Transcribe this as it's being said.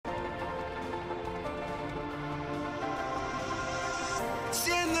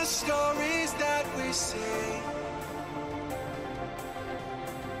stories that we say,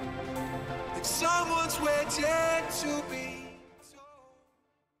 that someone's waiting to be told.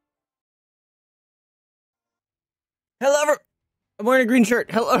 Hello, I'm wearing a green shirt.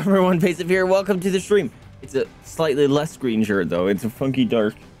 Hello, everyone. Vaesive here. Welcome to the stream. It's a slightly less green shirt, though. It's a funky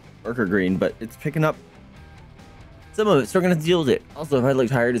darker green, but it's picking up some of it, so we're gonna deal with it. Also, if I look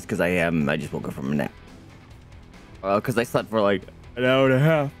tired, it's because I am. I just woke up from a nap. Because I slept for like an hour and a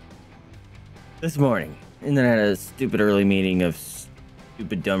half this morning, and then I had a stupid early meeting of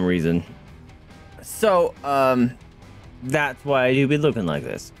stupid dumb reason. So, that's why I do be looking like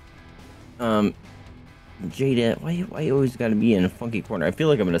this. Jada, why you always gotta be in a funky corner? I feel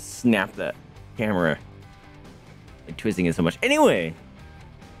like I'm gonna snap that camera by twisting it so much. Anyway,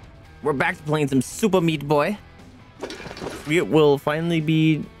 we're back to playing some Super Meat Boy. We will finally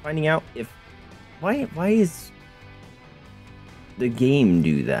be finding out if why is the game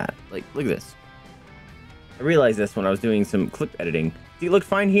do that? Like, look at this. I realized this when I was doing some clip editing. See, it looked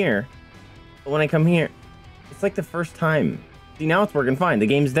fine here, but when I come here, it's like the first time. See, now it's working fine. The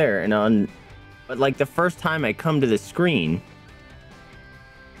game's there, and but like the first time I come to the screen,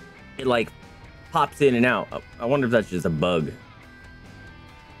 it like pops in and out. I wonder if that's just a bug.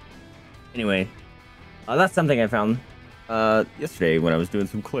 Anyway, that's something I found yesterday when I was doing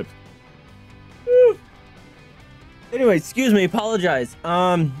some clips. Woo. Anyway, excuse me, apologize.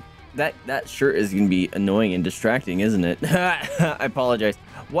 That shirt is gonna be annoying and distracting, isn't it? I apologize.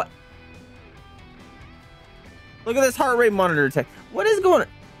 What? Look at this heart rate monitor text. What is going on?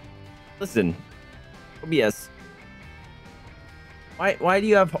 Listen, OBS. Why do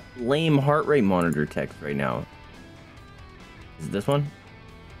you have lame heart rate monitor text right now? Is it this one?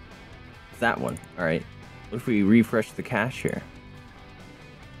 It's that one. All right. What if we refresh the cache here?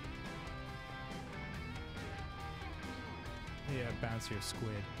 Yeah, bounce your squid.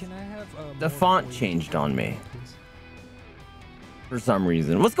 Can I have the font changed on me for some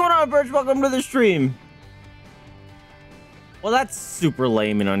reason. What's going on, Birch? Welcome to the stream. Well, that's super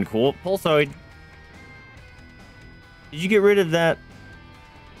lame and uncool. Pulsoid, did you get rid of that?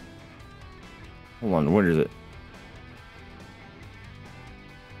 Hold on, what is it?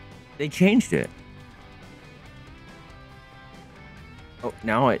 They changed it. Oh,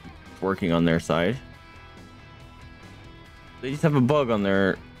 now it's working on their side. They just have a bug on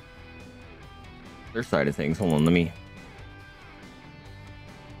their side of things. Hold on, let me...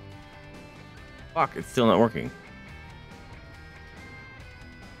 Fuck, it's still not working.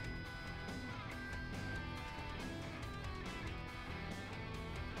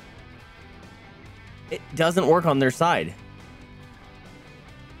 It doesn't work on their side.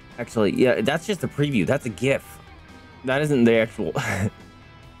 Actually, yeah, that's just a preview. That's a GIF. That isn't the actual...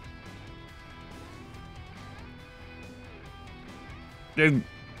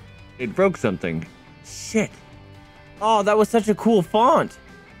 It broke something. Shit. Oh, that was such a cool font.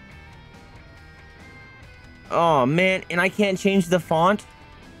 Oh, man. And I can't change the font?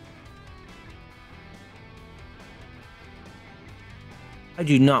 I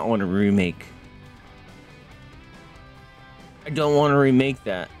do not want to remake. I don't want to remake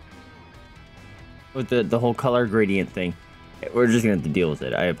that. With the whole color gradient thing. We're just going to have to deal with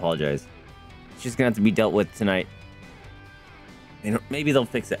it. I apologize. It's just going to have to be dealt with tonight. Maybe they'll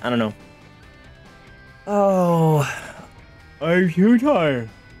fix it. I don't know. Oh, I'm too tired.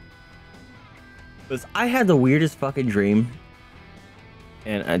 Because I had the weirdest fucking dream.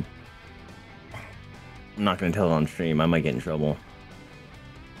 And I'm not going to tell it on stream. I might get in trouble.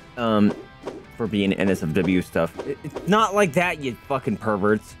 For being NSFW stuff. It's not like that, you fucking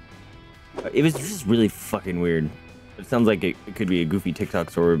perverts. It was just really fucking weird. It sounds like it could be a goofy TikTok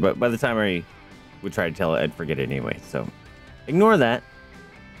story, but by the time I would try to tell it, I'd forget it anyway. So ignore that.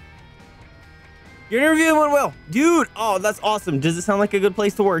 Your interview went well, dude. Oh, that's awesome. Does it sound like a good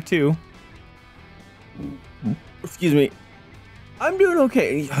place to work too? Excuse me. I'm doing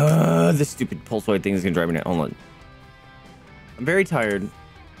okay. This stupid pulsoid thing is gonna drive me nuts. Hold on. I'm very tired,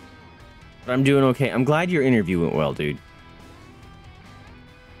 but I'm doing okay. I'm glad your interview went well, dude.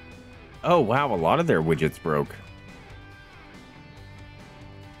 Oh wow, a lot of their widgets broke.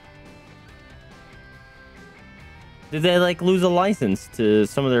 Did they like lose a license to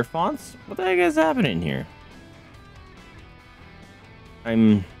some of their fonts? What the heck is happening here?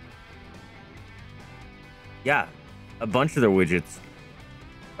 Yeah, a bunch of their widgets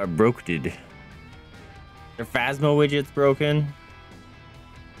are broken. Their Phasma widget's broken.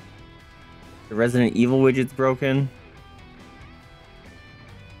 The Resident Evil widget's broken.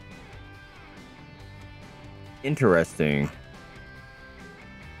 Interesting.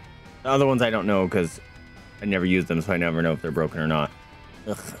 The other ones I don't know because I never use them, so I never know if they're broken or not.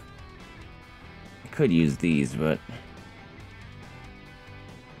 Ugh. I could use these, but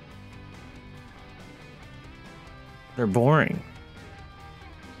they're boring.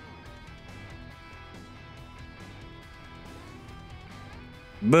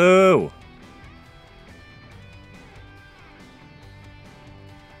 Boo!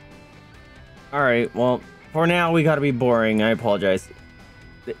 Alright, well, for now we gotta be boring. I apologize.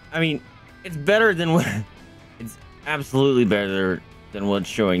 I mean, it's better than what... It's absolutely better than what's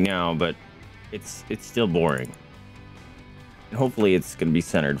showing now, but it's still boring. And hopefully it's gonna be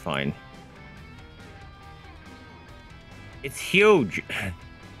centered fine. It's huge!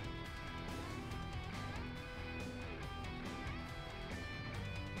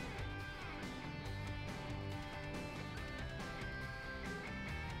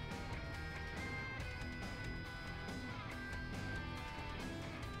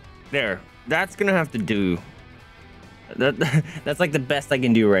 There. That's gonna have to do. That's like the best I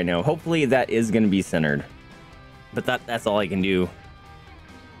can do right now. Hopefully that is gonna be centered. But that's all I can do.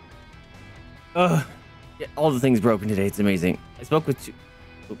 Ugh. Yeah, all the things broken today. It's amazing. I spoke with two.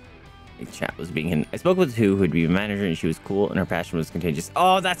 Oh, my chat was being hidden. I spoke with who would be a manager, and she was cool, and her passion was contagious.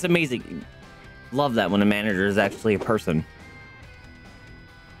 Oh, that's amazing. Love that when a manager is actually a person.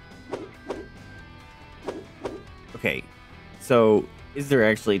 Okay, so is there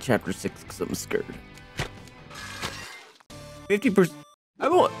actually chapter 6? Because I'm scared. 50%. I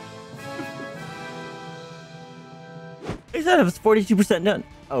won't. I said it was 42% done.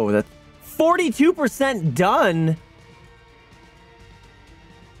 Oh, that's 42% done.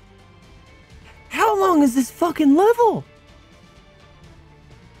 How long is this fucking level?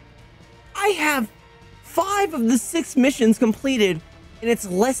 I have 5 of the 6 missions completed, and it's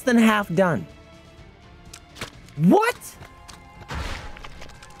less than half done. What?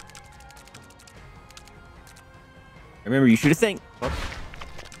 Remember, you shoot a thing. Oh.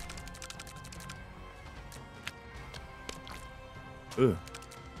 Ugh.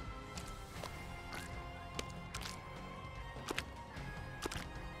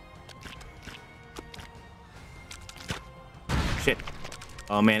 Shit.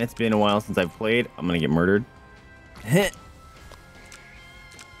 Oh man, it's been a while since I've played. I'm gonna get murdered. Hit.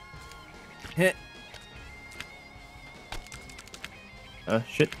 Hit.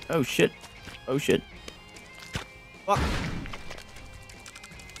 Shit. Oh shit. Oh shit. Fuck.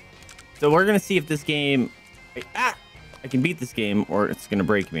 So we're gonna see if this game... I can beat this game, or it's gonna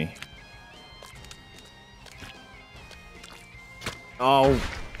break me. Oh.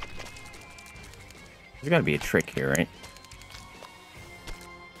 There's gotta be a trick here, right?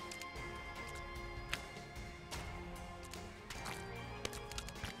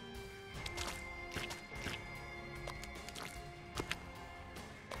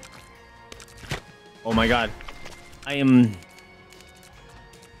 Oh my god. I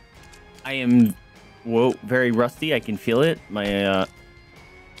am, whoa, very rusty. I can feel it. My,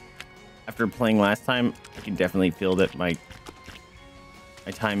 after playing last time, I can definitely feel that my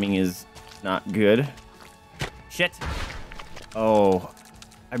timing is not good. Shit. Oh,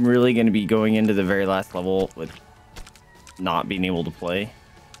 I'm really going to be going into the very last level with not being able to play.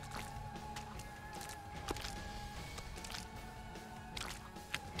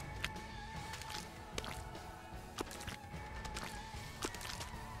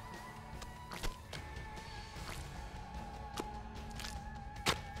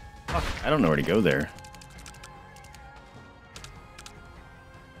 I don't know where to go there.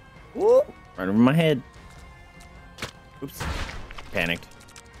 Whoa! Right over my head. Oops. Panicked.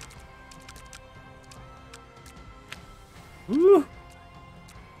 Ooh.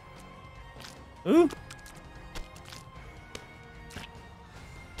 Ooh.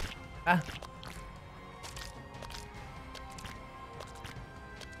 Ah.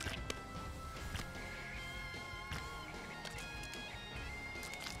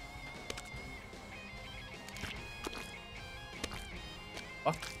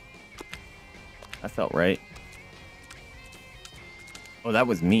 Oh. That felt right. Oh, that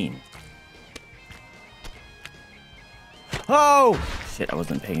was mean. Oh! Shit, I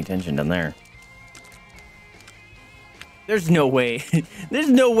wasn't paying attention down there. There's no way. There's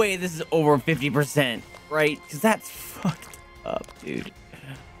no way this is over 50%, right? Because that's fucked up, dude.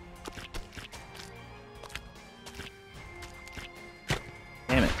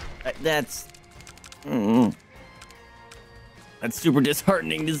 Damn it. That's... That's super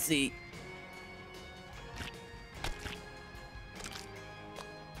disheartening to see.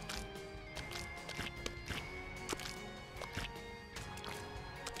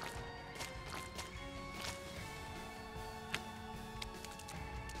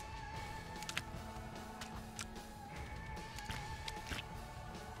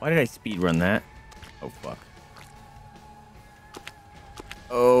 Why did I speed run that? Oh, fuck.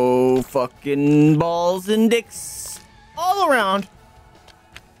 Oh, fucking balls and dicks all around.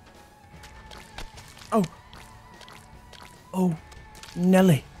 Oh. Oh,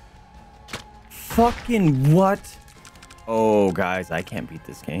 Nelly. Fucking what? Oh, guys, I can't beat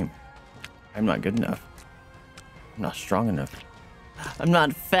this game. I'm not good enough. I'm not strong enough. I'm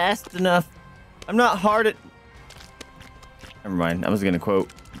not fast enough. I'm not hard at... Never mind. I was going to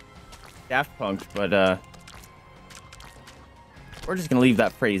quote Daft Punk, but we're just going to leave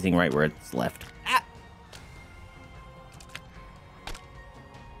that phrasing right where it's left. Ah!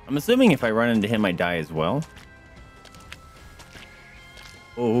 I'm assuming if I run into him, I die as well.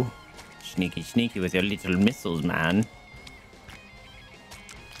 Oh, sneaky, sneaky with your little missiles, man.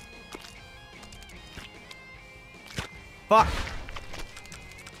 Fuck.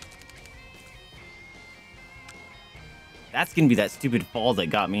 That's gonna be that stupid fall that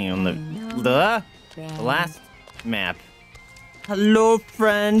got me on the last map. Hello,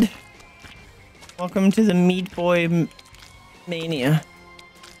 friend. Welcome to the Meat Boy Mania.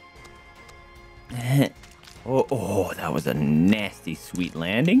 Oh, that was a nasty sweet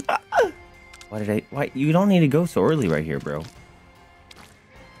landing. Why? You don't need to go so early right here, bro.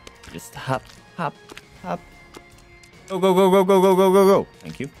 Just hop, hop, hop. Go, go, go, go, go, go, go, go, go.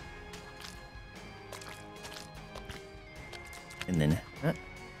 Thank you. And then,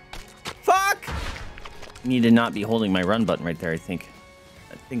 fuck! Need to not be holding my run button right there, I think.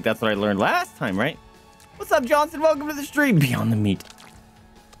 I think that's what I learned last time, right? What's up, Johnson? Welcome to the stream. Beyond the Meat.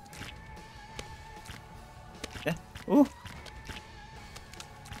 Yeah. Ooh.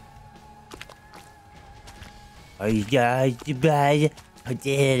 Oh, you guys, I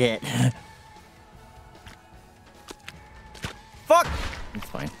did it. Fuck! It's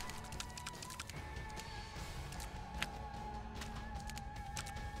fine.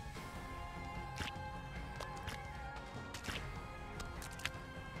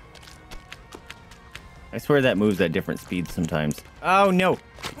 I swear that moves at different speeds sometimes. Oh no!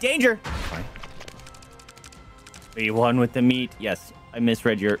 Danger! Fine. Are you one with the meat? Yes. I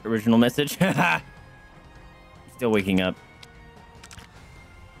misread your original message. Still waking up.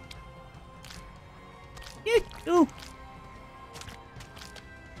 Ooh.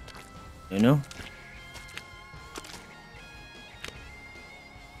 No.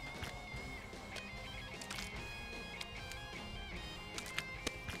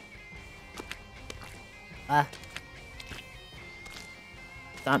 Ah.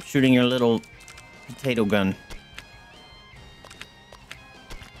 Stop shooting your little potato gun.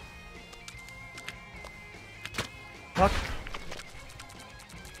 Fuck.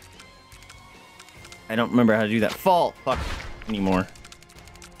 I don't remember how to do that. Fall. Fuck. Anymore.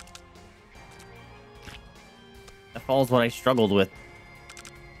 That fall's what I struggled with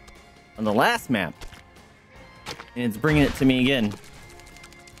on the last map. And it's bringing it to me again.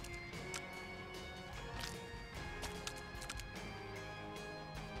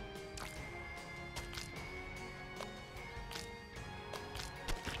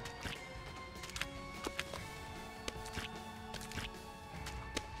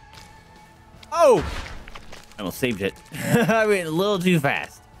 Oh! I almost saved it. I went a little too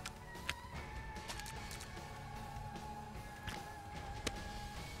fast.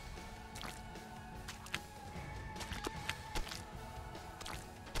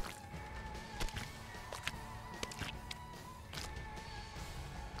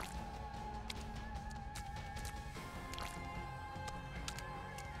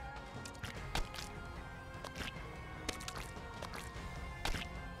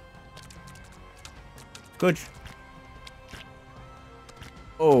 Good.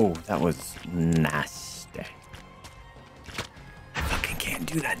 Oh, that was nasty. I fucking can't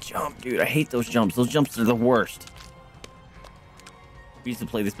do that jump, dude. I hate those jumps. Those jumps are the worst. We used to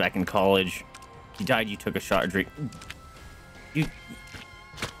play this back in college. You died, you took a shot or drink. You...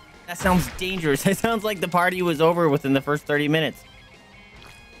 That sounds dangerous. It sounds like the party was over within the first 30 minutes.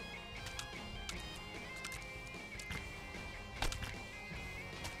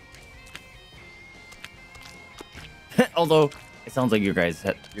 Although it sounds like your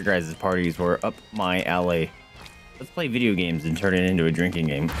guys' parties were up my alley. Let's play video games and turn it into a drinking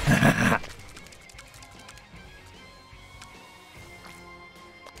game.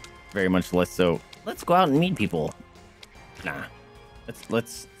 Very much less so. Let's go out and meet people. Nah.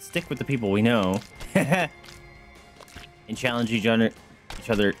 Let's stick with the people we know. And challenge each other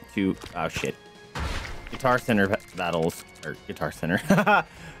to Guitar Center battles or Guitar Center.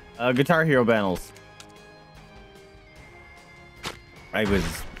 Guitar Hero battles. I was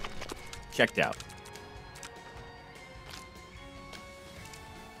checked out.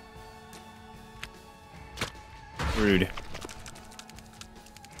 screwed.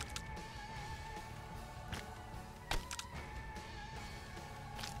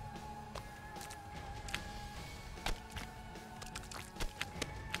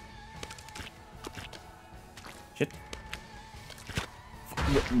 Shit.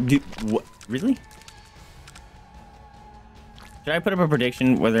 Dude, what? Really? Should I put up a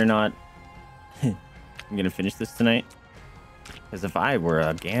prediction whether or not I'm gonna finish this tonight? Because if I were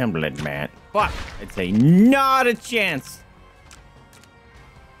a gambling man, fuck, I'd say not a chance.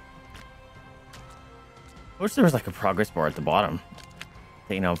 I wish there was like a progress bar at the bottom,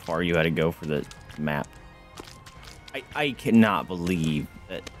 saying how far you had to go for the map. I cannot believe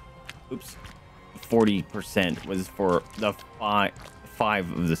that. Oops, 40% was for the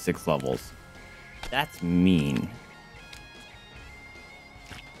five of the 6 levels. That's mean.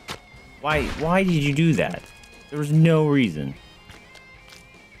 Why did you do that? There was no reason.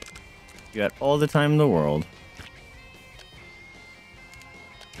 You had all the time in the world.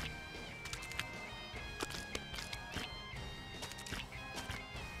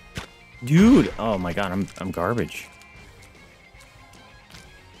 Dude, oh my god, I'm garbage.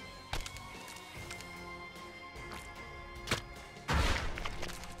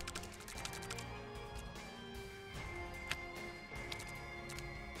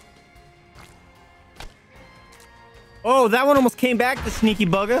 Oh, that one almost came back, the sneaky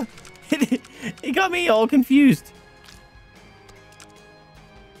bugger. It got me all confused.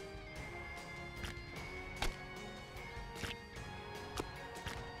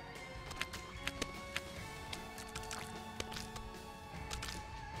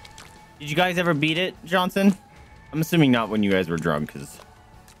 Did you guys ever beat it, Johnson? I'm assuming not when you guys were drunk, because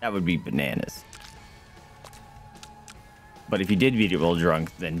that would be bananas. But if you did beat it while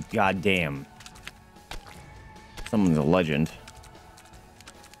drunk, then goddamn. Someone's a legend.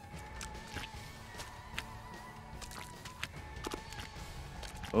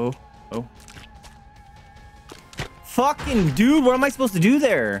 Oh. Fucking dude, what am I supposed to do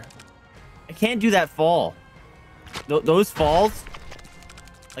there? I can't do that fall. Those falls,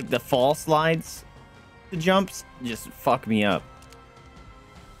 like the fall slides, the jumps, just fuck me up.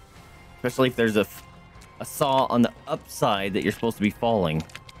 Especially if there's a saw on the upside that you're supposed to be falling.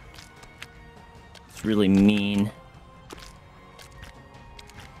 It's really mean.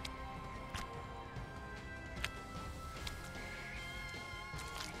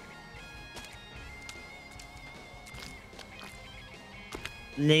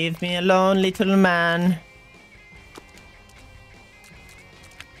 Leave me alone, little man.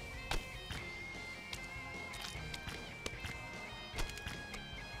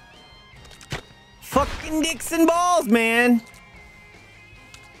 Fucking dicks and balls, man.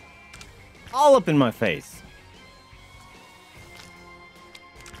 All up in my face.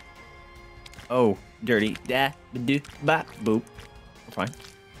 Oh, dirty. Da, ba-do, ba, boop. We're fine.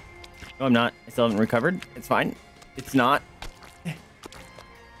 No, I'm not. I still haven't recovered. It's fine. It's not.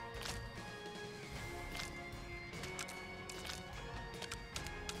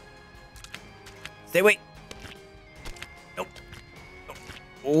 Stay, wait. Nope.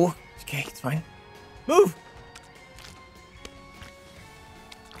 Oh, okay, it's fine. Move.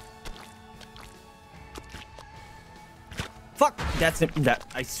 Fuck. That.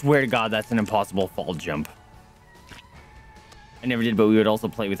 I swear to God, that's an impossible fall jump. I never did, but we would also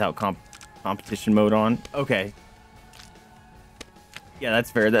play without competition mode on. Okay. Yeah,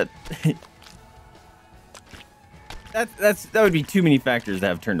 that's fair. That would be too many factors to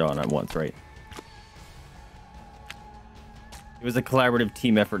have turned on at once, right? It was a collaborative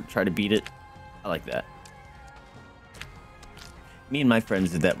team effort to try to beat it. I like that. Me and my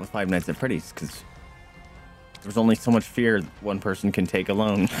friends did that with Five Nights at Freddy's because there's only so much fear one person can take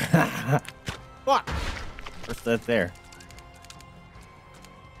alone. Fuck! First that there.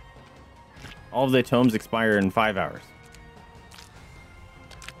 All of the tomes expire in 5 hours.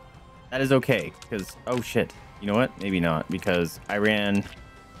 That is okay, because... Oh, shit. You know what? Maybe not, because I ran...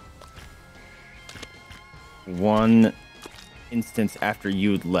 one instance after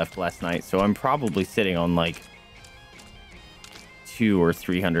you left last night, so I'm probably sitting on, like... 200 or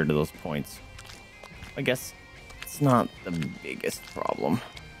 300 of those points. I guess it's not the biggest problem.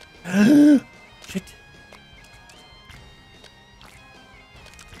 Shit.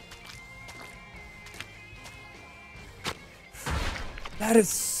 That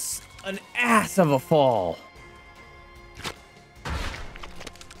is an ass of a fall.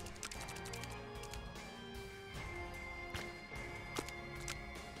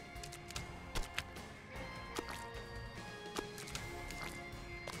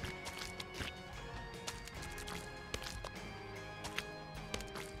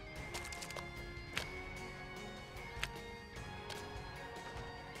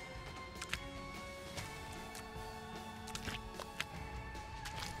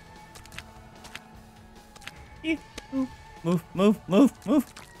 Move, move, move,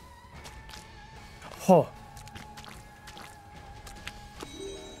 move. Oh.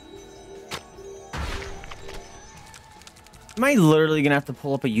 Am I literally gonna have to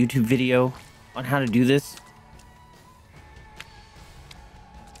pull up a YouTube video on how to do this?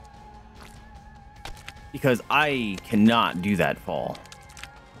 Because I cannot do that fall.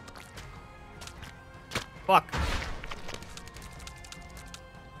 Fuck.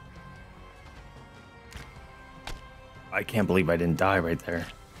 I can't believe I didn't die right there.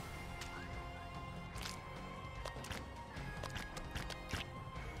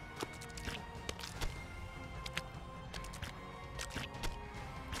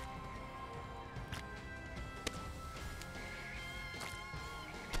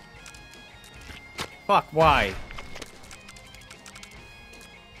 Fuck, why?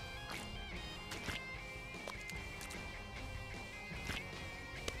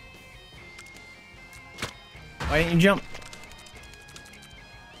 Why didn't you jump?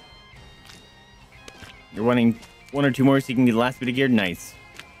 You're wanting one or two more so you can get the last bit of gear? Nice.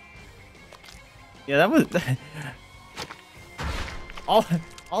 Yeah, that was...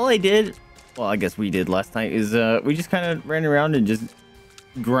 all I did... Well, I guess we did last night is we just kind of ran around and just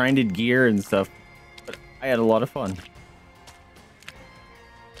grinded gear and stuff. But I had a lot of fun.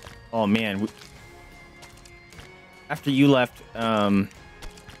 Oh, man. After you left,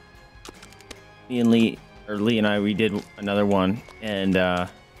 Lee and I, we did another one, and I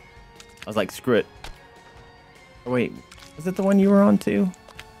was like, screw it. Oh, wait, was it the one you were on too?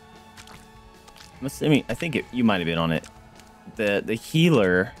 I'm assuming, I think you might have been on it. The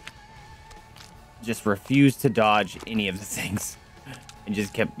healer just refused to dodge any of the things and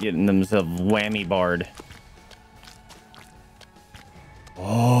just kept getting themselves whammy barred.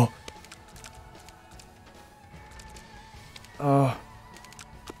 Oh. Oh.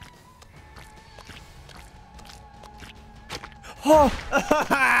 Oh.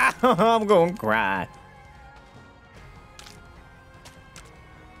 I'm going to cry.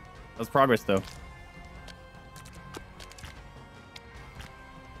 That was progress, though.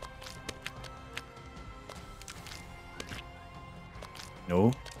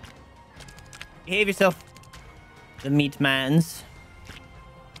 No. Behave yourself. The meat mans.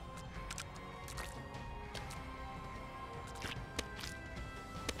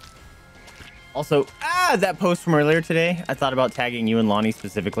 Also, that post from earlier today, I thought about tagging you and Lonnie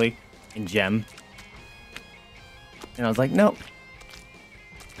specifically in Gem. And I was like, nope.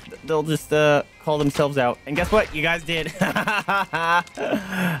 They'll just call themselves out. And guess what? You guys did. Oh,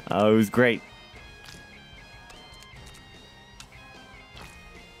 it was great.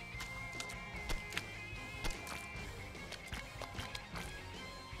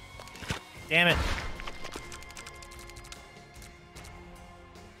 Damn it.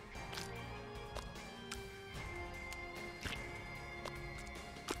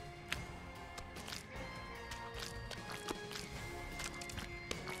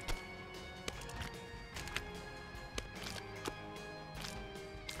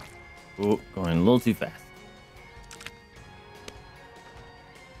 Oh, going a little too fast.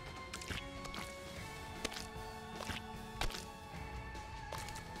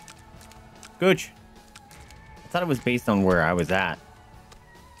 Gooch. I thought it was based on where I was at.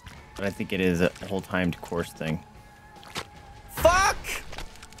 But I think it is a whole timed course thing. Fuck!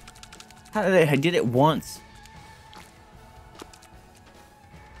 How did I did it once.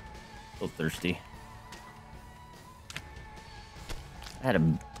 So thirsty. I had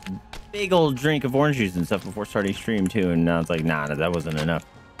a big old drink of orange juice and stuff before starting stream too, and now it's like, nah, that wasn't enough.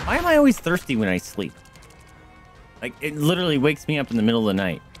 Why am I always thirsty when I sleep? Like, it literally wakes me up in the middle of the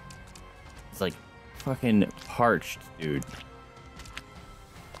night. It's like fucking parched, dude.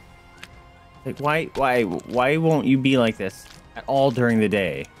 Like, why won't you be like this at all during the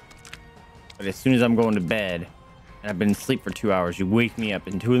day? But as soon as I'm going to bed and I've been asleep for 2 hours, you wake me up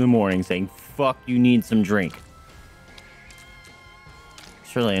at 2 in the morning saying, fuck, you need some drink.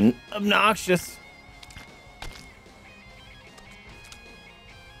 It's really obnoxious.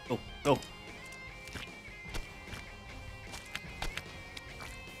 Go, go.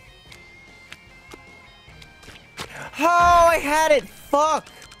 Oh, I had it. Fuck.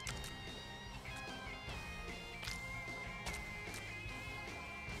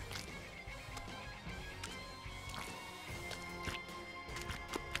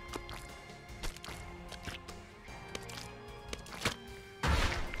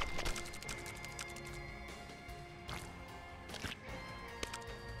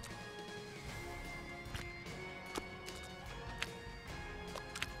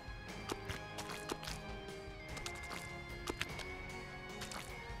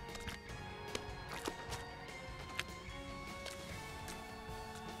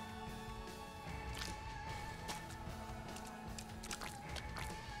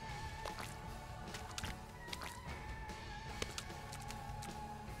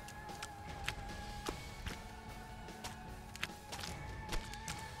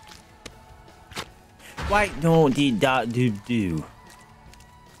 Why don't dee da do do?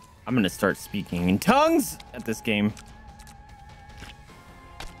 I'm gonna start speaking in tongues at this game.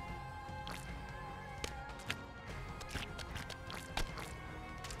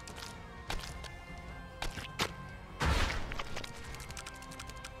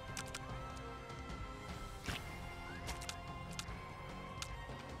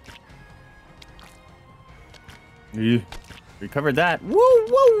 We covered that. Woo, woo,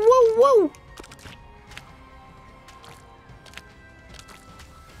 woo, woo.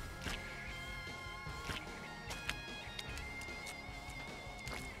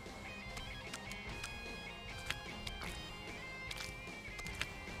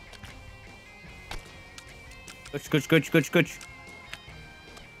 Scooch.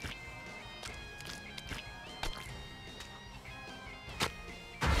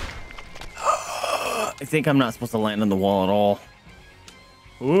 I think I'm not supposed to land on the wall at all.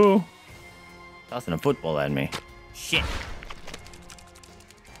 Ooh. Tossing a football at me. Shit.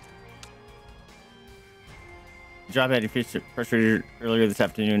 Job had you frustrated earlier this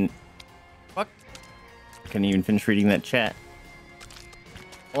afternoon. Fuck. Couldn't even finish reading that chat.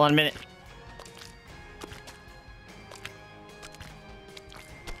 Hold on a minute.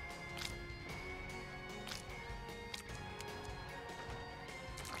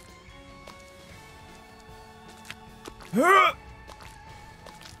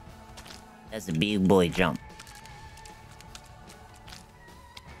 That's a big boy jump.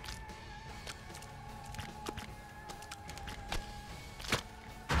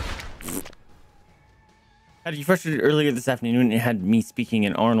 Had you frustrated earlier this afternoon? It had me speaking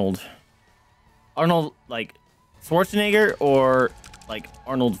in Arnold. Arnold, like Schwarzenegger, or like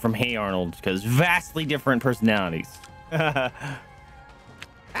Arnold from Hey Arnold? Because vastly different personalities. Ah.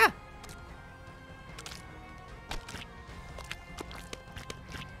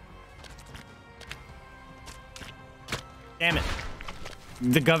 Damn it.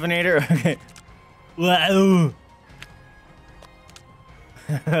 The governor. Okay. Wow.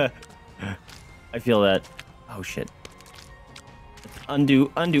 I feel that. Oh shit.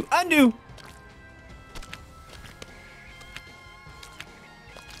 Undo.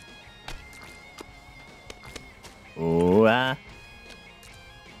 Oh,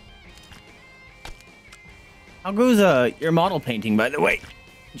 How goes your model painting, by the way,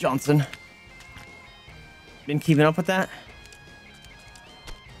 Johnson? Been keeping up with that?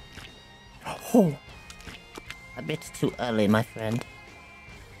 Oh, a bit too early, my friend.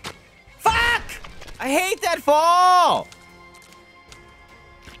 Fuck! I hate that fall!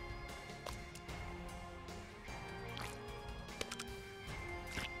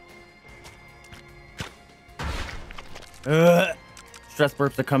 Stress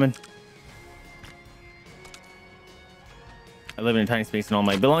burps are coming. I live in a tiny space and all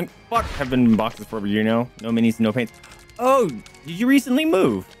my belongings have been in boxes for over a year now. No minis, no paints. Oh, did you recently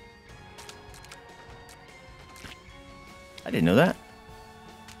move? I didn't know that.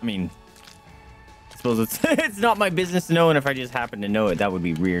 I mean, I suppose it's not my business to know, and if I just happen to know it, that would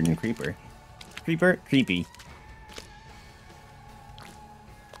be weird and creepy.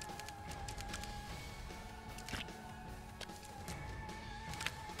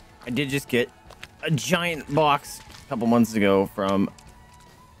 I did just get a giant box a couple months ago from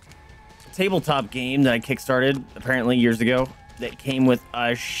a tabletop game that I kickstarted apparently years ago that came with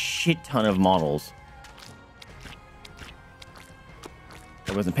a shit ton of models.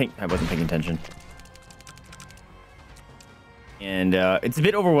 I wasn't paying attention. And it's a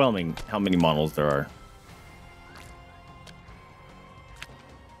bit overwhelming how many models there are.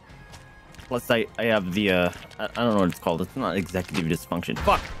 Plus I have the I don't know what it's called. It's not executive dysfunction.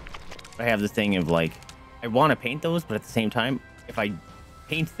 Fuck. I have this thing of like, I want to paint those, but at the same time, if I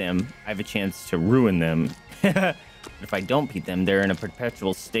paint them, I have a chance to ruin them. If I don't paint them, they're in a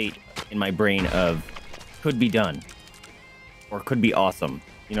perpetual state in my brain of could be done or could be awesome,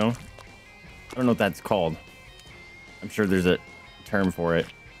 you know? I don't know what that's called. I'm sure there's a term for it.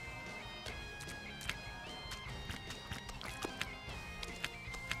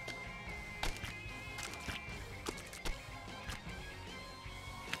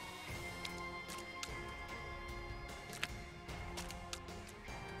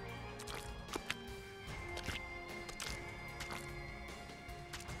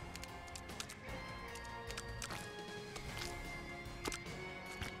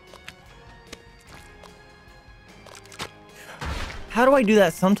 How do I do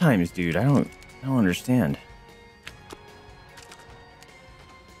that sometimes, dude? I don't understand.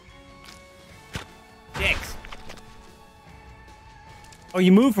 Dicks. Oh,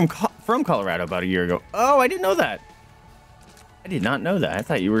 you moved from Colorado about a year ago. Oh, I didn't know that. I did not know that. I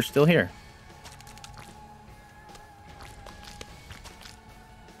thought you were still here.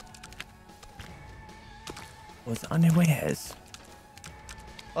 was unawares.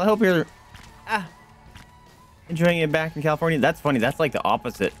 Well, I hope you're enjoying it back in California. That's funny. That's like the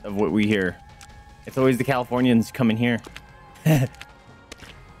opposite of what we hear. It's always the Californians coming here.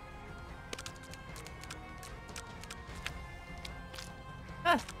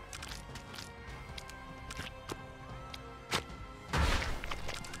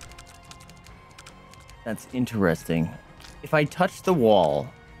 That's interesting. If I touch the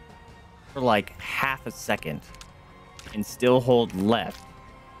wall for like half a second and still hold left,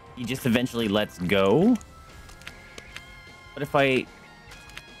 he just eventually lets go. But if I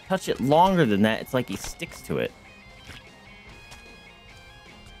touch it longer than that, it's like he sticks to it.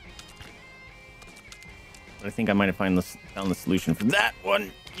 But I think I might have found the solution for that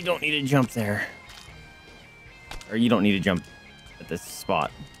one. You don't need to jump there. Or you don't need to jump at this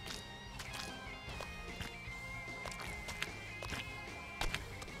spot.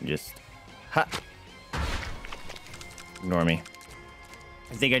 Just ignore me.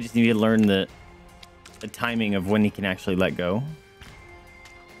 I think I just need to learn the timing of when he can actually let go.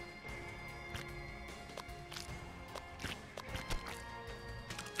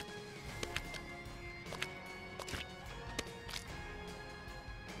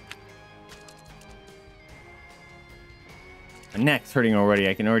 My neck's hurting already.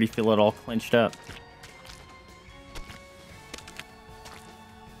 I can already feel it all clenched up.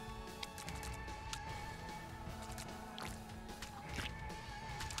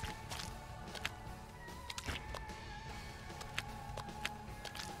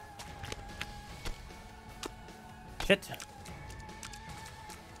 Shit.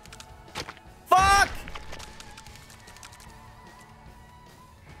 Fuck!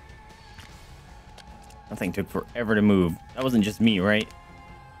 That thing took forever to move. That wasn't just me, right?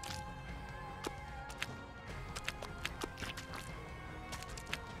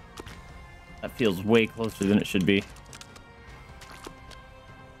 That feels way closer than it should be.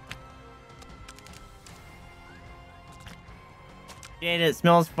 Jade, it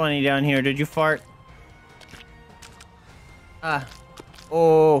smells funny down here. Did you fart?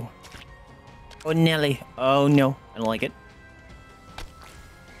 Oh. Oh, Nelly. Oh, no. I don't like it.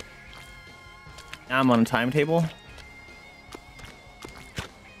 Now I'm on a timetable.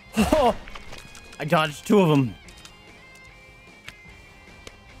 Oh! I dodged two of them.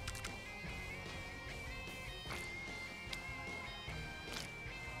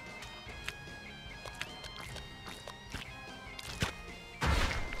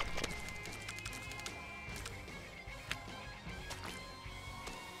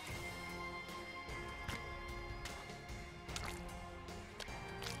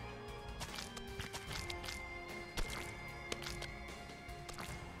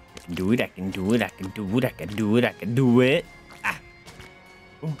 Do it, I can do it, I can do it, I can do it, I can do it. Ah.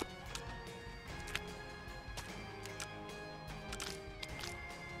 Ooh.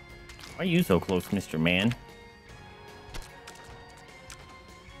 Why are you so close, Mr. Man?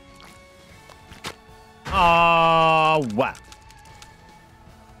 Oh, wow.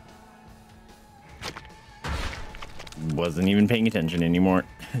 Wasn't even paying attention anymore.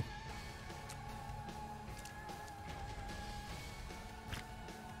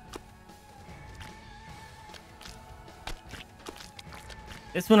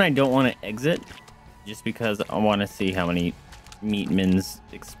 This one I don't want to exit, just because I want to see how many meatmans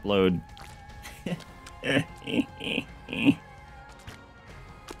explode. They're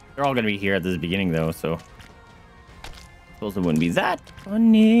all going to be here at this beginning, though, so I suppose it wouldn't be that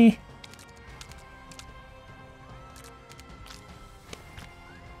funny.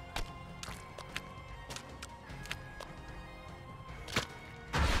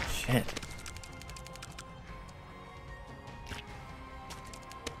 Shit.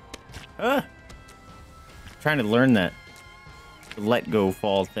 Trying to learn that let go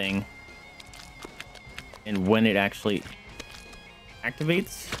fall thing and when it actually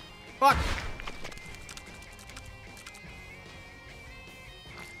activates. Fuck.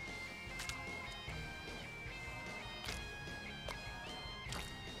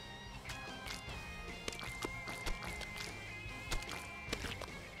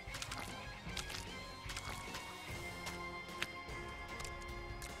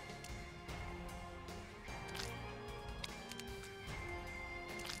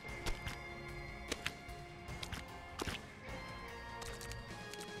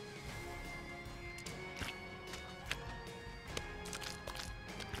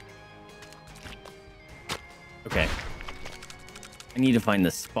 Okay. I need to find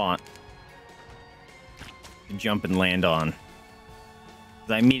the spot to jump and land on.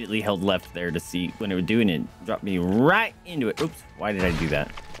 'Cause I immediately held left there to see when it would do, and it dropped me right into it. Oops, why did I do that?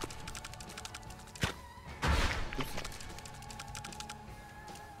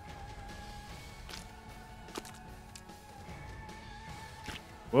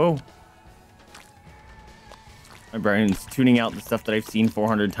 Whoa. My brain's tuning out the stuff that I've seen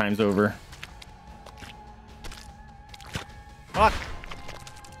 400 times over. Fuck.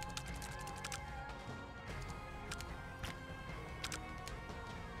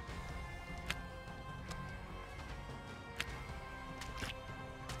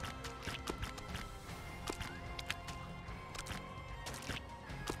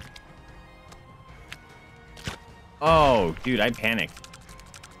 Oh, dude, I panicked.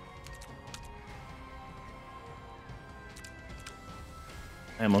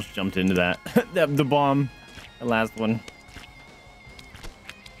 I almost jumped into that. The bomb. The last one.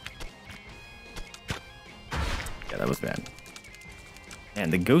 Yeah, that was bad.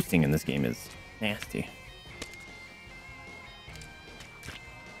 Man, the ghosting in this game is nasty.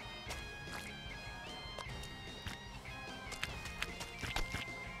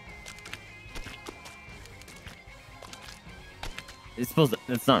 It's supposed to,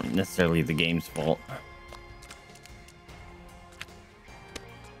 it's not necessarily the game's fault.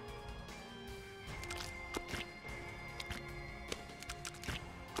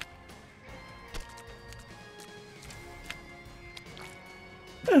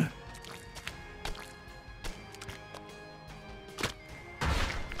 I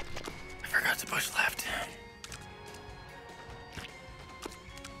forgot to push left.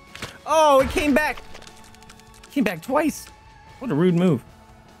 Oh, it came back. Came back twice. What a rude move.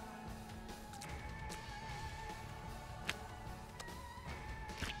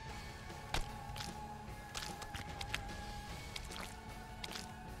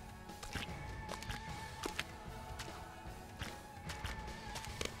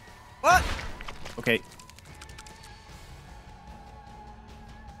 What? Okay.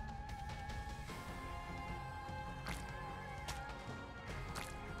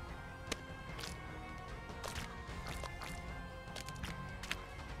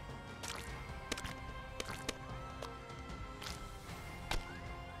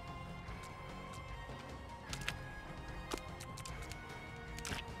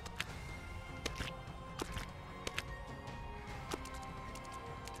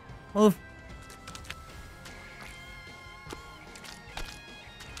 Move.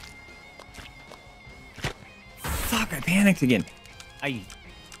 Fuck, I panicked again. I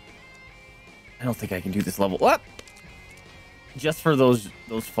don't think I can do this level. What? Just for those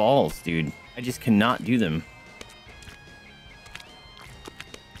falls, dude. I just cannot do them.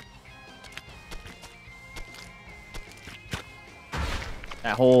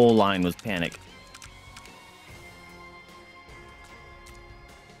 That whole line was panic.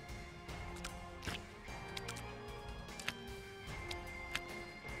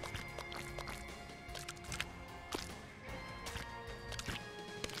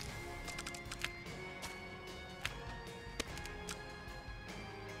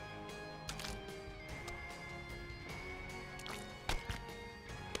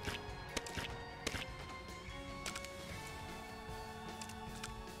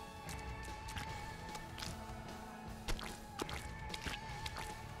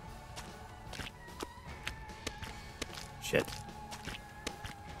 Shit.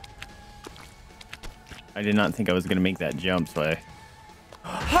 I did not think I was gonna make that jump, so I...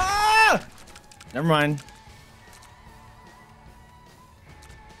 Ah! Never mind.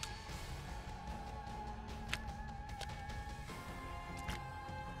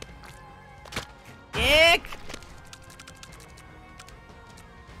 Ick!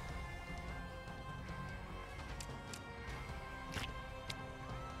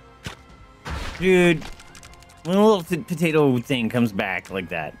 Dude. When a little potato thing comes back like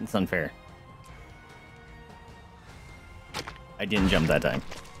that, it's unfair. I didn't jump that time.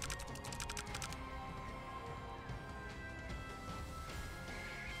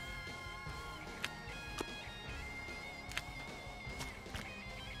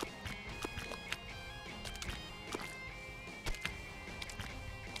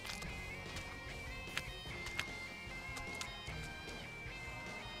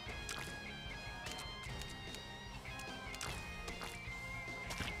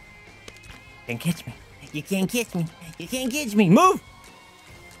 Can't catch me. You can't catch me. You can't catch me. Move!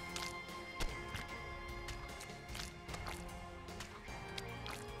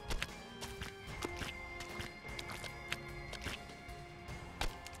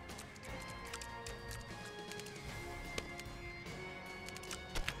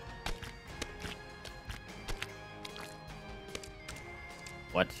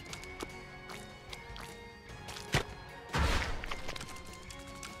 What?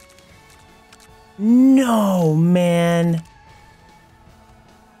 No, man.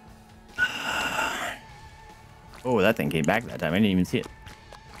 Oh, that thing came back that time. I didn't even see it.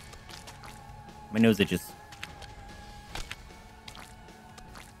 My nose itches.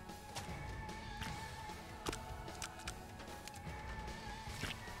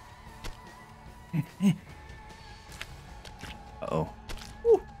 Uh-oh.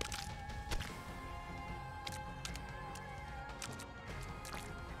 Woo.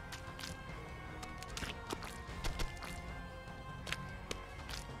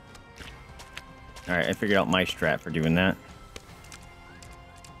 Alright, I figured out my strat for doing that.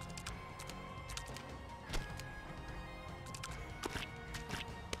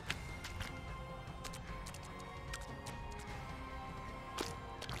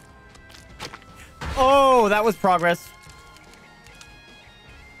 Oh, that was progress.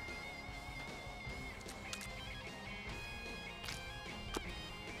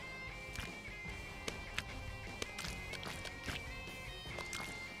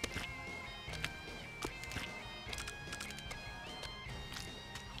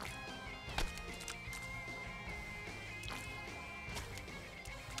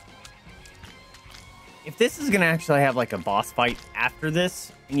 If this is gonna actually have like a boss fight after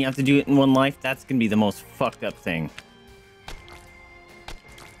this, and you have to do it in one life, that's gonna be the most fucked up thing.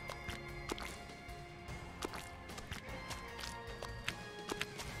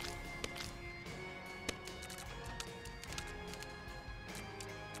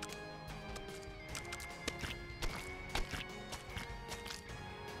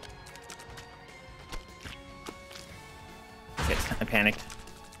 Shit, I panicked.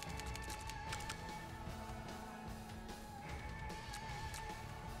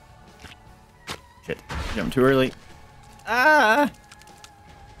 Shit, jumped too early. Ah!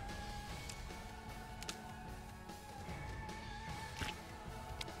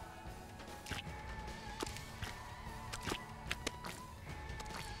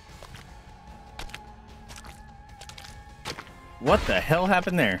 What the hell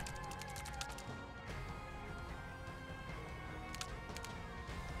happened there?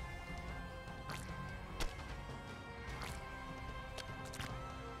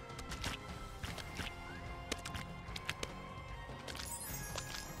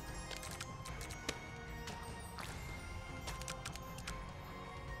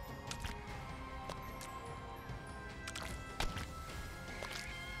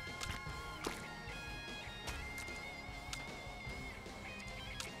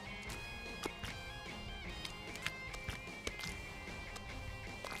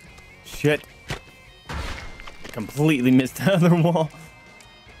 Shit. Completely missed the other wall.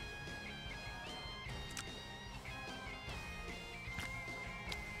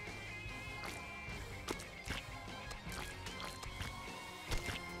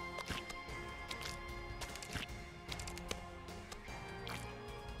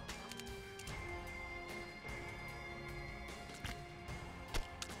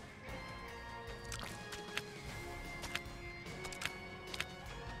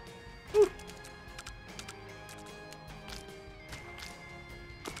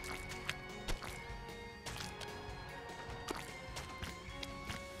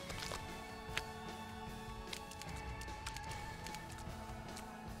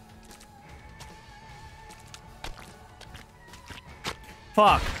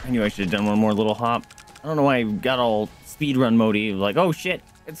 Fuck. I knew I should have done one more little hop. I don't know why I got all speedrun mode-y. Like, oh shit,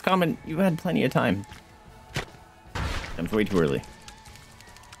 it's coming. You had plenty of time. Jumped way too early.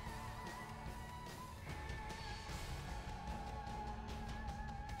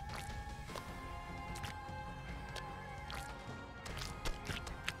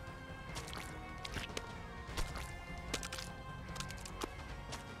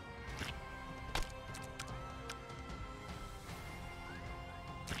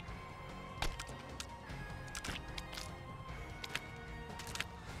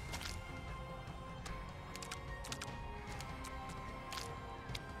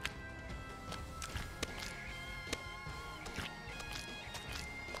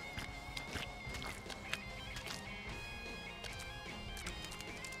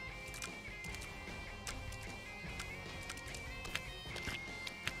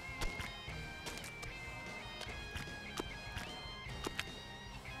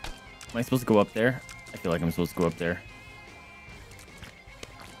 Am I supposed to go up there? I feel like I'm supposed to go up there.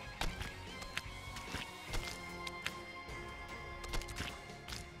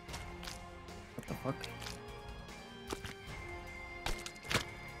 What the fuck?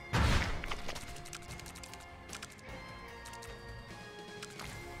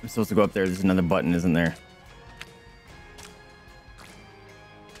 I'm supposed to go up there. There's another button, isn't there?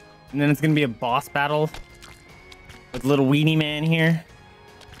 And then it's gonna be a boss battle with little weenie man here.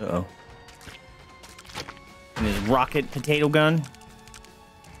 Uh-oh. And his rocket potato gun.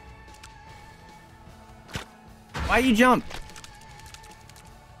 Why you jump?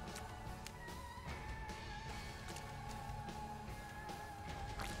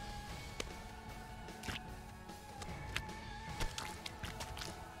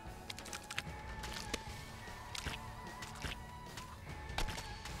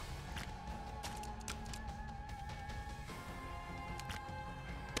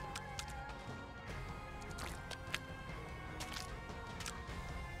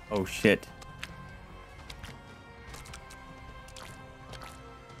 Oh shit.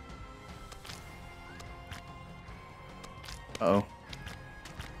 Uh-oh.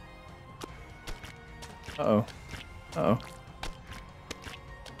 Uh-oh. Uh-oh.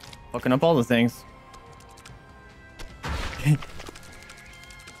 Fucking up all the things. To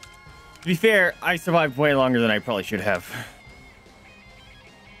be fair, I survived way longer than I probably should have.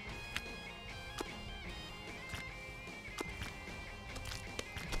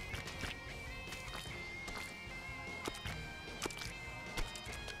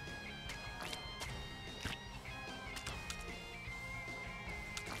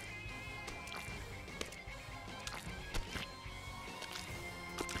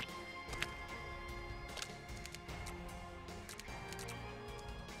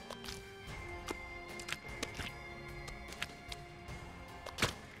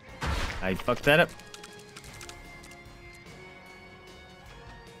 I fucked that up.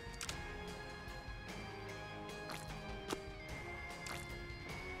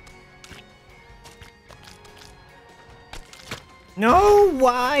 No,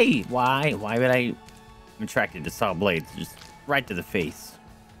 why? Why would I'm attracted to saw blades? Just right to the face.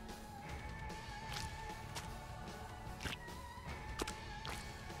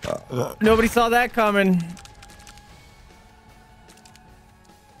 Nobody saw that coming.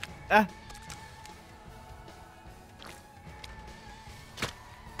 Ah.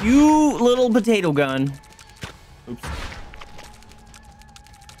 You little potato gun. Oops.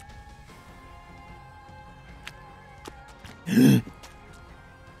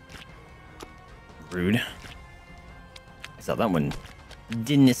 Rude. I saw that one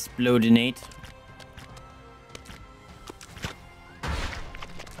didn't explodinate.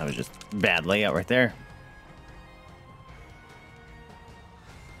 That was just bad layout right there.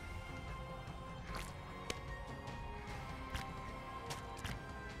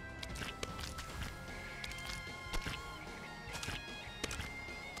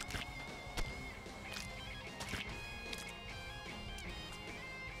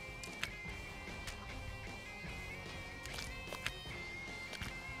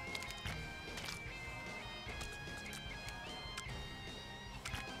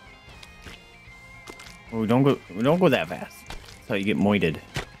 Oh, don't go that fast. That's how you get moited.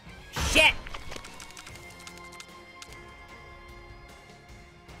 Shit!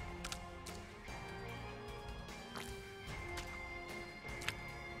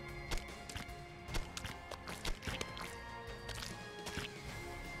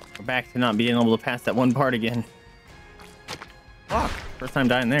 We're back to not being able to pass that one part again. Fuck! First time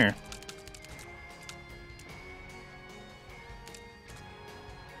dying there.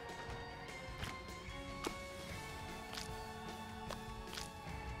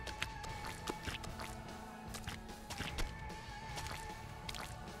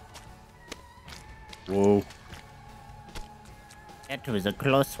 Whoa. That was a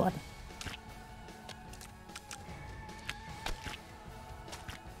close one.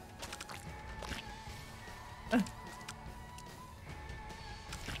 Fuck,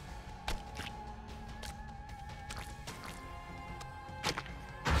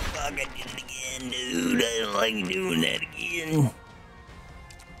 I did it again, dude. I don't like doing that again.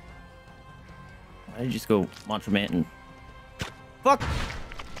 Why did you just go Macho Man and... Fuck!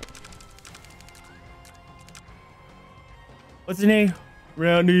 What's his name?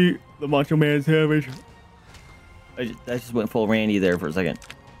 Randy, the Macho Man Savage. I just went full Randy there for a second.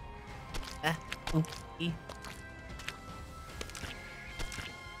 Ah, ooh, ee.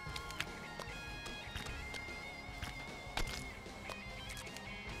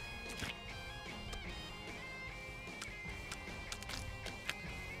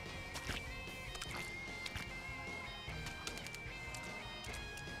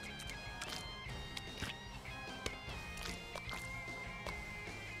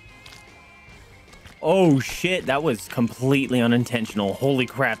 Oh shit, that was completely unintentional. Holy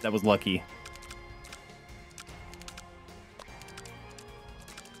crap, that was lucky.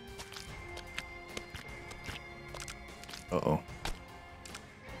 Uh-oh.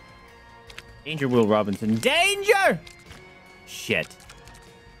 Danger, Will Robinson. Danger! Shit.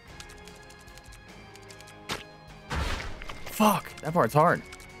 Fuck, that part's hard.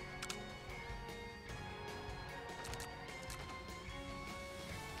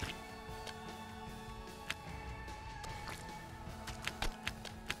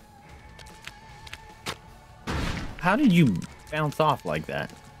 How did you bounce off like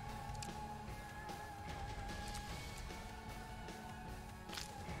that?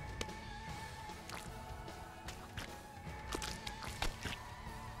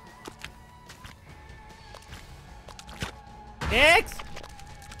 X!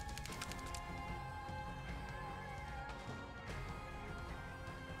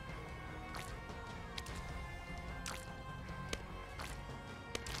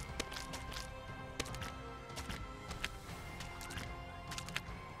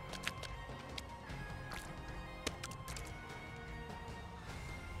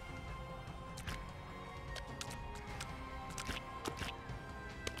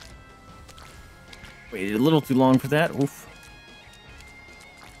 Waited a little too long for that. Oof.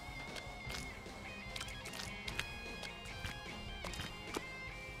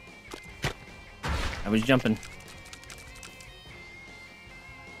 I was jumping.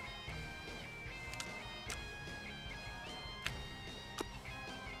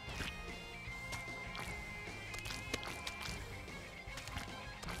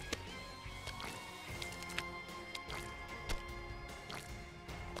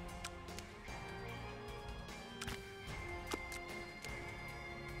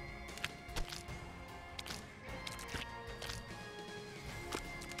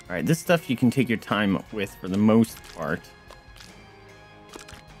 All right, this stuff you can take your time with for the most part.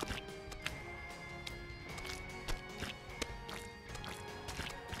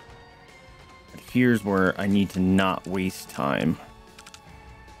 But here's where I need to not waste time.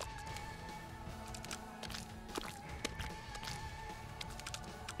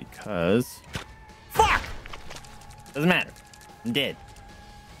 Because... Fuck! Doesn't matter. I'm dead.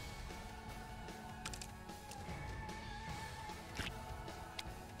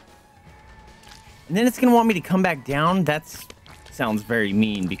 And then it's gonna want me to come back down. That sounds very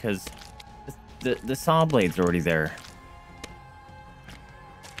mean because the saw blade's already there.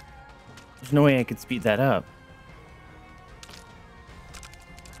 There's no way I could speed that up.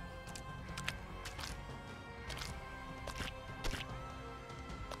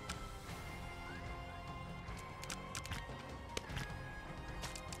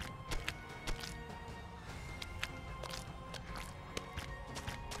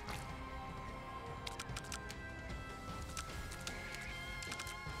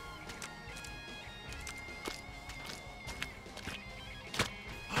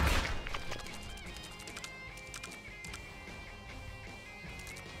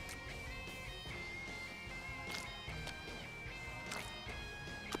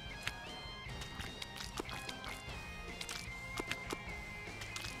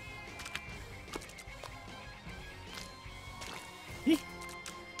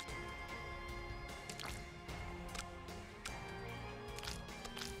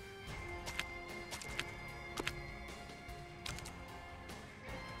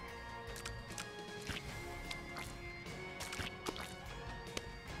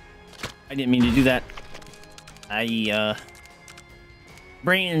 I didn't mean to do that.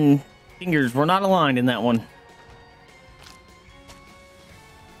 Brain and fingers were not aligned in that one.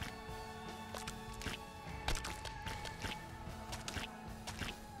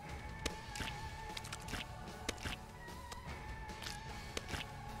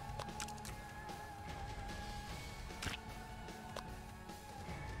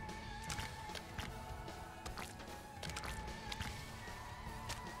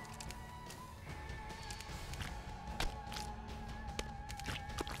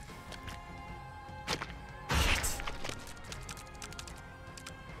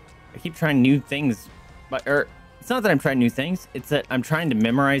 I keep trying new things, but it's not that I'm trying new things. It's that I'm trying to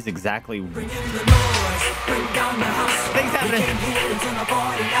memorize exactly. Things happening.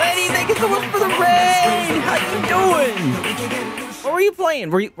 Lenny, thank you so much for the raid. How you doing? What were you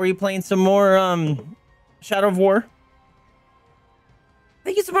playing? Were you playing some more Shadow of War?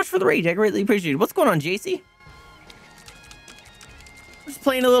 Thank you so much for the raid. I greatly appreciate it. What's going on, JC? Just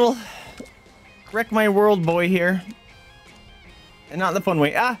playing a little Wreck My World boy here, and not in the fun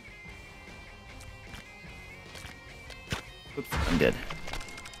way. Ah. Oops, I'm dead.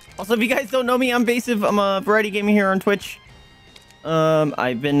 Also, if you guys don't know me, I'm Vaesive. I'm a variety gamer here on Twitch.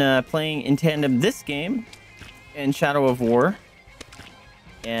 I've been playing in tandem this game and Shadow of War,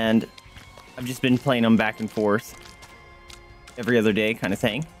 and I've just been playing them back and forth every other day, kind of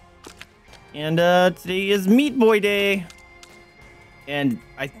thing. And today is Meat Boy Day, and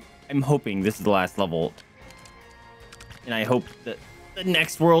I'm hoping this is the last level, and I hope that the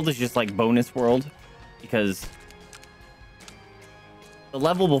next world is just like bonus world, because the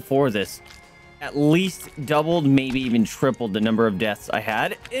level before this at least doubled, maybe even tripled the number of deaths I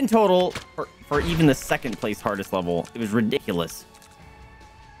had in total for even the second place hardest level. It was ridiculous.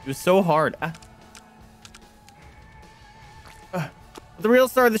 It was so hard. The real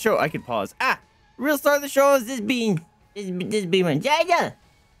star of the show. I could pause. The real star of the show is this bean. This bean one. Jada!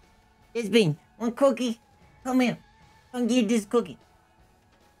 This bean. One cookie. Come here. Come get this cookie.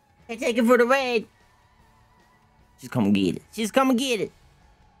 Hey, take it for the raid. She's come get it. She's come get it.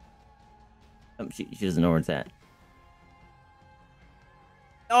 She doesn't know where it's at.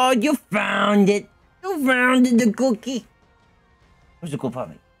 Oh, you found it. You found it, the cookie. Where's the cool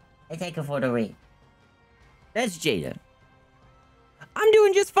puppy? Hey, take it for the raid. That's Jada. I'm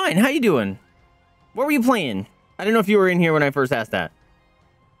doing just fine. How you doing? What were you playing? I don't know if you were in here when I first asked that.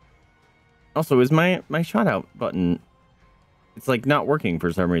 Also, is my shout out button... It's like not working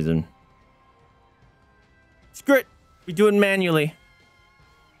for some reason. Screw it. We do it manually.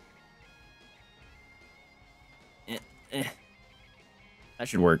 That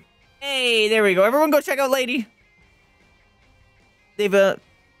should work. Hey, there we go. Everyone go check out Lady. They've are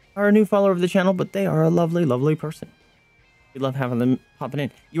a new follower of the channel, but they are a lovely, lovely person. We love having them popping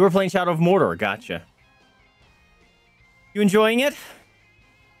in. You were playing Shadow of Mordor. Gotcha. You enjoying it?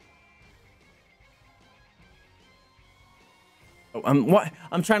 Oh,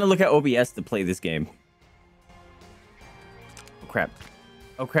 I'm trying to look at OBS to play this game. Oh crap.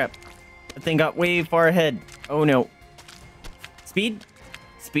 Oh crap. That thing got way far ahead. Oh no. Speed?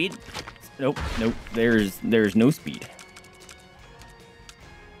 Speed? Nope, nope. There's no speed.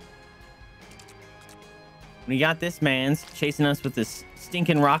 We got this man's chasing us with this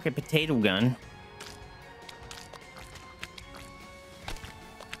stinking rocket potato gun.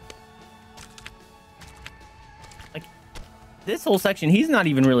 Like, this whole section, he's not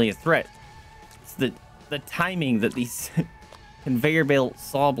even really a threat. It's the timing that these conveyor belt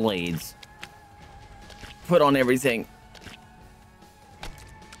saw blades put on everything.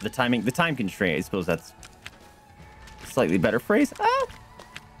 The time constraint, I suppose that's a slightly better phrase.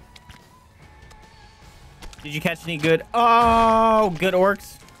 Did you catch any good? Oh, good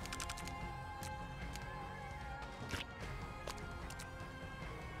orcs.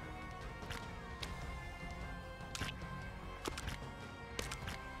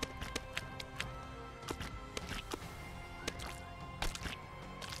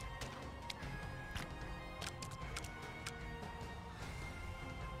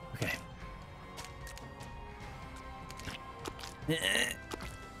 Okay.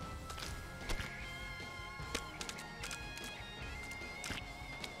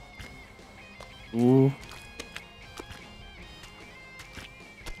 Ooh.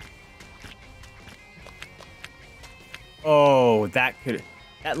 Oh, that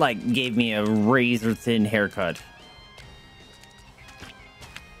like gave me a razor thin haircut.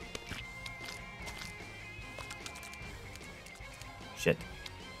 Shit.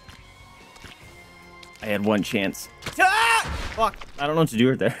 I had one chance. Ah! Fuck. I don't know what to do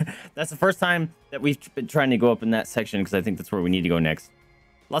right there. That's the first time that we've been trying to go up in that section because I think that's where we need to go next.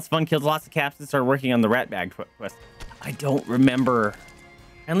 Lots of fun, killed lots of caps, and started working on the rat bag quest. I don't remember.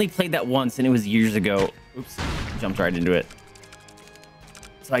 I only played that once, and it was years ago. Oops, jumped right into it.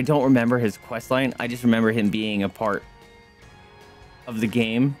 So I don't remember his quest line. I just remember him being a part of the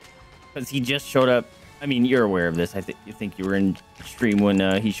game because he just showed up. I mean, you're aware of this. I think you were in stream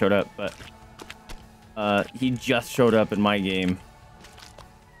when he showed up, but he just showed up in my game.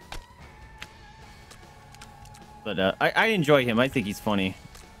 But I enjoy him. I think he's funny.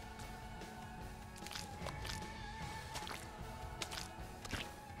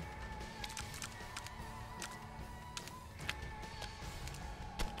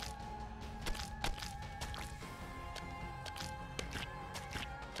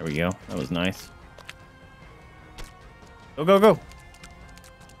 There we go. That was nice. Go, go, go.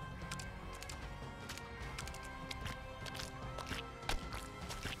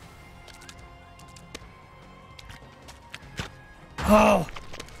 Oh,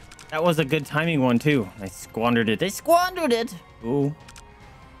 that was a good timing one too. I squandered it. They squandered it. Ooh.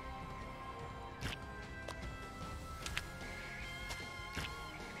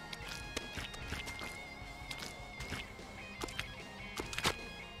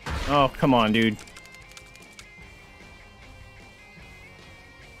 Oh, come on, dude.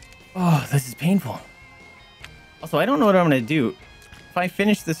 Oh, this is painful. Also, I don't know what I'm going to do. If I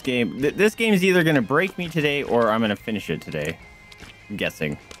finish this game, this game is either going to break me today or I'm going to finish it today. I'm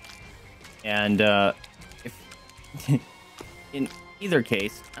guessing. And if in either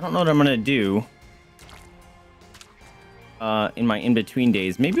case, I don't know what I'm going to do in my in-between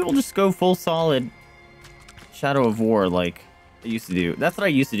days. Maybe we'll just go full solid Shadow of War like I used to do. That's what I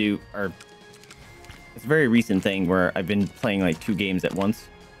used to do, or It's a very recent thing where I've been playing like 2 games at once.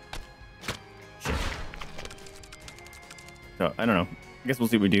 Shit. So, I don't know. I guess we'll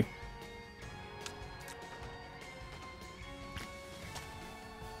see what we do.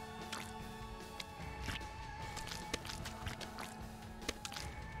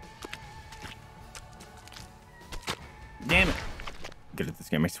 Damn it. Good at this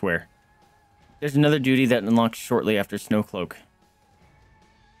game, I swear. There's another duty that unlocks shortly after Snowcloak.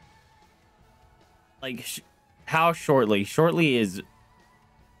 Like, how shortly? Shortly is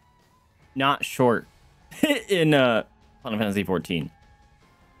not short in Final Fantasy 14.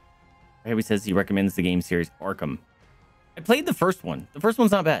 He says he recommends the game series Arkham. I played the first one. The first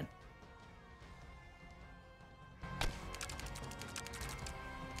one's not bad.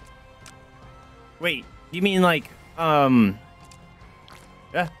 Wait, you mean like, yeah,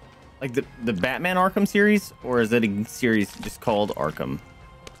 like the Batman Arkham series? Or is it a series just called Arkham?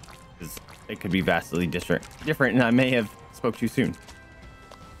 Because it could be vastly different, and I may have spoke too soon.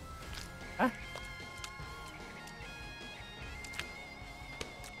 Ah.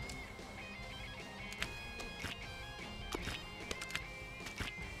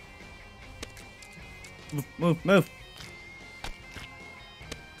 Move.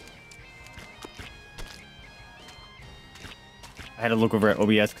 I had to look over at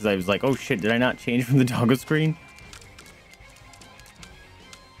OBS because I was like, oh shit, did I not change from the toggle screen?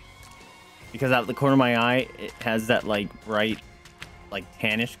 Because out the corner of my eye, it has that like bright, like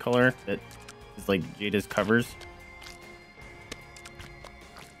tannish color that is like Jada's covers.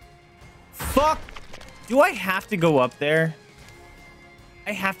 Fuck! Do I have to go up there?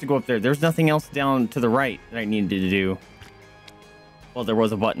 I have to go up there. There's nothing else down to the right that I needed to do. Well, there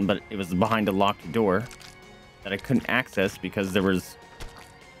was a button, but it was behind a locked door that I couldn't access because there was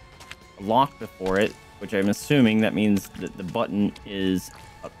a lock before it, which I'm assuming that means that the button is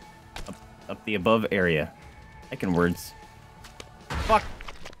up the above area. I can words. Fuck.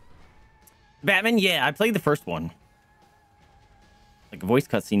 Batman? Yeah, I played the first one. Like a voice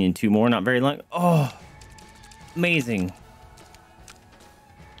cutscene in 2 more, not very long. Oh, amazing.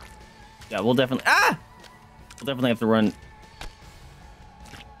 Yeah, we'll definitely... Ah! We'll definitely have to run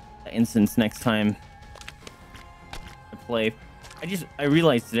the instance next time I play. I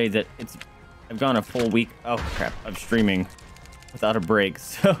realized today that I've gone a full week... Oh, crap. Of streaming without a break,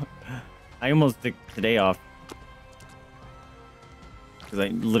 so... I almost took today off because I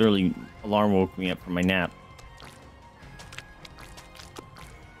literally alarm woke me up from my nap.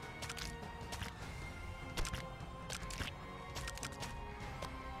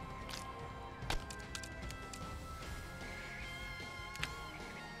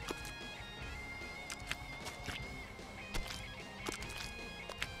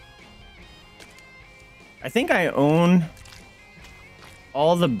 I think I own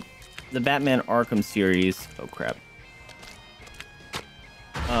all the Batman Arkham series. Oh crap.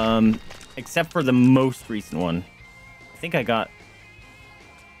 Except for the most recent one. I think I got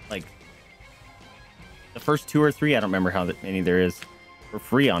like the first 2 or 3. I don't remember how many there is, for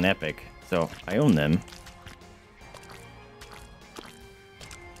free on Epic, so I own them.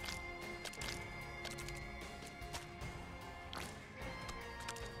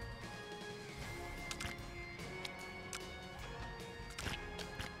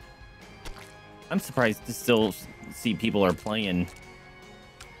 I'm surprised to still see people are playing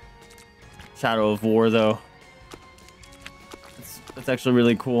Shadow of War, though. That's actually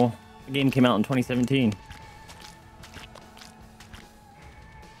really cool. The game came out in 2017.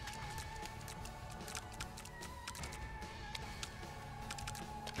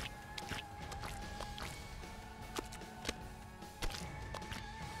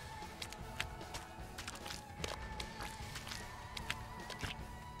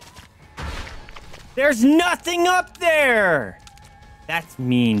 There's nothing up there! That's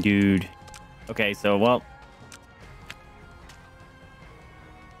mean, dude. Okay, so, well...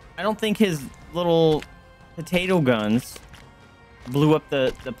 I don't think his little potato guns blew up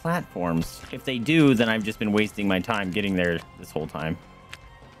the platforms. If they do, then I've just been wasting my time getting there this whole time.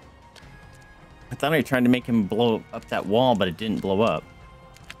 I thought I tried to make him blow up that wall, but it didn't blow up.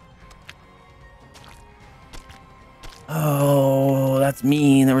 Oh, that's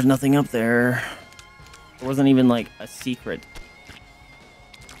mean. There was nothing up there. There wasn't even like a secret.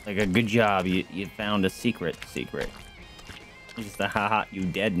 Like a good job, you found a secret. It's just a haha, you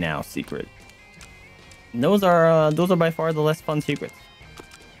dead now secret. And those are by far the less fun secrets.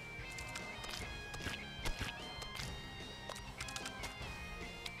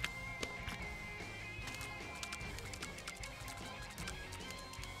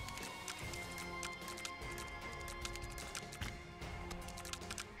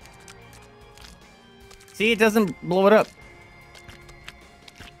 See, it doesn't blow it up.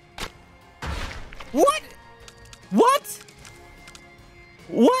 What? What?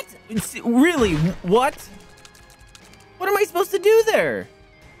 What? Really? What? What am I supposed to do there?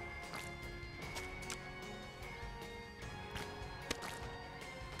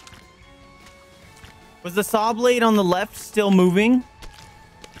 Was the saw blade on the left still moving?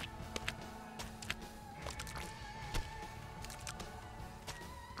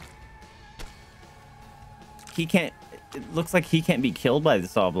 He can't... It looks like he can't be killed by the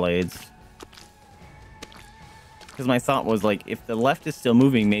saw blades. Because my thought was, like, if the left is still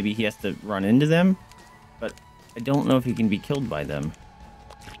moving, maybe he has to run into them. But I don't know if he can be killed by them.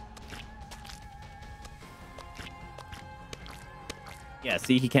 Yeah,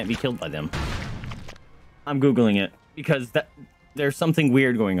 see, he can't be killed by them. I'm Googling it because there's something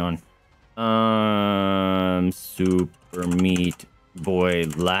weird going on. Super Meat Boy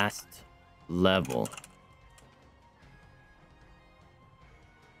last level.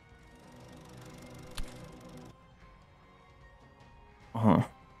 Uh-huh.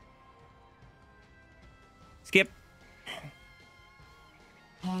 Skip.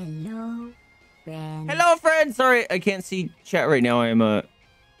 Hello, friend. Hello, friend. Sorry, I can't see chat right now. We're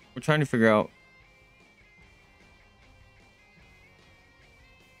trying to figure out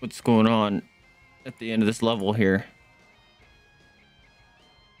what's going on at the end of this level here.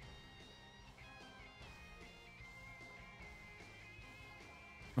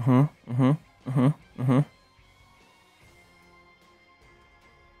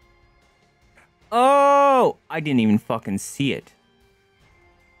 Oh, I didn't even fucking see it.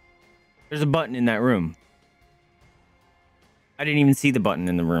 There's a button in that room. I didn't even see the button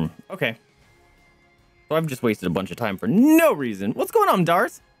in the room. Okay. So I've just wasted a bunch of time for no reason. What's going on,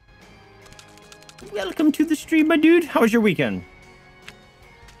 Darth? Welcome to the stream, my dude. How was your weekend?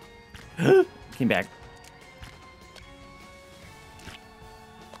 Came back.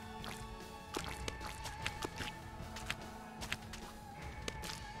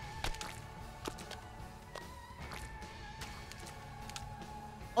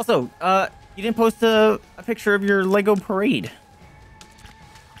 Also, you didn't post a picture of your Lego parade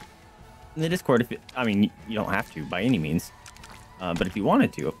in the Discord. If I mean, you don't have to by any means, but if you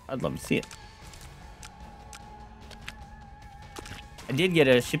wanted to, I'd love to see it. I did get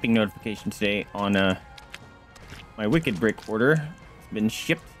a shipping notification today on my Wicked Brick order. It's been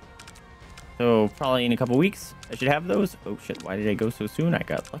shipped, so probably in a couple weeks I should have those. Oh shit! Why did I go so soon? I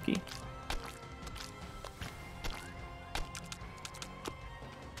got lucky.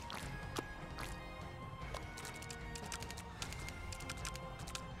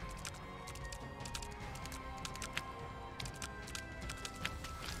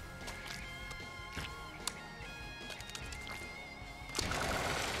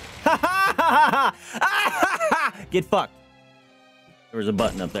 Get fucked. There was a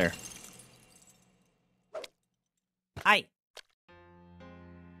button up there. Hi.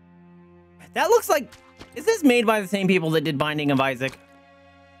 That looks like... Is this made by the same people that did Binding of Isaac?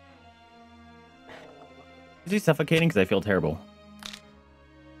 Is he suffocating? Because I feel terrible.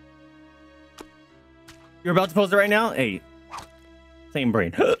 You're about to post it right now? Hey. Same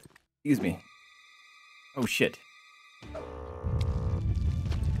brain. Excuse me. Oh, shit.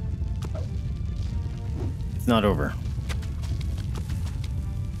 It's not over.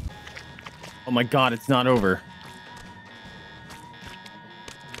 Oh my god, it's not over.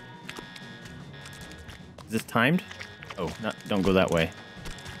 Is this timed? Oh, not, don't go that way.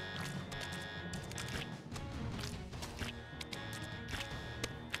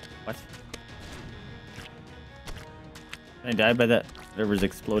 What? Can I die by that? Whatever's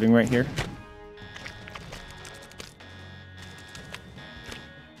exploding right here?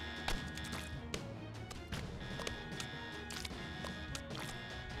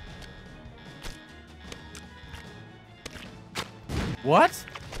 What?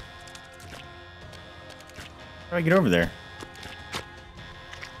 How do I get over there?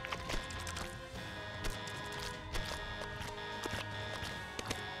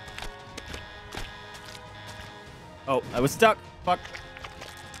 Oh, I was stuck. Fuck.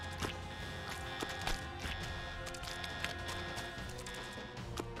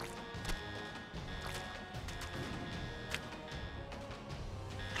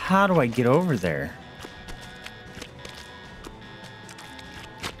 How do I get over there?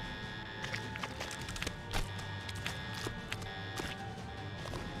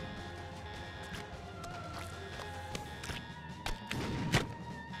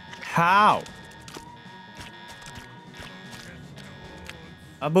 How?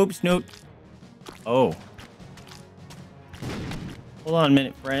 A boop snoot. Oh. Hold on a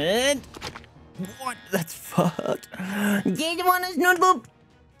minute, friend. What? That's fucked. Did you want a snoot boop?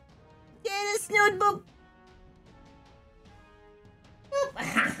 Get a snoot boop.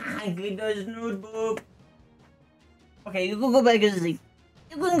 Get a snoot boop. Okay, you can go back to sleep.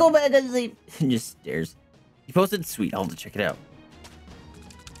 You can go back to sleep. Just stares. You posted? Sweet. I'll have to check it out.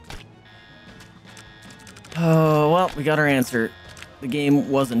 Oh, well, we got our answer. The game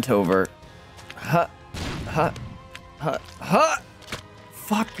wasn't over. Huh. Huh. Huh. Huh.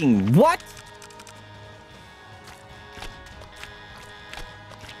 Fucking what?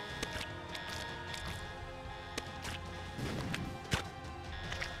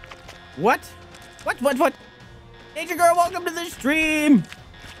 What? What? Nature Girl, welcome to the stream!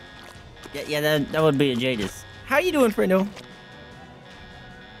 Yeah, that would be a Jadis. How you doing, friendo?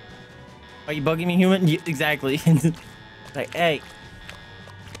 Are you bugging me, human? Yeah, exactly. Like, hey.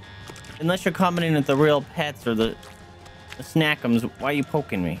 Unless you're commenting at the real pets or the snackums, why are you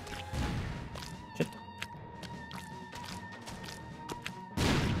poking me? Shit.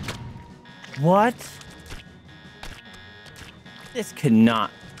 What? This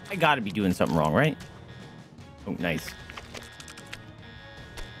cannot. I gotta be doing something wrong, right? Oh, nice.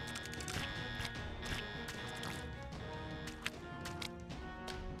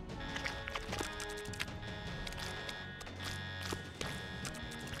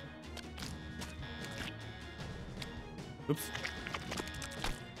 Oops.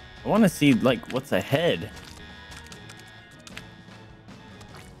 I want to see, like, what's ahead.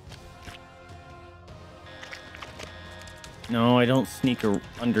 No, I don't sneak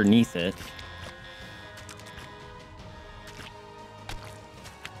underneath it.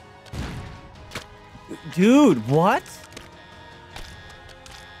 Dude, what?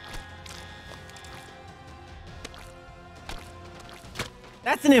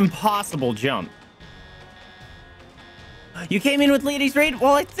 That's an impossible jump. You came in with Lady's Raid?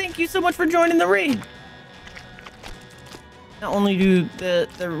 Well, I thank you so much for joining the raid. Not only do the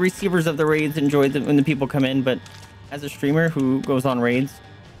receivers of the raids enjoy them when the people come in, but as a streamer who goes on raids,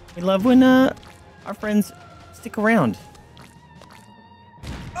 we love when our friends stick around.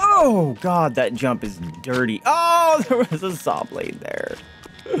 Oh, God, that jump is dirty. Oh, there was a saw blade there.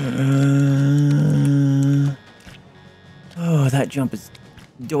 Oh, that jump is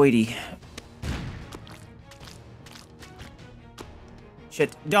doity.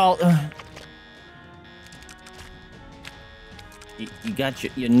 Shit, doll. You got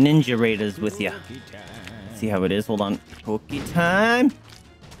your ninja raiders with you. See how it is? Hold on. Cookie time.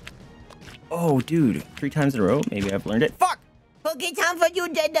 Oh, dude. 3 times in a row? Maybe I've learned it. Fuck! Cookie time for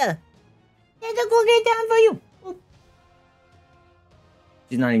you, Dada. There's a cookie time for you.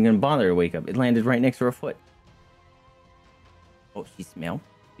 She's not even gonna bother to wake up. It landed right next to her foot. Oh, she smell?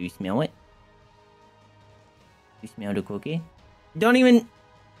 Do you smell it? You smell the cookie? Don't even...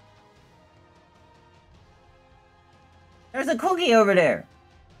 There's a cookie over there.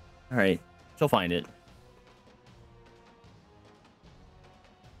 Alright, she'll find it.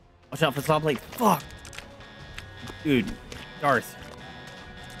 Watch out for saw blade. Fuck! Dude, Darth.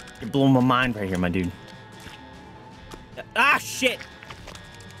 You're blowing my mind right here, my dude. Ah, shit!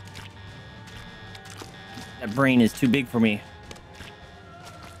 That brain is too big for me.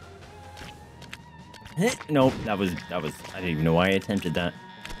 Nope, that was, I didn't even know why I attempted that.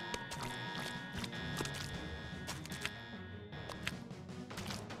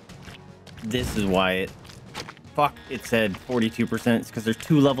 This is why it, fuck, it said 42%. It's because there's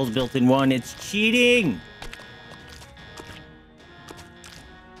 2 levels built in one. It's cheating!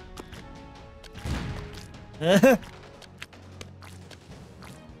 No!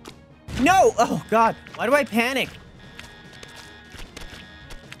 Oh, God. Why do I panic?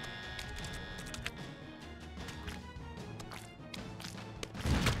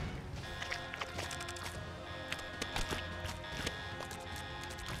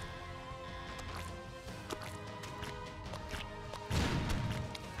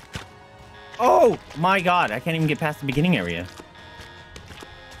 Oh my God, I can't even get past the beginning area.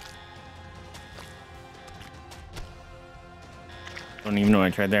 Don't even know what I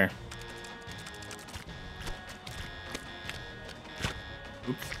tried there.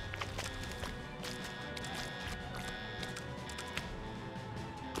 Oops.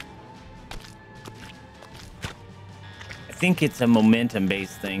 I think it's a momentum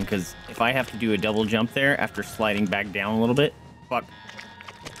based thing, because if I have to do a double jump there after sliding back down a little bit, fuck.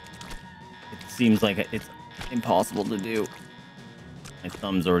 Seems like it's impossible to do. My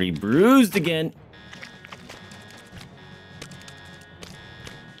thumb's already bruised again.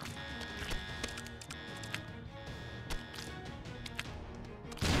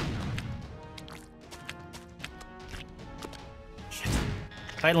 Shit.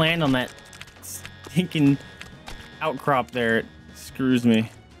 If I land on that stinking outcrop there. It screws me.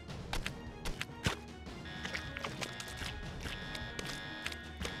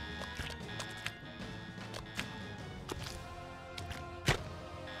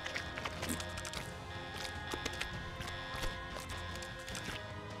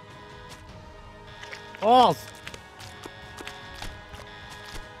 Balls.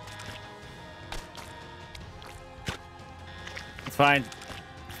 It's fine.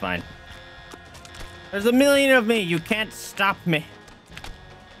 It's fine. There's a million of me. You can't stop me.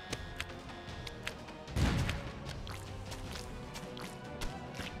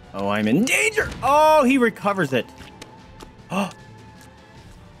 Oh, I'm in danger. Oh, he recovers it. Oh.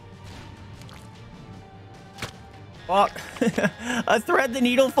 Fuck. A thread the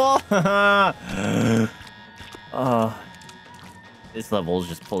needle fall? This level is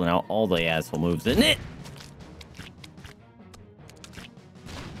just pulling out all the asshole moves, isn't it?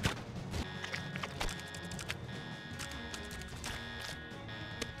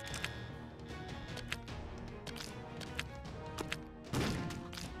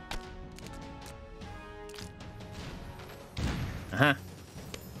 Uh-huh.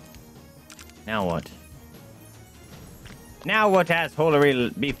 Now what? Now what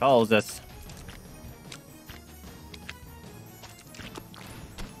assholery befalls us?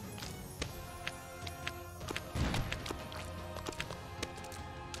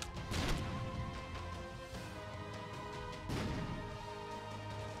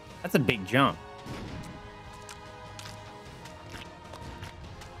 That's a big jump.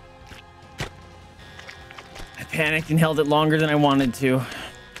 I panicked and held it longer than I wanted to.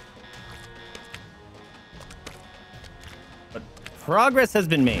 But progress has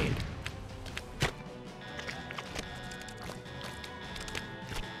been made.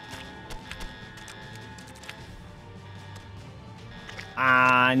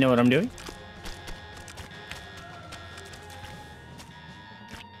 I know what I'm doing.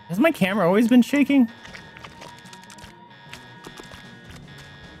 Has my camera always been shaking?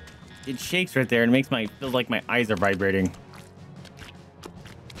 It shakes right there and makes my feels like my eyes are vibrating.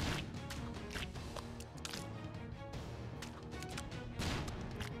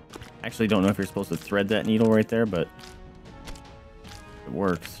 Actually, don't know if you're supposed to thread that needle right there, but it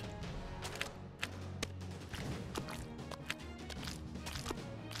works.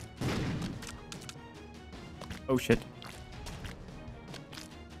 Oh shit.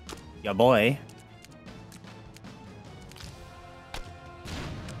 Ya boy.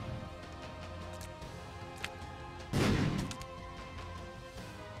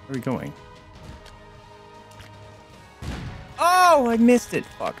 Where are we going? Oh, I missed it.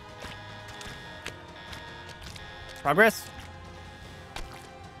 Fuck. Progress.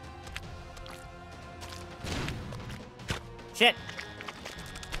 Shit.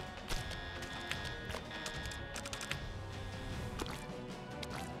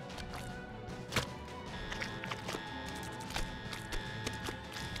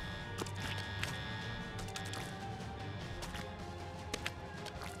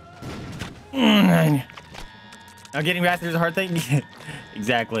 Now getting faster is a hard thing.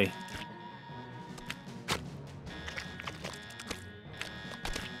 Exactly.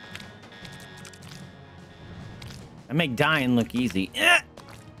 I make dying look easy.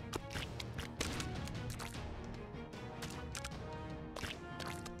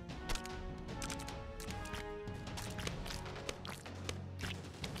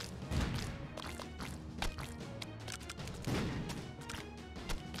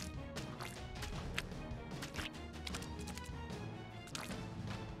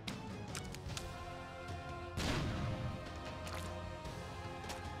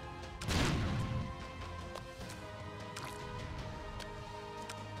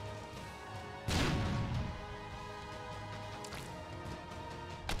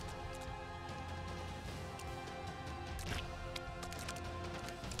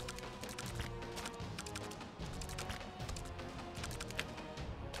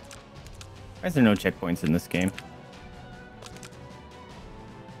 Why is there no checkpoints in this game?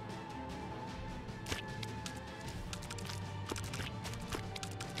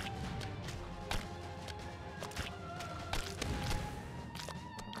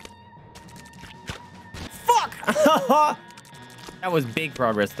 Fuck! That was big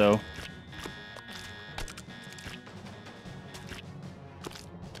progress, though.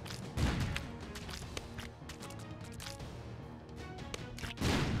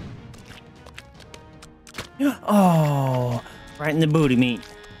 Oh, right in the booty meat.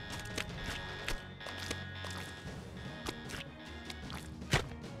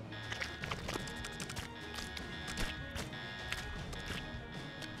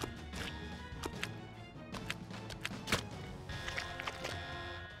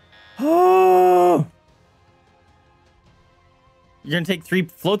 You're gonna take 3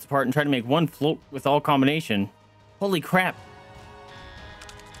 floats apart and try to make 1 float with all combination. Holy crap.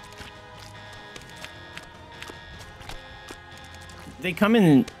 They come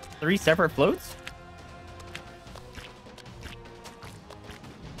in 3 separate floats?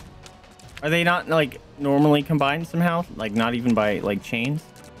 Are they not, like, normally combined somehow? Like, not even by, like, chains?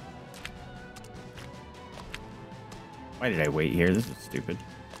 Why did I wait here? This is stupid.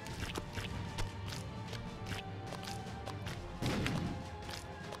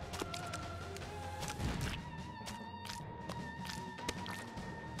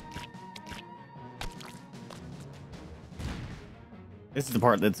 This is the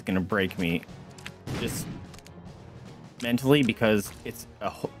part that's gonna break me, just mentally, because it's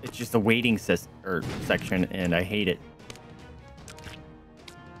just a waiting section, and I hate it.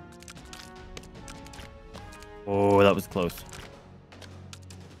 Oh, that was close.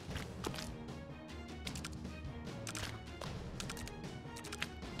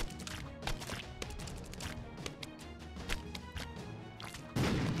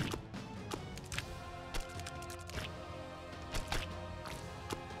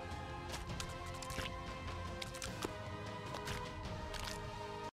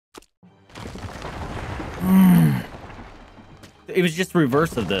 It was just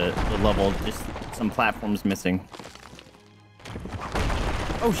reverse of the level, just some platforms missing.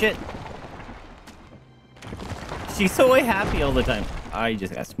 Oh shit. She's so happy all the time. I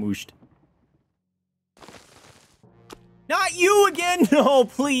just got smooshed. Not you again! No,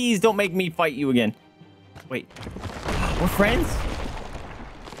 please don't make me fight you again. Wait. We're friends?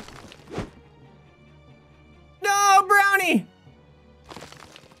 No, Brownie!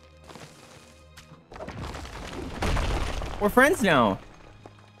 We're friends now.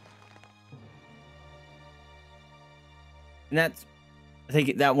 And that's... I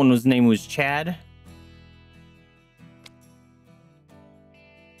think that one was name was Chad.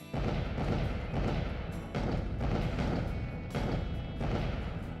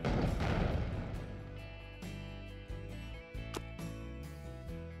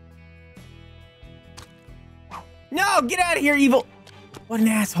 No, get out of here, evil. What an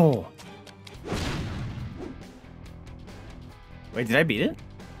asshole. Wait, did I beat it?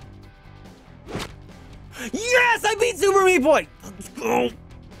 Yes, I beat Super Meat Boy. Let's go.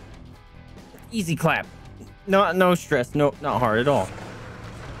 Easy clap. No stress. No, not hard at all.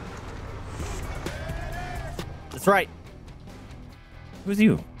 That's right. Who's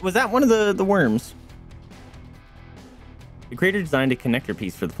you? Was that one of the worms? The creator designed a connector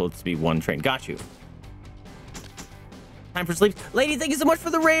piece for the float to be one train. Got you. Time for sleep. Lady, thank you so much for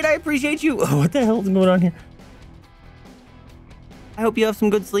the raid. I appreciate you. Oh, what the hell is going on here? I hope you have some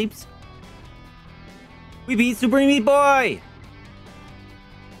good sleeps. We beat Super Meat Boy.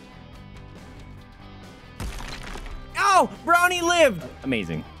 Oh, Brownie lived.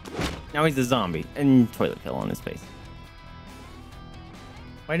 Amazing. Now he's a zombie and toilet pill on his face.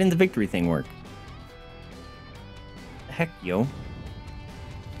 Why didn't the victory thing work? The heck, yo.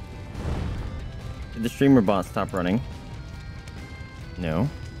 Did the streamer bot stop running? No.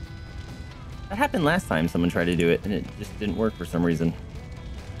 That happened last time someone tried to do it and it just didn't work for some reason.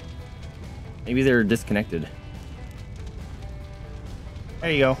 Maybe they're disconnected.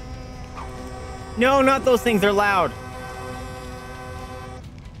 There you go. No, not those things. They're loud.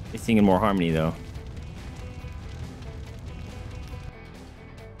 They sing in more harmony, though.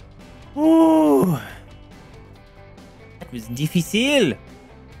 Ooh. That was difficile.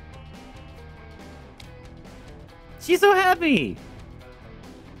 She's so happy.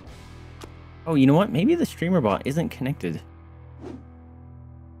 Oh, you know what? Maybe the streamer bot isn't connected.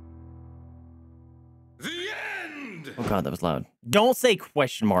 The end! Oh god, that was loud. Don't say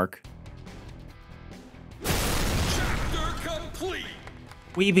question mark. Chapter complete!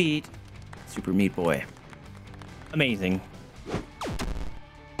 We beat Super Meat Boy. Amazing.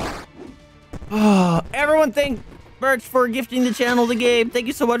 Oh, everyone thank Birch for gifting the channel to Gabe. Thank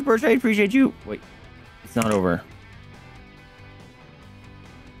you so much, Birch. I appreciate you. Wait, it's not over.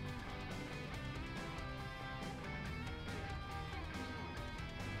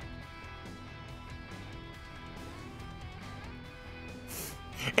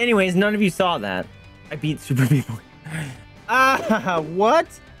 Anyways, none of you saw that. I beat Super Meat Boy. Ah, what?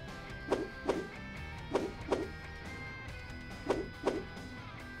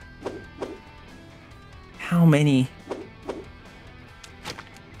 How many?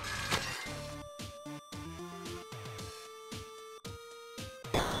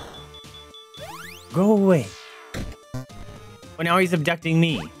 Go away. Well, now he's abducting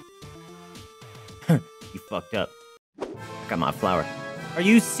me. You fucked up. I got my flower. Are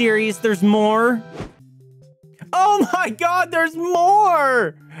you serious? There's more? Oh my god, there's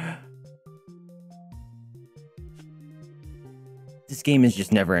more! This game is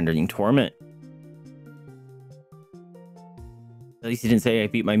just never-ending torment. At least he didn't say I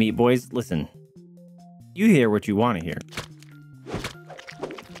beat my meat boys. Listen, you hear what you want to hear.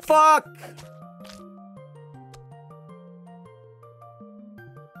 Fuck!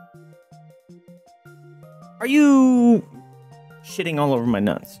 Are you shitting all over my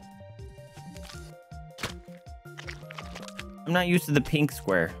nuts? I'm not used to the pink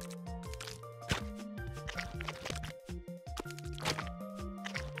square.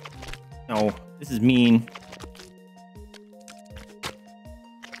 No, this is mean.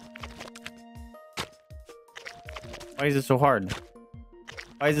 Why is it so hard?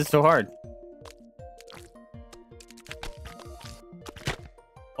 Why is it so hard?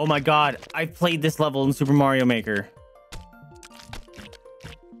 Oh my god, I've played this level in Super Mario Maker.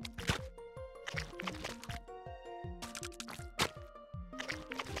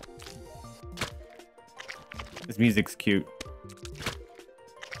 This music's cute.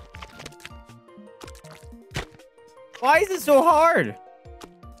 Why is it so hard?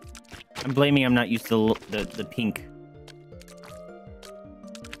 I'm blaming I'm not used to the pink.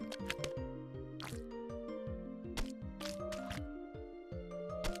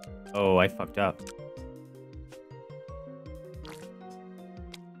 Oh, I fucked up.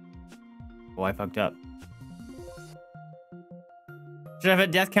 Oh, I fucked up. Should I have a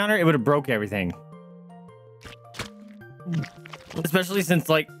death counter? It would have broke everything. Especially since,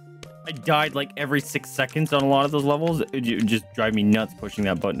 like, I died, like, every 6 seconds on a lot of those levels. It would just drive me nuts pushing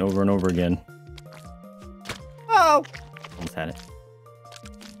that button over and over again. Oh! Almost had it.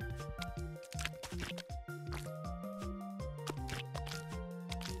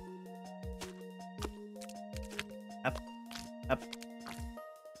 Up. Up.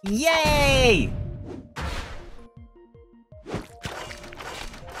 Yay!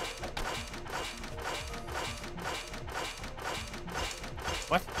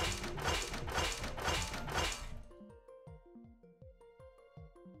 What?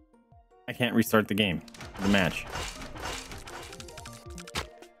 I can't restart the game. The match.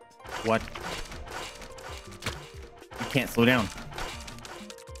 What? You can't slow down.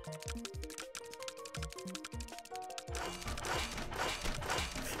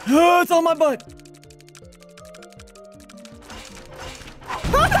 Oh, it's on my butt!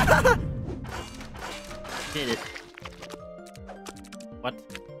 Did it. What?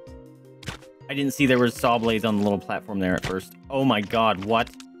 I didn't see there was saw blades on the little platform there at first. Oh my god, what?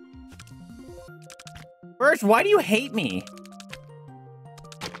 Birch, why do you hate me?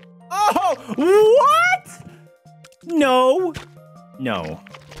 Oh, what? No. No.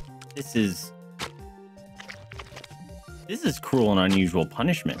 This is cruel and unusual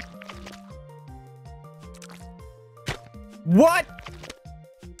punishment. What?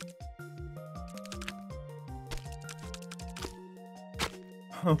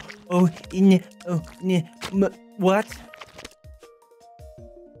 What?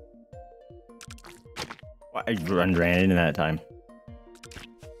 I ran into that time.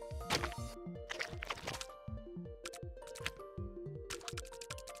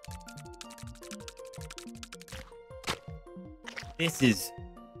 This is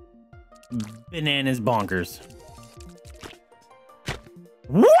bananas bonkers.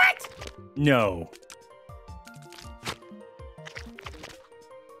 What? No.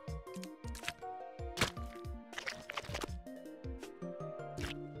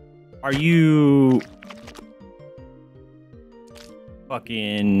 Are you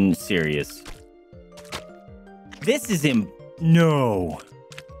fucking serious? This is no.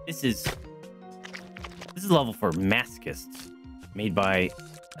 This is a level for masochists made by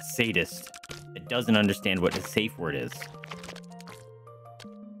a sadist that doesn't understand what a safe word is.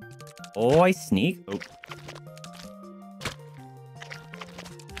 Oh, I sneak. Oh.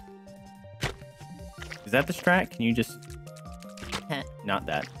 Is that the strat? Can you just not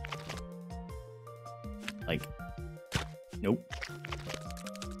that? Like, nope.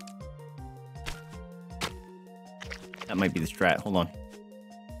 That might be the strat. Hold on.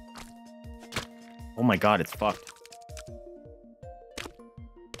 Oh my god, it's fucked.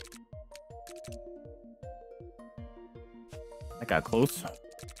 That got close.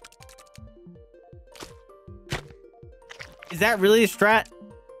 Is that really a strat?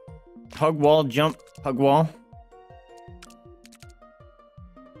 Hug wall, jump, hug wall.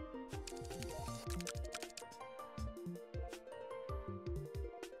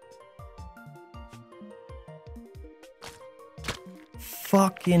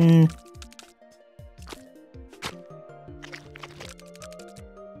 Fucking...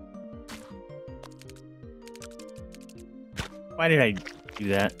 Why did I do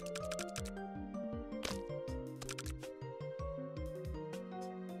that?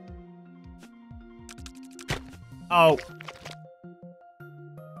 Oh.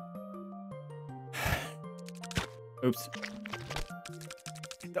 Oops.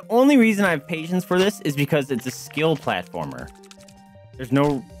 The only reason I have patience for this is because it's a skill platformer. There's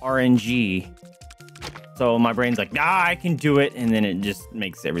no RNG. So my brain's like, ah, I can do it. And then it just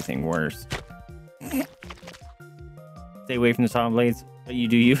makes everything worse. Stay away from the saw blades. But you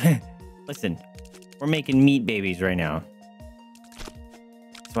do you. Listen, we're making meat babies right now.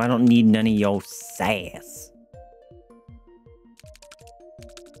 So I don't need none of your sass.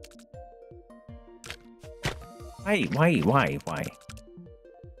 Why?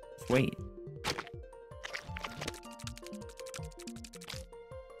 Just wait.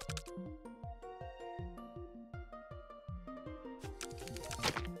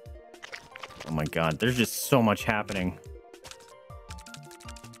 Oh my god, there's just so much happening.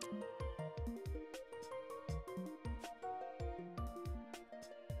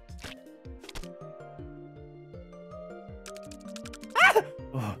 Ah!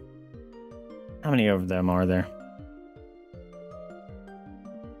 Oh. How many of them are there?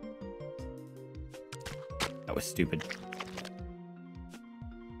 That was stupid.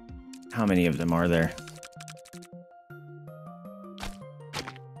 How many of them are there?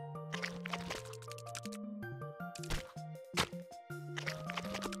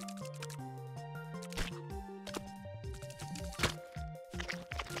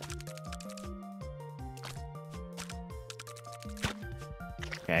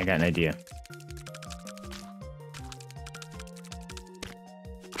 Okay, I got an idea.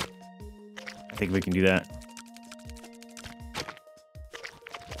 I think we can do that.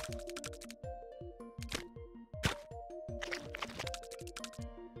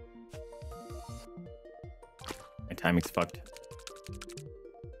 My timing's fucked.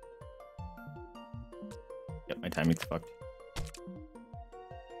 Yep, my timing's fucked.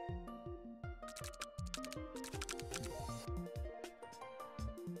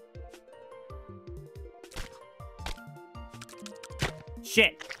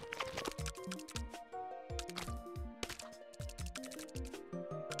 Shit.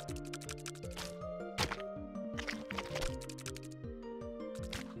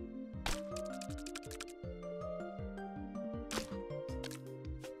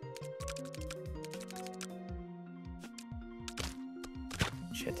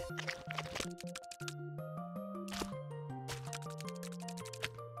 Shit.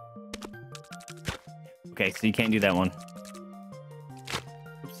 Okay, so you can't do that one.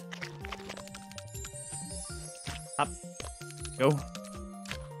 Oops. Up. Go.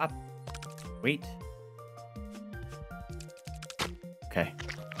 Up. Wait. Okay.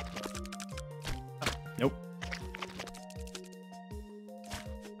 Up. Nope.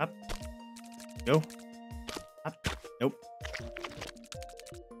 Up. Go. Up. Nope.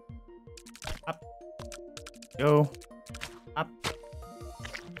 Up. Go. Up.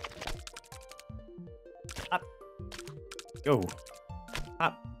 Up. Go.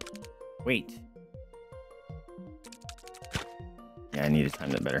 Up. Wait. Yeah, I need to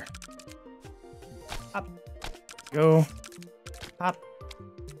time that better. Up. Go. Up.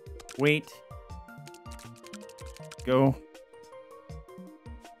 Wait. Go.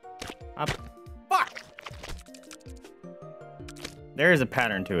 Up. Fuck! There is a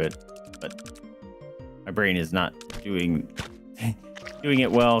pattern to it, but my brain is not doing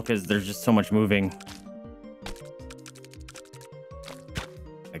it well because there's just so much moving.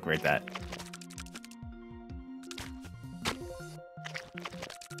 Like right that.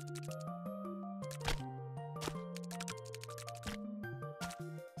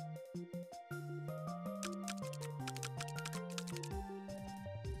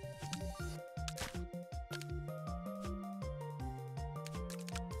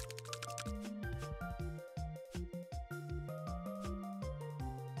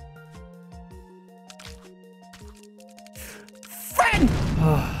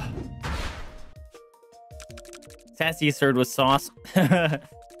 Sassy served with sauce.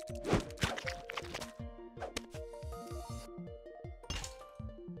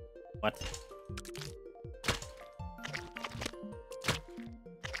 What?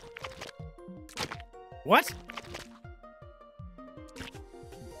 What?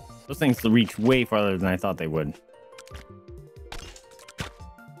 Those things reach way farther than I thought they would.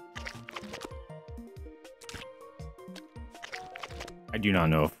 I do not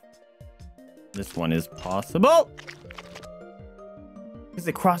know if this one is possible. Because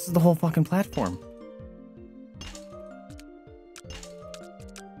it crosses the whole fucking platform.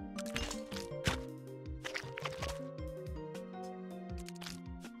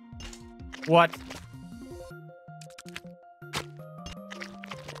 What?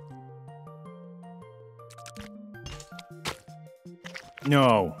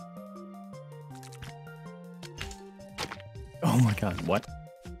 No. Oh my god, what?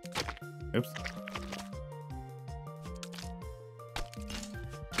 Oops.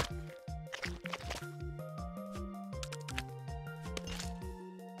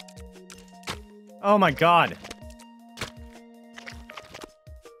 Oh my god.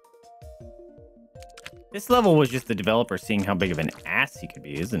 This level was just the developer seeing how big of an ass he could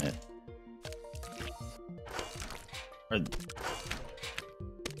be, isn't it? Or...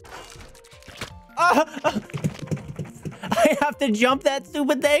 Ah! I have to jump that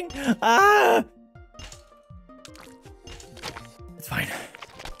stupid thing? Ah! It's fine.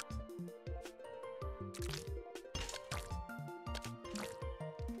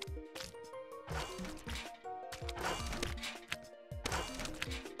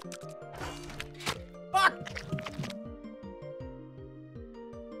 Fuck!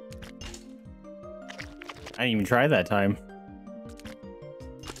 I didn't even try that time.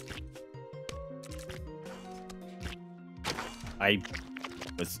 I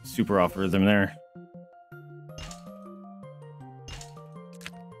was super off rhythm there.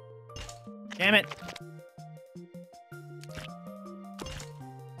 Damn it.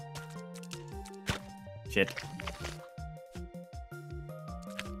 Shit.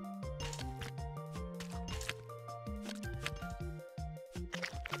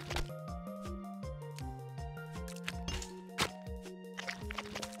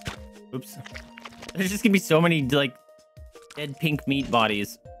 Oops. There's just gonna be so many, like, dead pink meat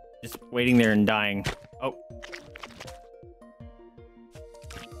bodies just waiting there and dying. Oh.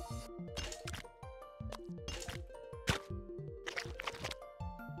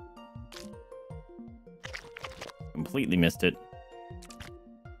 Completely missed it.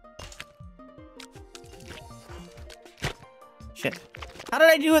 Shit. How did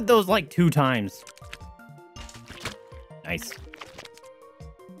I do it those like 2 times? Nice.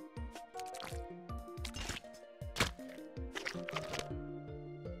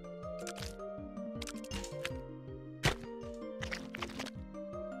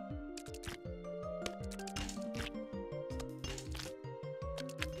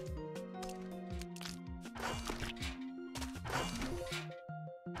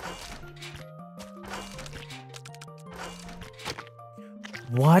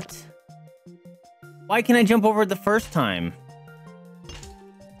 What? Why can't I jump over it the first time?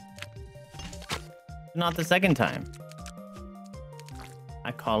 Not the second time.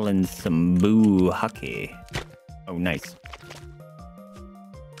 I call in some boo hockey. Oh, nice.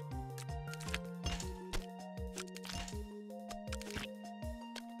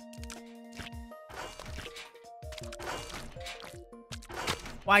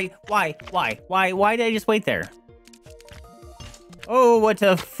 Why did I just wait there? Oh, what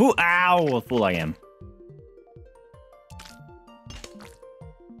a fool! Ow, what a fool I am.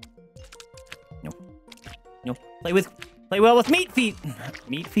 No. No. Play well with meat feet!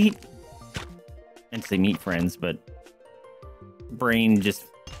 Meat feet? I meant to say meat friends, but... brain just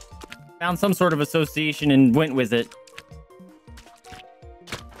found some sort of association and went with it.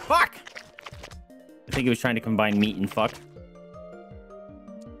 Fuck! I think it was trying to combine meat and fuck.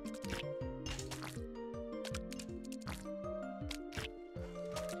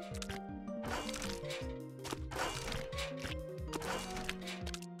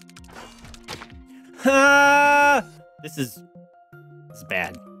 This is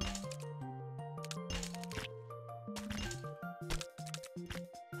bad.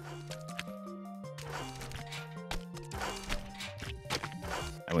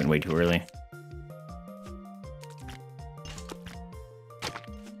 I went way too early.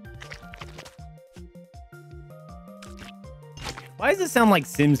 Why does it sound like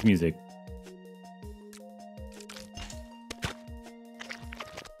Sims music?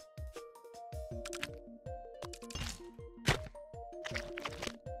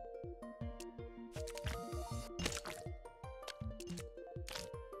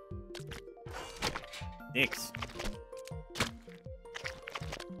 Dicks.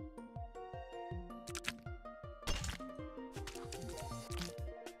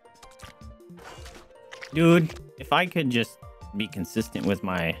 Dude, if I could just be consistent with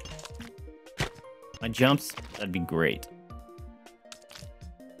my jumps, that'd be great.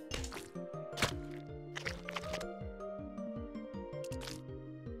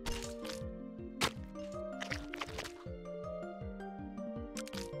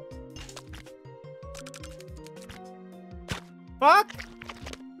 Fuck!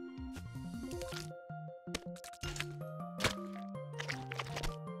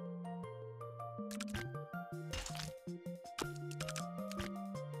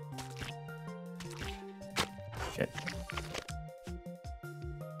 Shit.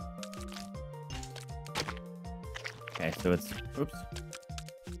 Okay, so it's, oops.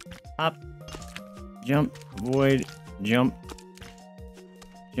 Hop, jump, avoid, jump,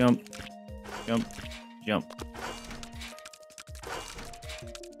 jump, jump, jump.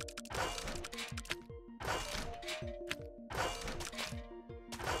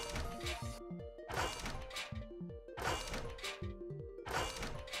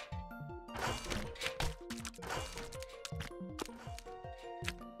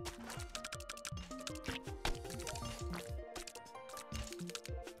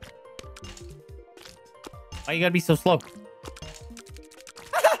 Why you gotta be so slow?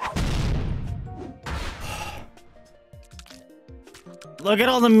 Look at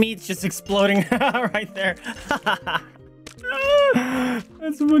all the meats just exploding right there.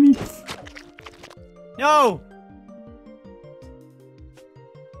 That's funny. No!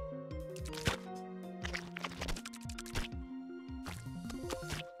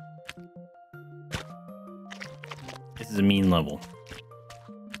 This is a mean level.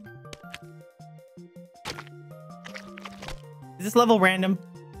 Is this level random?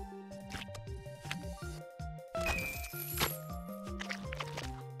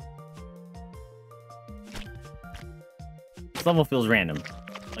 This level feels random.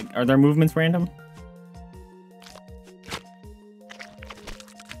 Like, are their movements random?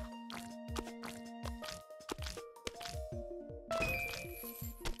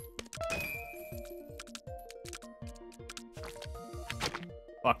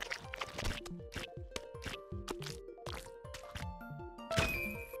 Fuck.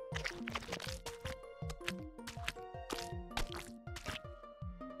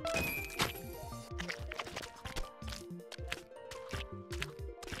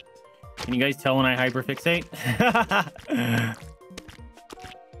 Can you guys tell when I hyperfixate?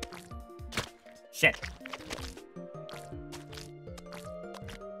 Shit.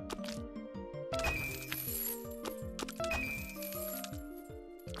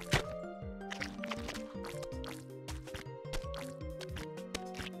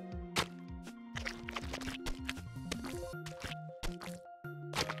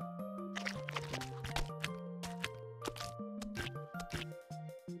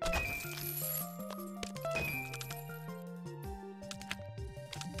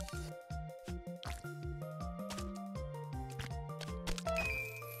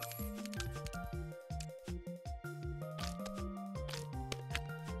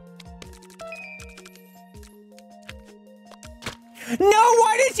 No,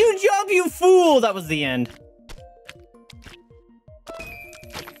 why did you jump, you fool? That was the end.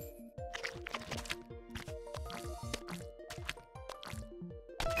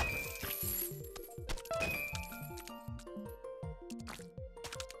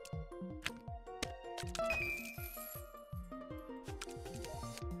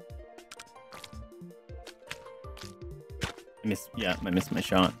 I missed my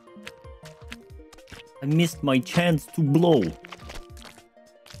shot. I missed my chance to blow.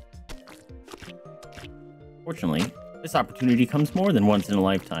 Fortunately, this opportunity comes more than once in a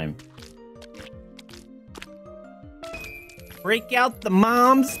lifetime. Break out the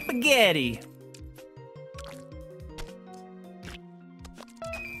mom's spaghetti.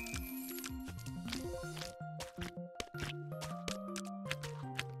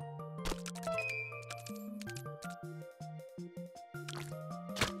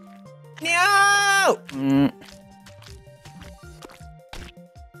 No!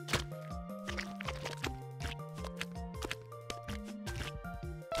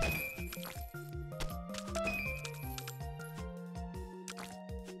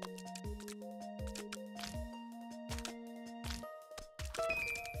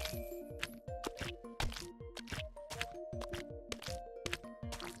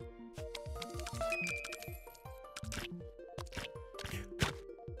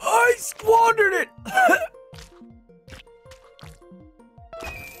 I squandered it!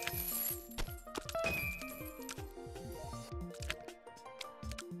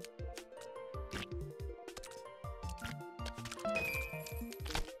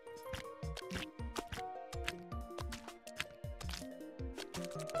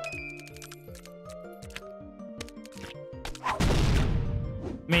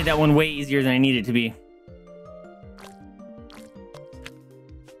 Made that one way easier than I needed it to be.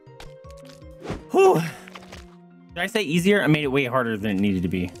 Whew. Did I say easier? I made it way harder than it needed to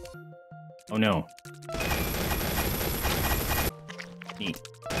be. Oh no. Neat.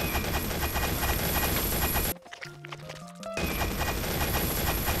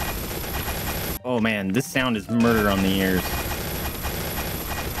 Oh man, this sound is murder on the ears.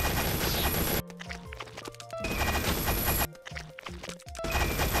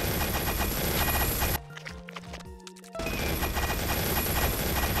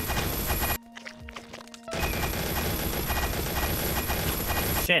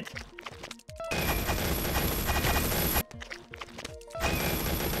 shit.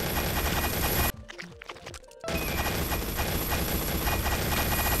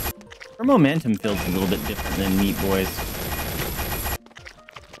 Her momentum feels a little bit different than Meat Boy's.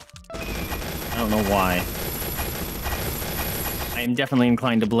 I don't know why. I am definitely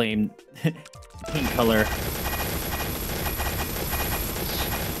inclined to blame paint color.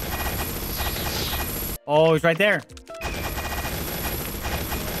 Oh, he's right there.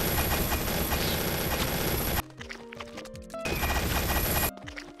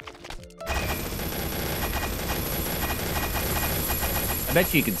 I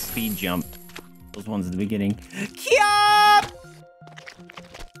bet you could speed jump those ones at the beginning. Kia!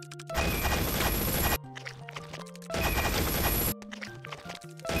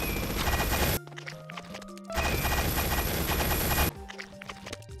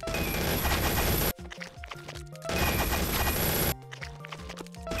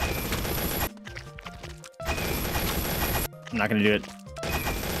 I'm not gonna do it.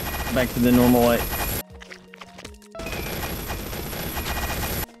 Back to the normal way.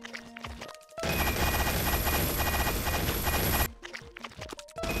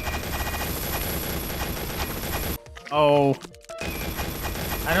 Oh.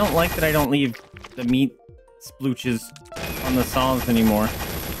 I don't like that I don't leave the meat splooches on the saws anymore.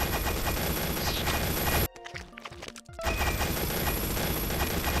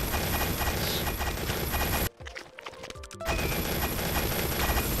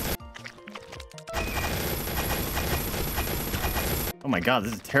 Oh my god,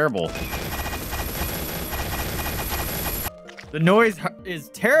 this is terrible. The noise is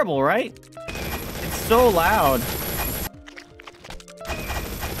terrible, right? It's so loud.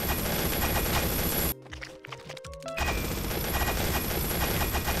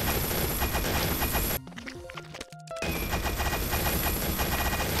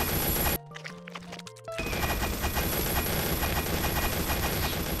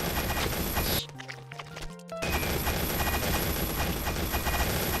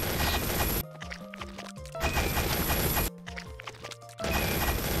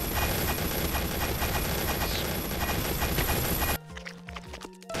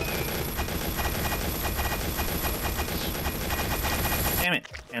 Damn it,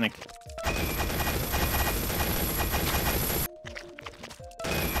 panic.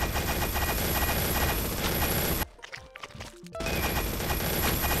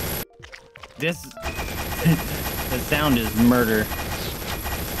 This the sound is murder.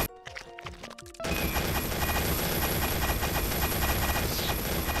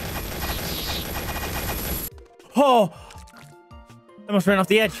 Oh! I almost ran off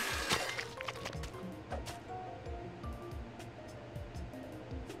the edge.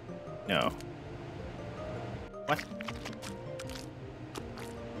 No. What?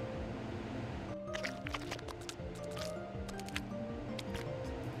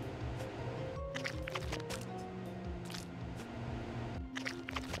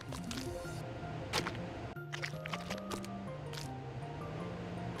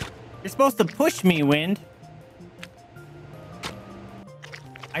 You're supposed to push me, Wind.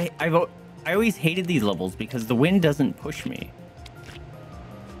 I always hated these levels because the wind doesn't push me.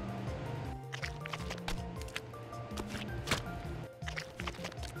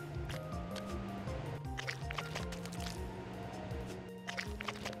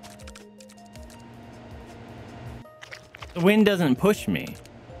 The wind doesn't push me.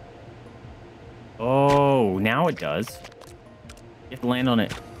 Oh, now it does. You have to land on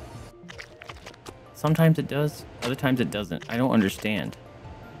it. Sometimes it does, other times it doesn't. I don't understand.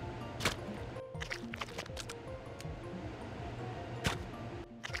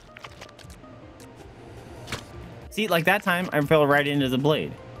 See, like that time, I fell right into the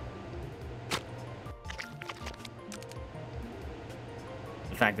blade.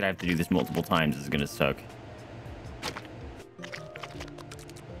 The fact that I have to do this multiple times is gonna suck.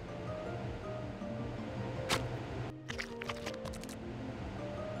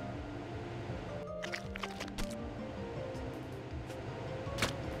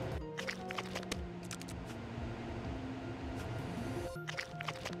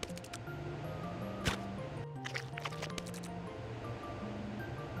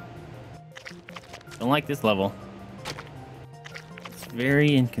 Don't like this level. It's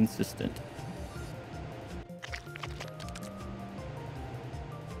very inconsistent.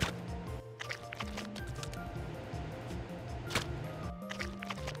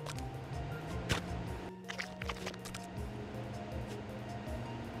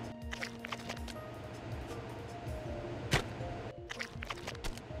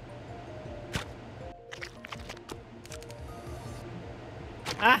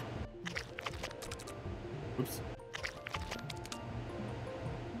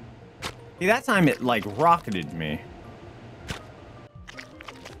 See, that time it, like, rocketed me.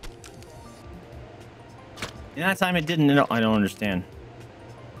 And that time it didn't. I don't understand.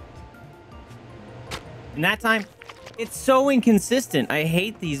 And that time, it's so inconsistent. I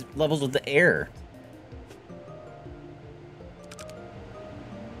hate these levels with the air.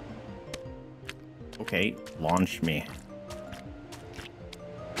 Okay, launch me.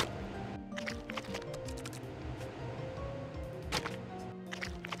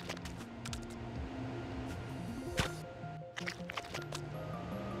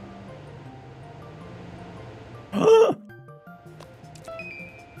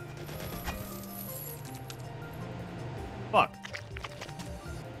 Fuck.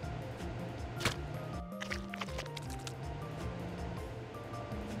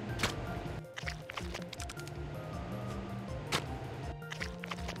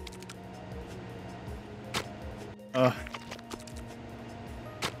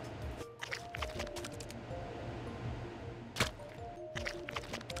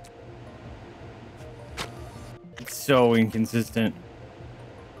 It's so inconsistent.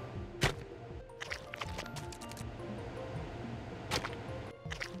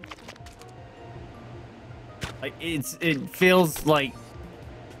 Like it feels like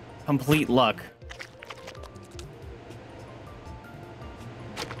complete luck.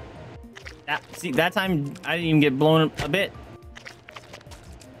 See, that time I didn't even get blown a bit.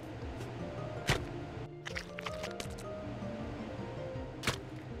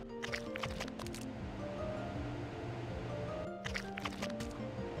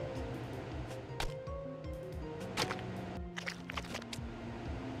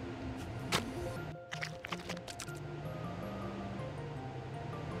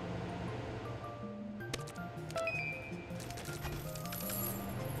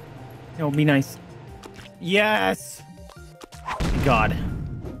 It'll be nice. Yes! God.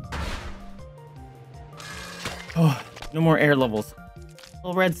 Oh, no more air levels.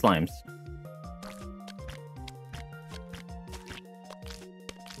 Little red slimes.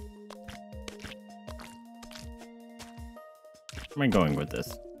 Where am I going with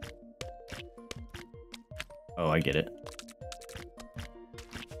this? Oh, I get it.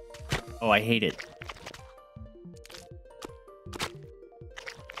 Oh, I hate it.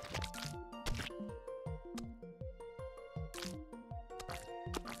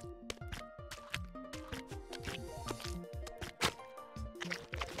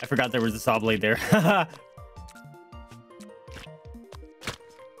 I forgot there was a saw blade there.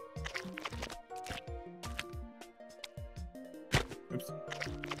 Oops.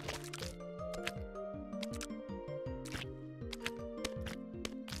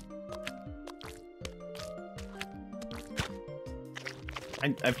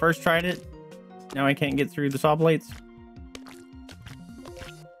 I first tried it. Now I can't get through the saw blades.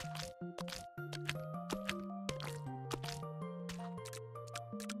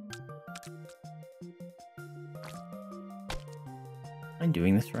 Am I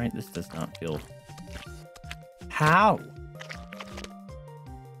doing this right? This does not feel... How?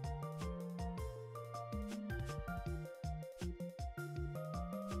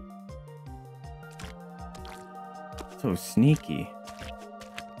 So sneaky.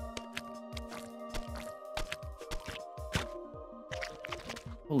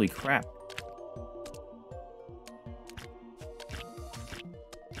 Holy crap.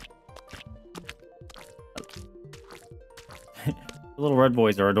 The little red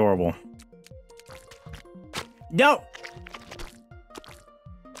boys are adorable. No!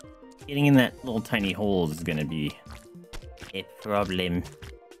 Getting in that little tiny hole is gonna be a problem.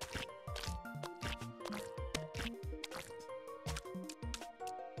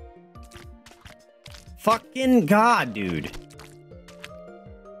 Fucking God, dude.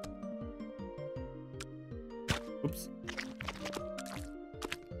 Oops.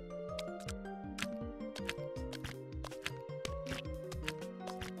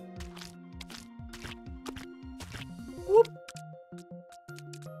 Whoop.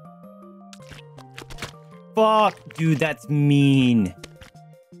 Fuck, dude, that's mean.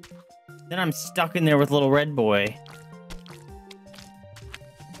 Then I'm stuck in there with little red boy.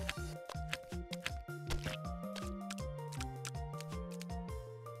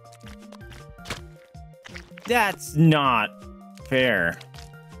 That's not fair.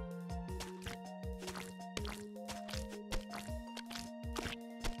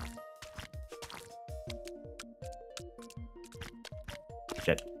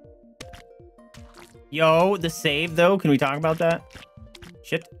 Shit. Yo, the save though, can we talk about that?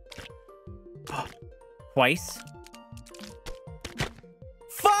 Shit. Twice.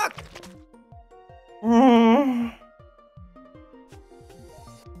 Fuck!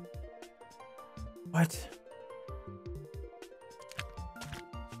 What?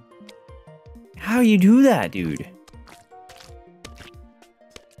 How you do that, dude?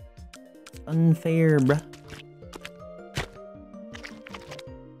 Unfair, bruh.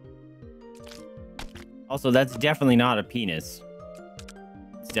 Also, that's definitely not a penis.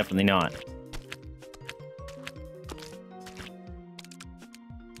 It's definitely not.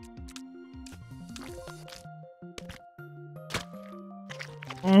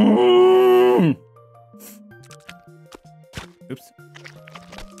 Oops.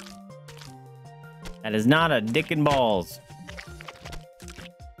 That is not a dick and balls.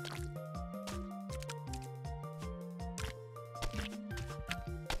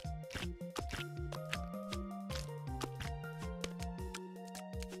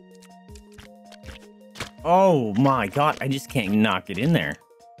 Oh my god, I just can't knock it in there.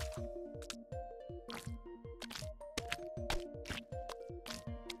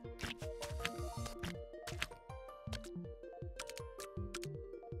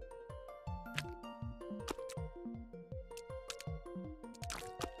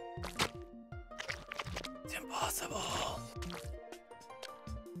 It's impossible.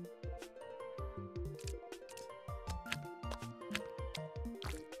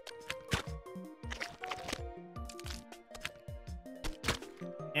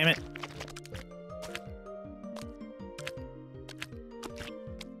 Damn it.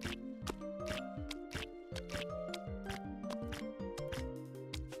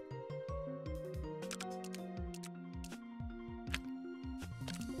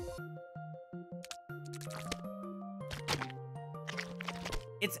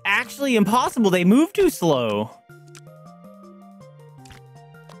 It's actually impossible. They move too slow.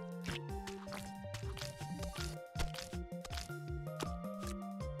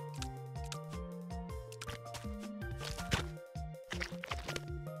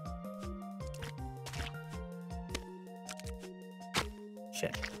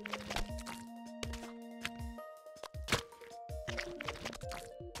 Shit.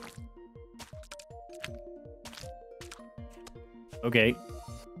 Okay.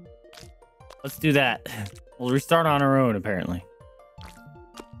 Let's do that. We'll restart on our own, apparently.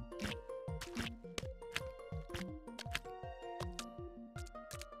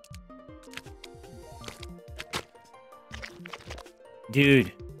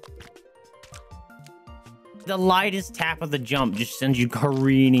 Dude. The lightest tap of the jump just sends you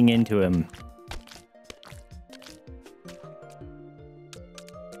careening into him.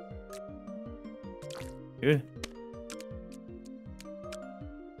 Good.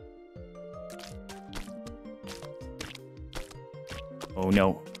 Oh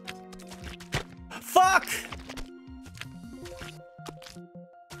no. Fuck!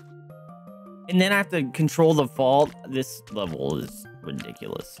 And then I have to control the fall. This level is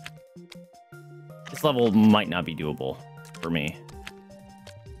ridiculous. This level might not be doable for me.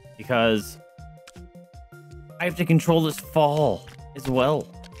 Because I have to control this fall as well.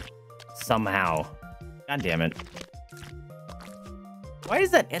 Somehow. God damn it. Why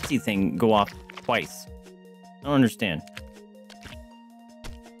does that Etsy thing go off twice? I don't understand.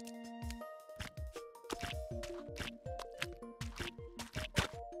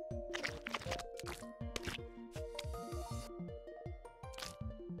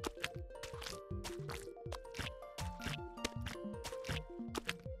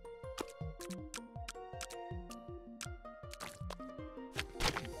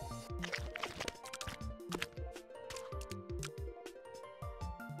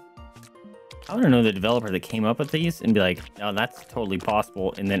 I want to know the developer that came up with these and be like, oh, that's totally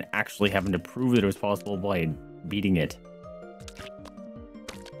possible, and then actually having to prove that it was possible by beating it.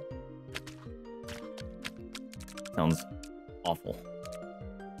 Sounds awful.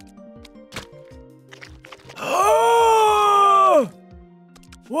 Oh!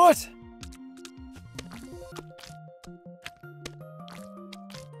 What?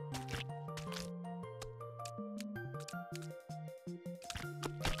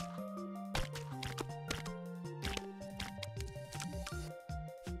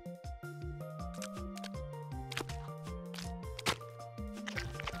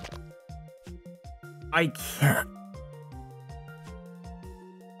 I can't.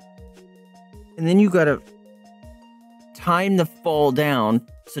 And then you gotta time the fall down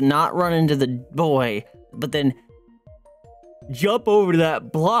to not run into the boy, but then jump over to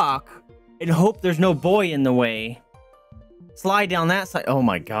that block and hope there's no boy in the way. Slide down that side. Oh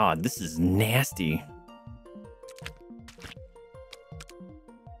my god, this is nasty.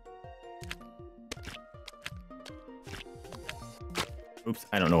 Oops,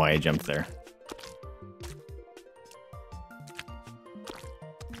 I don't know why I jumped there.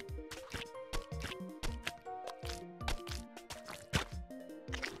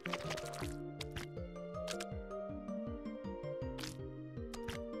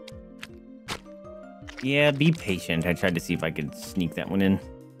 Yeah, be patient. I tried to see if I could sneak that one in.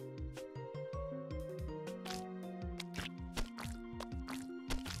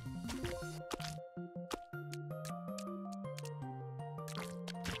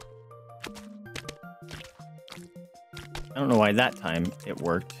 I don't know why that time it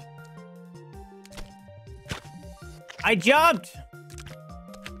worked. I jumped!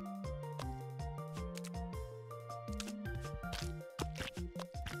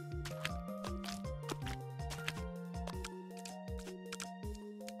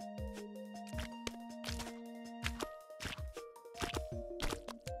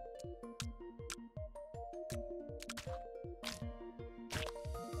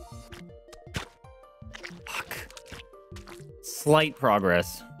 Slight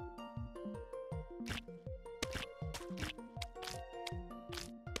progress.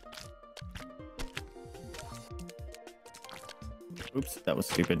 Oops, that was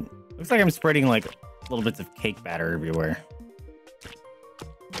stupid. Looks like I'm spreading like little bits of cake batter everywhere.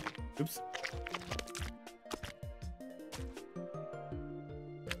 Oops.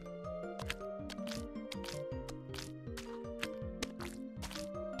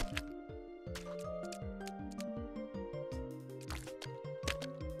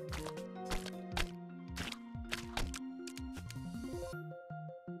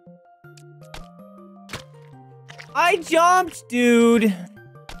 I jumped, dude.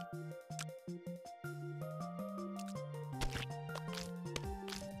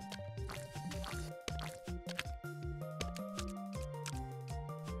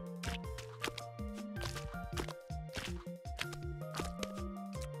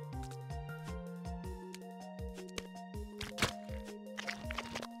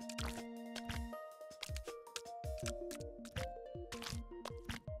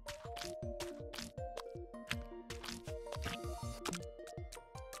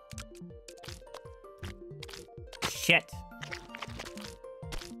 Shit.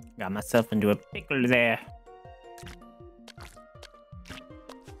 Got myself into a pickle there.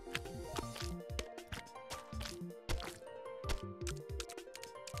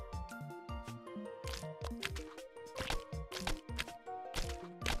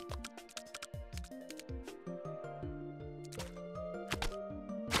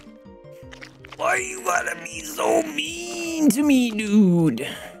 Why you gotta be so mean to me, dude?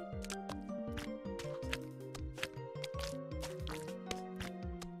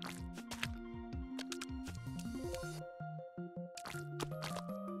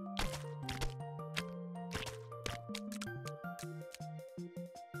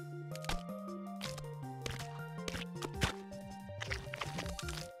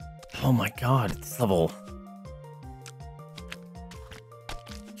 Oh my god, this level.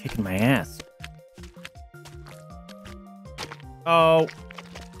 Kicking my ass. Oh.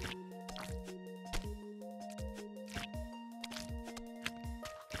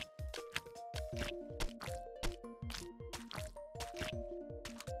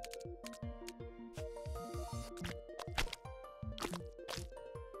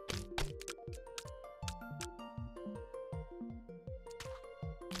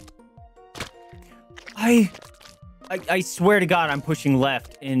 I swear to God, I'm pushing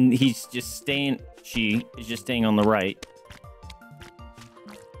left, and he's just staying. She is just staying on the right.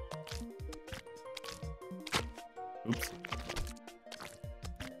 Oops.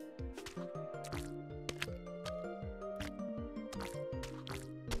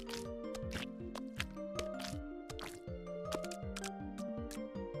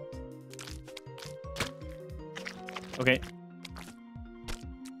 Okay.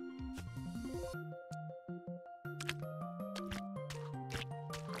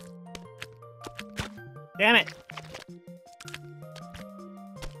 Damn it.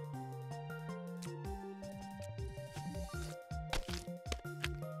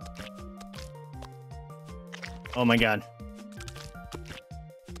 Oh my god.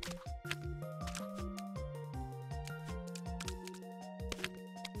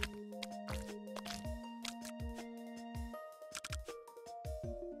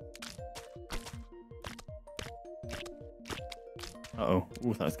 Uh-oh.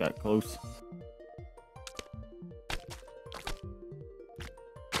 Ooh, that got close.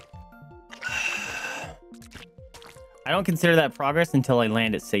 I don't consider that progress until I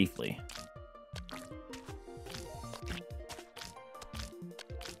land it safely.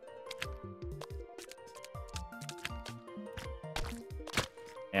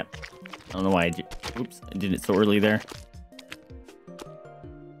 Yep. I don't know why oops, I did it so early there.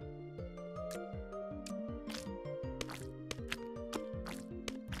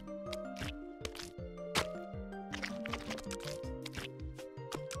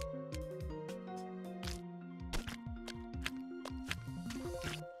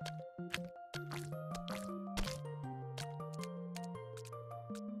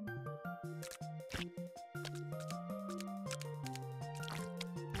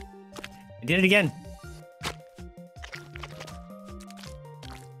 I did it again.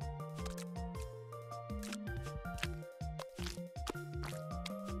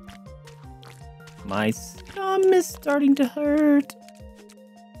 My thumb is starting to hurt.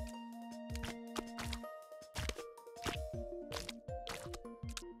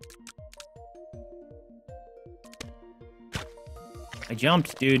 I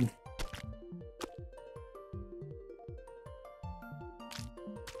jumped, dude.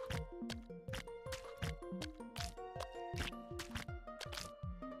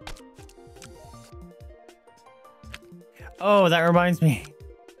 Oh, that reminds me.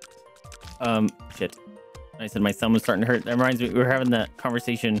 Shit. I said my thumb was starting to hurt. That reminds me, we were having that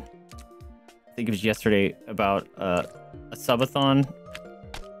conversation, I think it was yesterday, about a subathon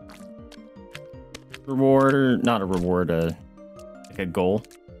reward, or not a reward, like a goal.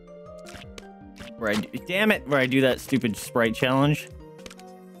 Where where I do that stupid sprite challenge.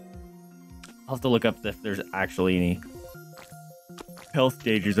 I'll have to look up if there's actually any health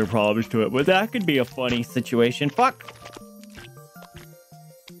stages or problems to it, but that could be a funny situation. Fuck!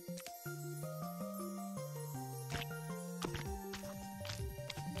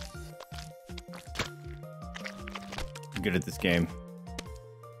 I'm good at this game.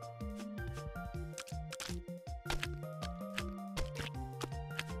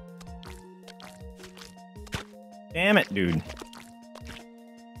 Damn it, dude.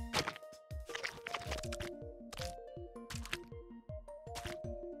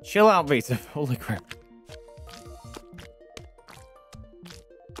 Chill out, Vaesive. Holy crap.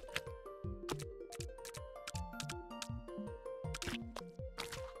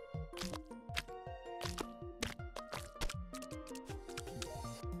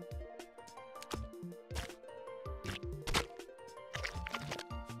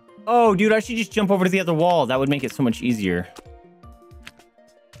 Oh, dude, I should just jump over to the other wall. That would make it so much easier.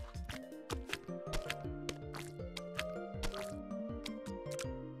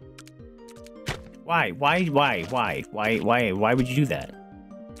 Why? Why would you do that?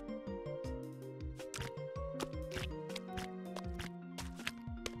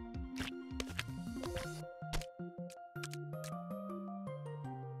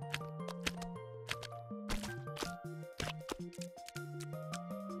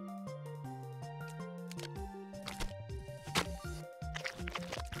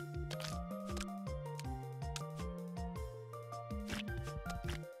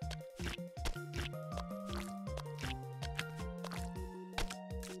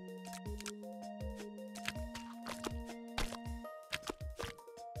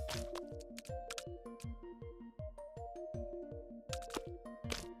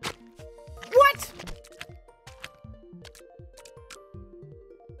 What?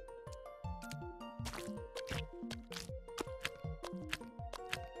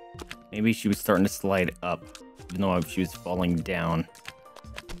 Maybe she was starting to slide up, even though she was falling down.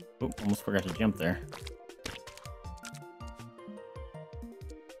 Oh, almost forgot to jump there.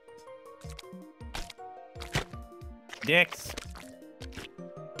 Dicks.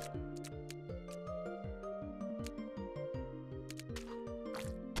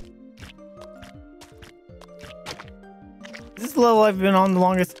 This level I've been on the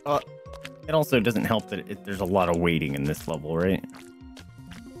longest. It also doesn't help that there's a lot of waiting in this level, right?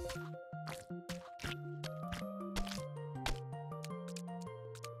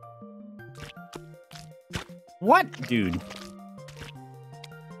 What, dude?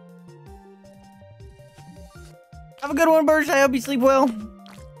 Have a good one, Birch. I hope you sleep well.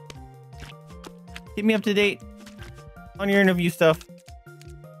 Keep me up to date on your interview stuff.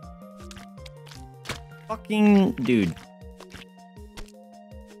 Fucking dude.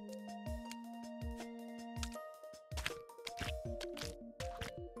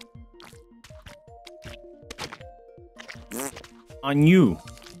 On you.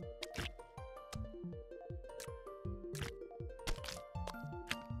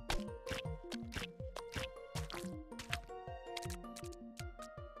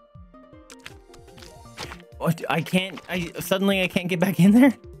 What? I can't get back in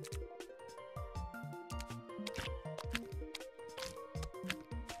there?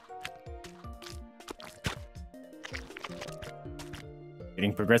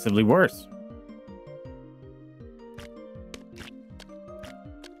 Getting progressively worse.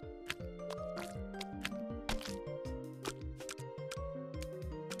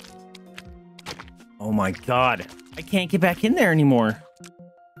 Oh my god. I can't get back in there anymore.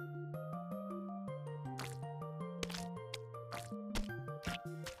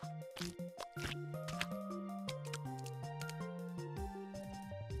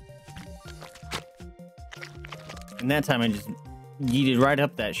 And that time I just yeeted right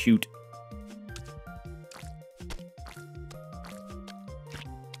up that chute.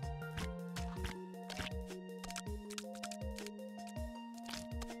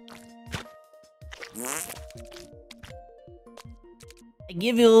 I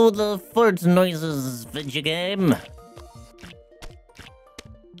give you the fart noises, video game.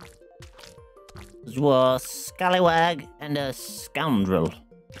 You are a scallywag and a scoundrel. Would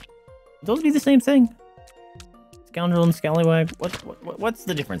those be the same thing? Scoundrel and scallywag? What's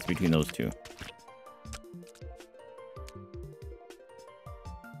the difference between those two?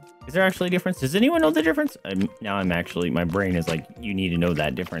 Is there actually a difference? Does anyone know the difference? Now I'm actually, my brain is like, you need to know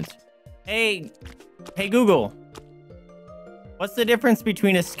that difference. Hey Google. What's the difference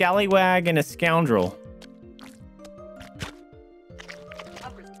between a scallywag and a scoundrel?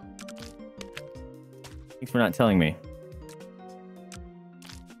 Thanks for not telling me.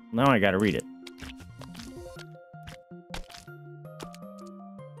 Now I gotta read it.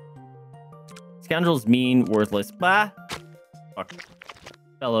 Scoundrel's mean, worthless, fuck.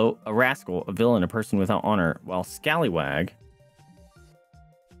 Fellow, a rascal, a villain, a person without honor, while scallywag.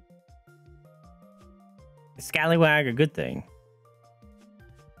 Is scallywag a good thing?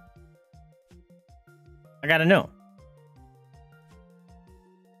 I gotta know.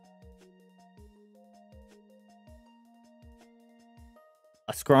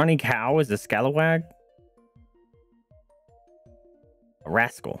 A scrawny cow is a scallywag? A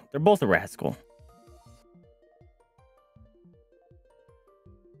rascal. They're both a rascal.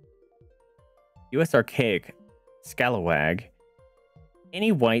 U.S. Archaic, scallywag.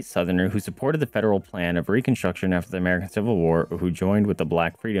 Any white Southerner who supported the federal plan of Reconstruction after the American Civil War or who joined with the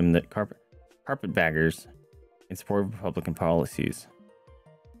Black Freedom that carpetbaggers in support of Republican policies.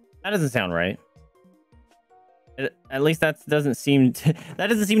 That doesn't sound right. At least that doesn't seem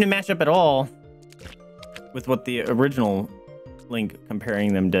to match up at all with what the original link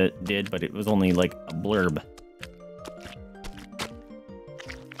comparing them did, but it was only like a blurb.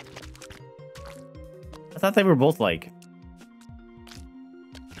 I thought they were both like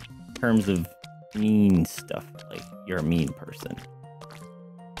terms of mean stuff, like you're a mean person.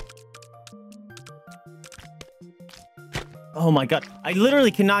 Oh my god, I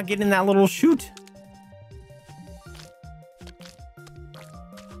literally cannot get in that little chute.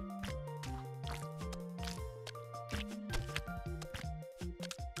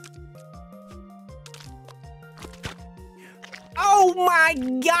 Oh my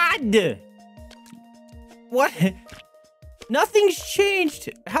god! What? Nothing's changed.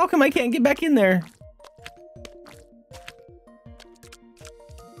 How come I can't get back in there?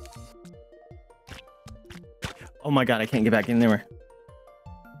 Oh my god, I can't get back in there.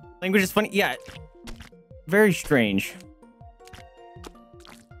 Language is funny. Yeah. Very strange.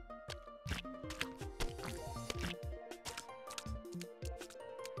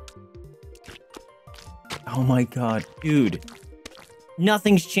 Oh my god, dude.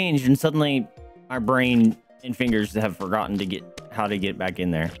 Nothing's changed and suddenly my brain and fingers have forgotten to get how to get back in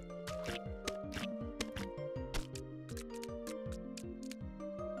there.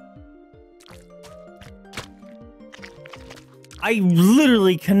 I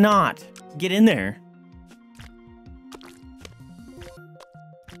literally cannot get in there.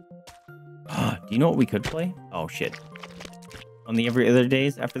 Do you know what we could play? Oh shit. On the every other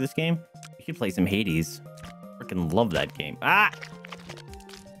days after this game, we could play some Hades. Freaking love that game. Ah!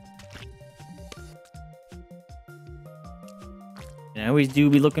 And I always do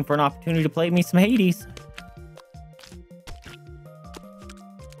be looking for an opportunity to play me some Hades.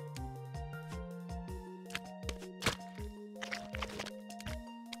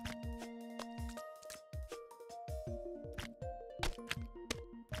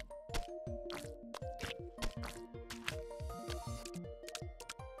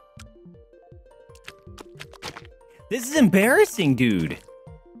 This is embarrassing, dude.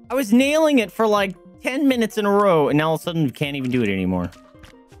 I was nailing it for like 10 minutes in a row, and now all of a sudden can't even do it anymore.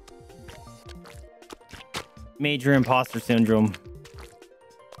 Major imposter syndrome.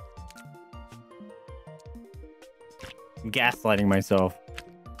 I'm gaslighting myself.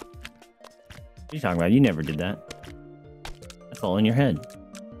 What are you talking about? You never did that. That's all in your head.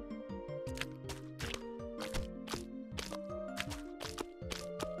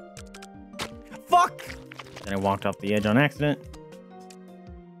 Fuck! Then I walked off the edge on accident.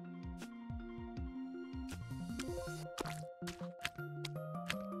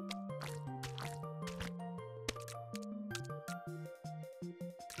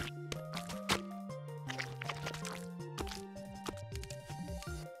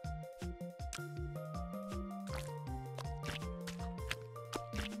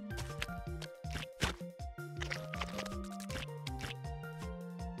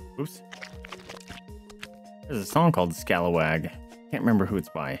 Oops. There's a song called Scallywag. Can't remember who it's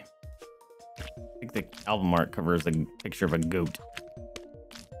by. I think the album art covers a picture of a goat.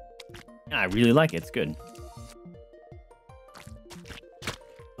 I really like it. It's good.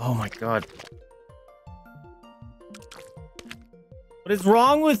 Oh my god. What is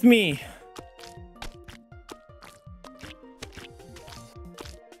wrong with me?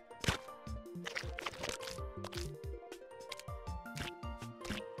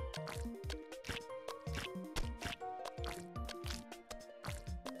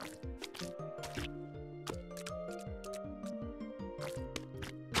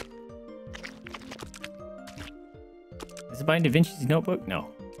 Is it by Da Vinci's Notebook? No.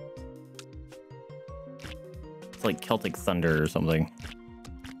 It's like Celtic Thunder or something.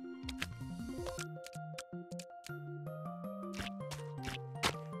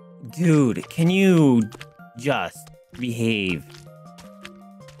 Dude, can you just behave?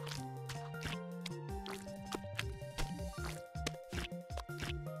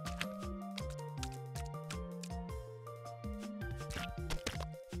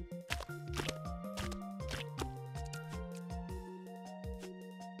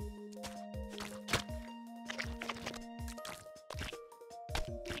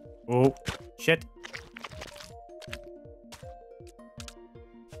 Oh, shit.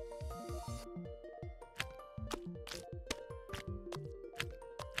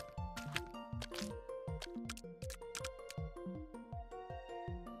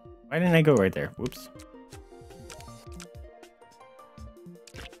 Why didn't I go right there? Whoops.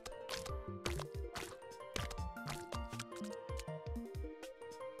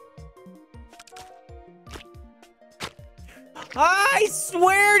 I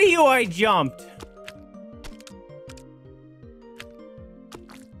swear to you, I jumped.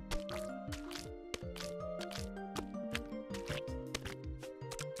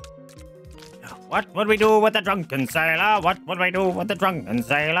 What would we do with the drunken sailor? What would we do with the drunken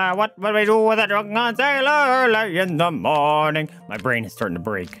sailor? What would we do with the drunken sailor early in the morning? My brain is starting to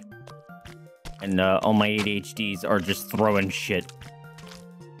break. And all my ADHDs are just throwing shit.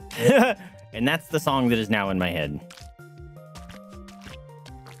 And that's the song that is now in my head.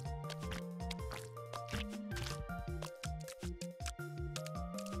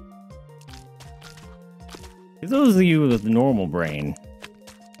 For those of you with the normal brain,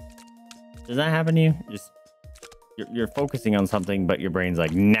 does that happen to you? Just you're focusing on something, but your brain's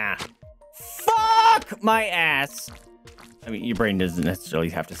like, nah, fuck my ass. I mean, your brain doesn't necessarily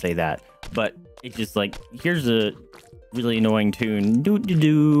have to say that, but it's just like, here's a really annoying tune,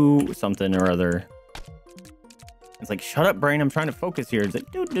 do something or other. It's like, shut up, brain. I'm trying to focus here. It's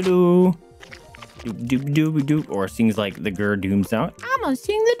like do, or sings like the Doom song. I'm gonna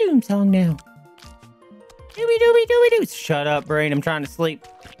sing the Doom song now. Doo. Shut up, brain. I'm trying to sleep.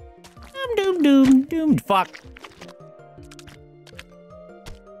 Doom. Fuck.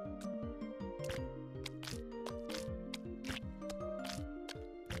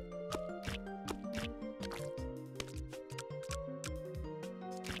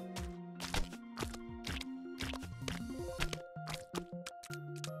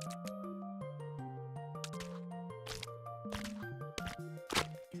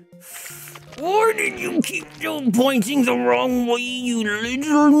 Why did you keep pointing the wrong way, you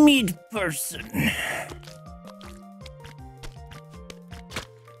little meat person?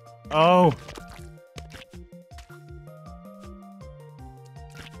 Oh.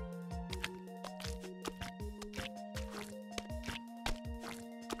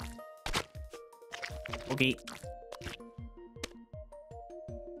 Okay.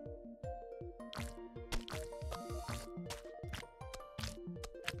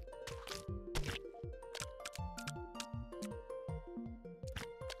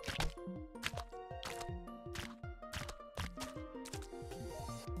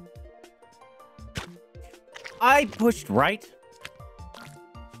 I pushed right.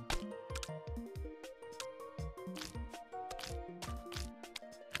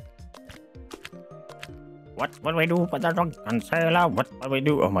 What do we do with the drunken sailor? What do we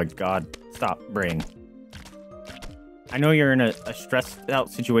do? Oh my god. Stop, brain. I know you're in a stressed out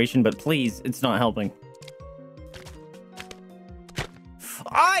situation, but please, it's not helping.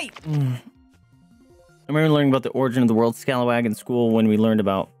 I remember learning about the origin of the word scalawag in school when we learned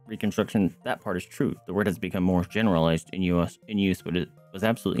about Reconstruction. That part is true. The word has become more generalized in use, but it was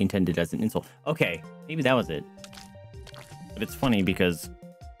absolutely intended as an insult. Okay, maybe that was it. But it's funny because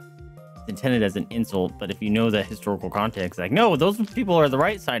it's intended as an insult, but if you know the historical context, like, no, those people are the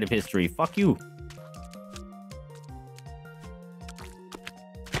right side of history. Fuck you.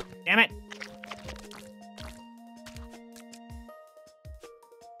 Damn it.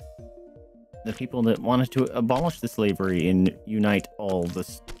 The people that wanted to abolish the slavery and unite all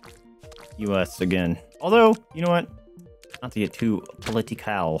this U.S. again. Although, you know what? Not to get too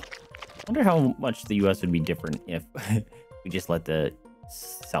political. Wonder how much the US would be different if we just let the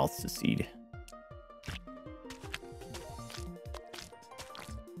South secede.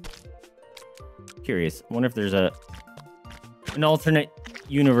 Curious. I wonder if there's an alternate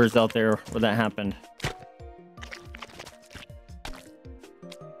universe out there where that happened.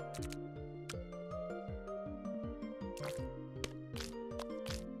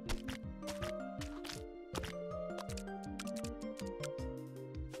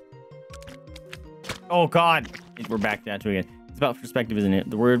 Oh God, we're back to that again. It's about perspective, isn't it?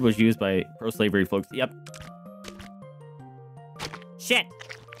 The word was used by pro-slavery folks. Yep. Shit.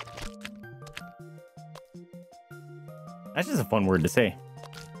 That's just a fun word to say.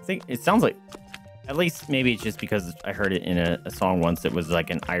 I think it sounds like, at least maybe it's just because I heard it in a song once. It was like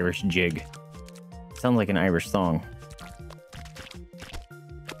an Irish jig. It sounds like an Irish song.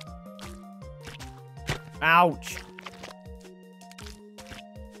 Ouch.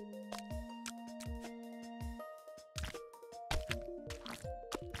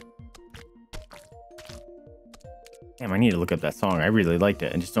 Damn, I need to look up that song. I really liked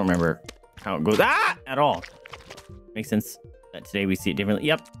it. I just don't remember how it goes at all. Makes sense that today we see it differently.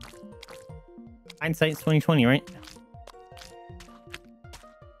 Yep. Hindsight's 2020, right?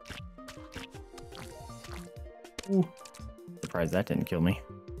 Ooh. Surprised that didn't kill me.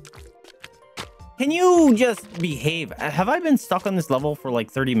 Can you just behave? Have I been stuck on this level for like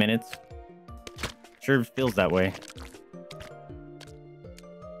 30 minutes? Sure feels that way.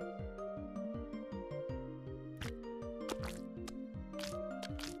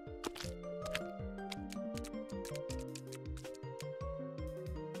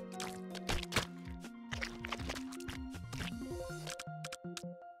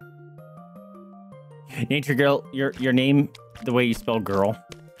 Nature Girl, your name, the way you spell girl,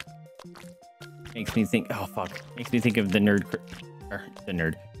 makes me think. Oh fuck, makes me think of the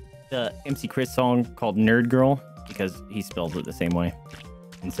MC Chris song called Nerd Girl, because he spells it the same way.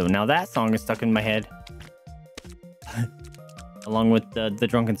 And so now that song is stuck in my head, along with the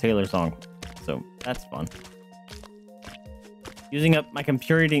Drunken Sailor song. So that's fun. Using up my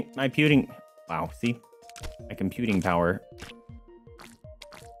computing power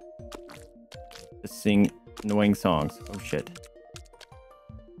to sing annoying songs. Oh shit.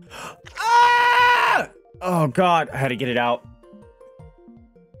 Ah! Oh God, I had to get it out.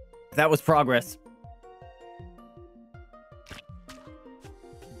 That was progress.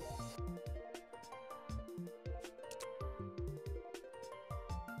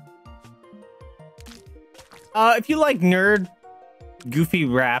 If you like nerd, goofy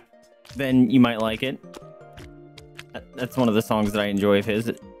rap, then you might like it. That's one of the songs that I enjoy of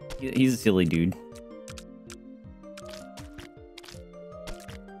his. He's a silly dude.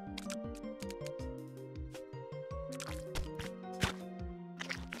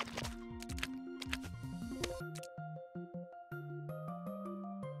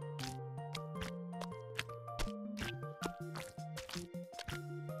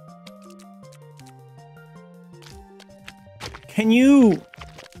 Can you...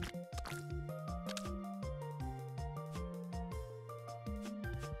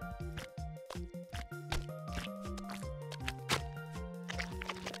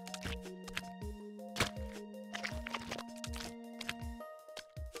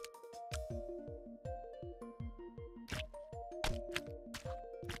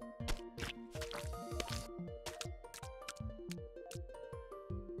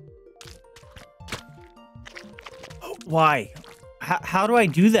 Why? How do I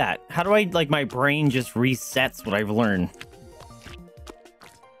do that? How do I, like, my brain just resets what I've learned?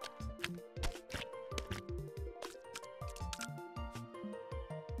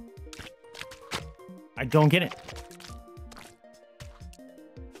 I don't get it.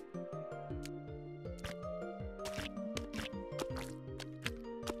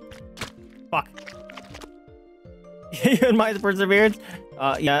 Fuck. You admire the perseverance?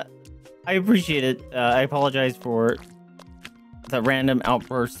 Yeah. I appreciate it. I apologize for the random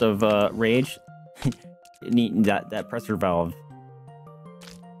outburst of rage. Needing that presser valve.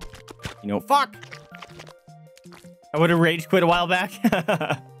 You know, fuck! I would have rage quit a while back.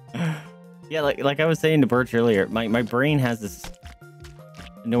 Yeah, like I was saying to Birch earlier, my brain has this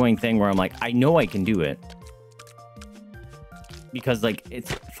annoying thing where I'm like, I know I can do it. Because, like,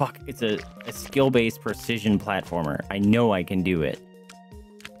 it's a skill-based precision platformer. I know I can do it.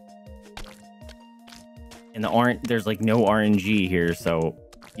 And there's like no RNG here, so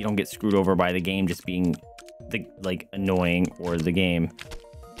you don't get screwed over by the game just being annoying or the game.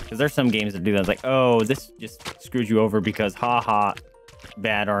 Because there's some games that do that. It's like, oh, this just screws you over because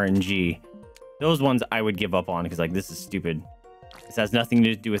bad RNG. Those ones I would give up on because, like, this is stupid. This has nothing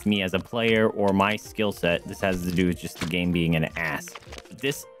to do with me as a player or my skill set. This has to do with just the game being an ass. But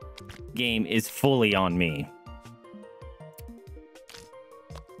this game is fully on me.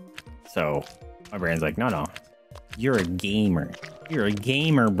 So my brain's like, no. You're a gamer. You're a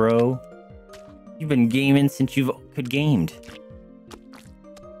gamer, bro. You've been gaming since you've could gamed.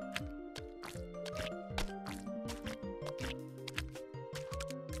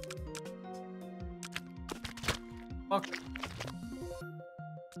 Fuck.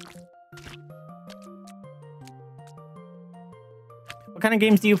 What kind of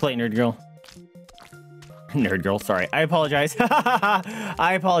games do you play, Nerd Girl? Nerd Girl, sorry. I apologize.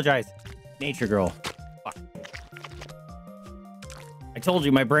 I apologize. Nature Girl. Fuck. I told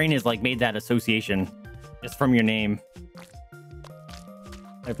you, my brain has like made that association just from your name.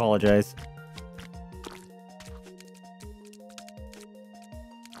 I apologize.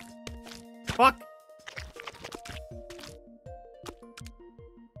 Fuck.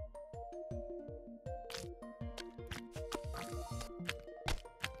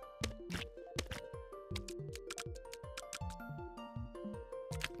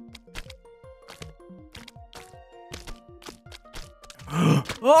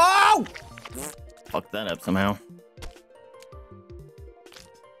 Oh! Fucked that up somehow.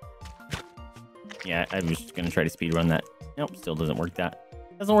 Yeah, I was just gonna try to speedrun that. Nope, still doesn't work that.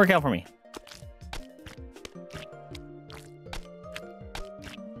 Doesn't work out for me.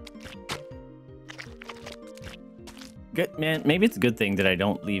 Good, man. Maybe it's a good thing that I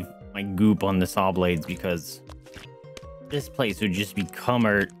don't leave my goop on the saw blades, because this place would just be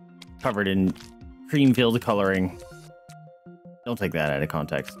covered in cream-filled coloring. Don't take that out of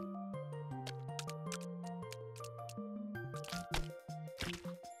context.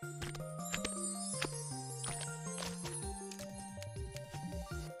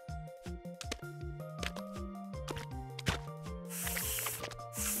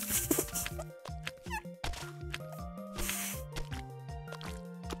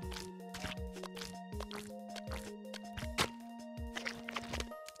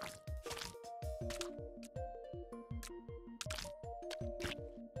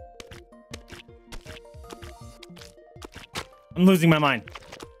 I'm losing my mind.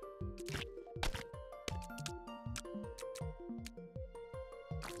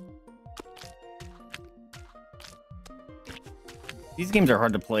 These games are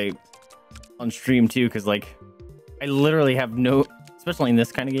hard to play on stream too, because like I literally have no, especially in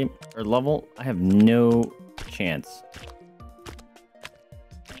this kind of game or level, I have no chance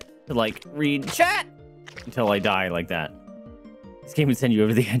to like read chat until I die like that. This game would send you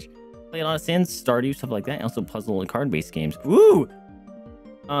over the edge. Play a lot of Sans, Stardew, stuff like that. And also puzzle and card-based games. Woo!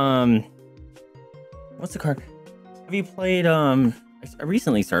 What's the card? Have you played, I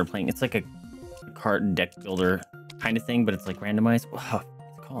recently started playing. It's like a card deck builder kind of thing, but it's like randomized. Wow, what's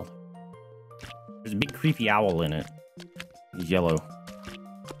it called? There's a big creepy owl in it. He's yellow.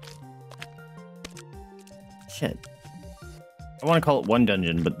 Shit. I want to call it One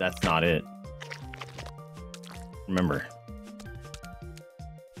Dungeon, but that's not it. Remember.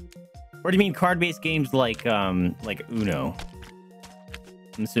 Or do you mean card-based games like Uno?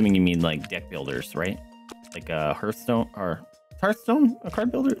 I'm assuming you mean like deck builders, right? Like Hearthstone or Hearthstone, a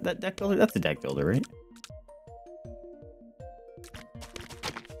card builder? That deck builder? That's a deck builder, right?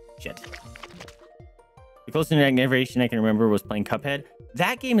 Shit. The closest innovation I can remember was playing Cuphead.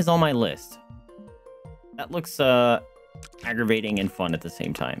 That game is on my list. That looks aggravating and fun at the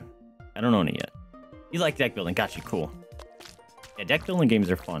same time. I don't own it yet. You like deck building? Gotcha, cool. Yeah, deck building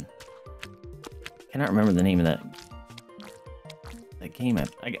games are fun. Cannot remember the name of that game.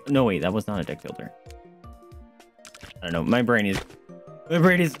 No, wait, that was not a deck builder. I don't know. My brain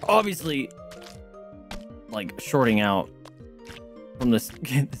is obviously like shorting out from this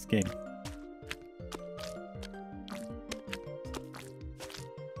game.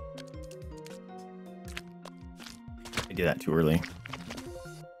 I did that too early.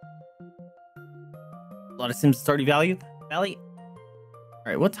 A lot of Sims Stardew Valley. All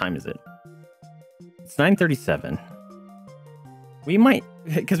right, what time is it? It's 9:37. We might,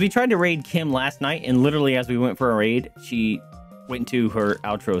 because we tried to raid Kim last night, and literally as we went for a raid, she went to her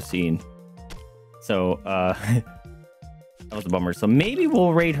outro scene. So, that was a bummer. So maybe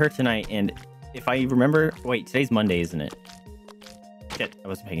we'll raid her tonight, and if I remember, wait, today's Monday, isn't it? Shit, I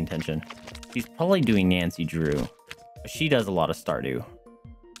wasn't paying attention. She's probably doing Nancy Drew. She does a lot of Stardew.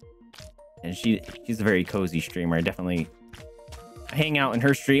 And she's a very cozy streamer. I hang out in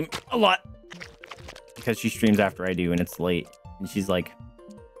her stream a lot, because she streams after I do and it's late, and she's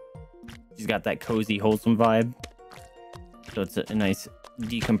got that cozy, wholesome vibe, so it's a nice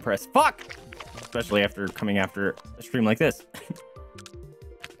decompress. Fuck, especially after coming after a stream like this.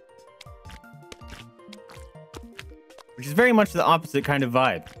 which is very much the opposite kind of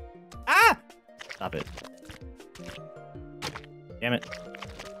vibe. Ah! Stop it. Damn it.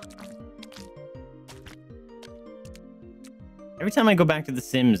 Every time I go back to The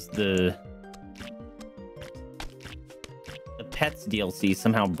Sims, the Pets DLC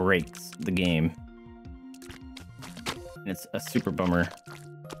somehow breaks the game. And it's a super bummer.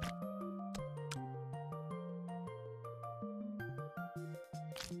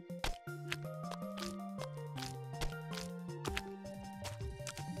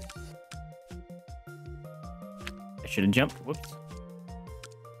 I should have jumped. Whoops.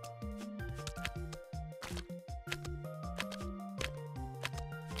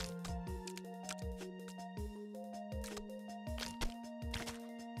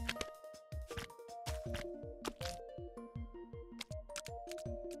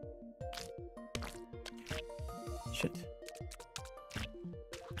 Shit.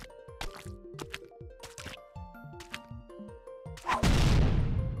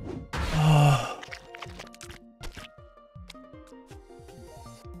 Oh.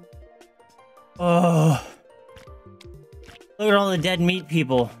 Oh. Look at all the dead meat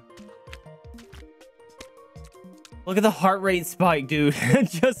people. Look at the heart rate spike, dude.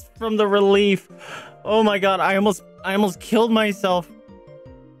 Just from the relief. Oh my god, I almost killed myself.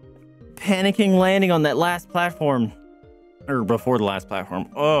 Panicking landing on that last platform. Or before the last platform.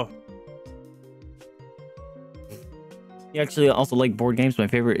 Oh. You actually also like board games. My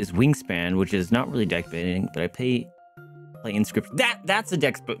favorite is Wingspan, which is not really deck building, but I play Inscription. That's the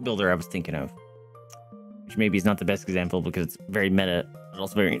deck builder I was thinking of. Which maybe is not the best example because it's very meta, but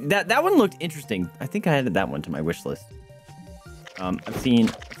also very... That one looked interesting. I think I added that one to my wish list. I've seen...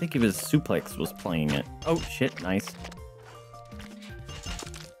 I think it was Suplex was playing it. Oh, shit. Nice.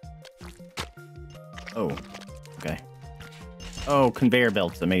 Oh, okay. Oh, conveyor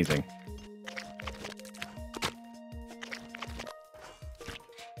belt's amazing.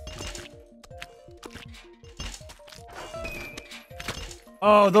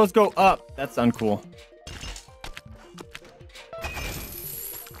 Oh, those go up. That's uncool.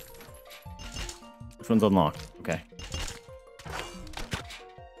 Which one's unlocked? Okay.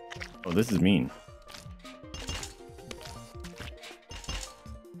 Oh, this is mean.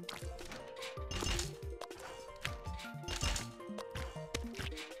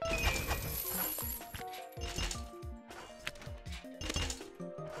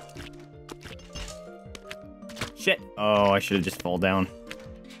 Shit. Oh, I should have just fall down.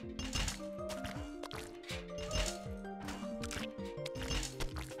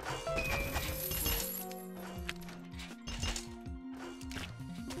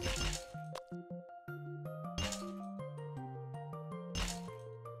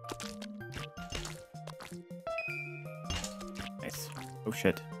 Nice. Oh,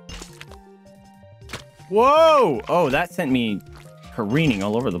 shit. Whoa! Oh, that sent me careening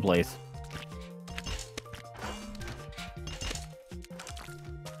all over the place.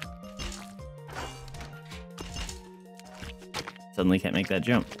 Suddenly can't make that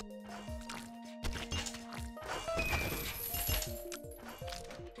jump.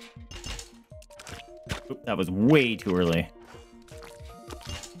 Oop, that was way too early.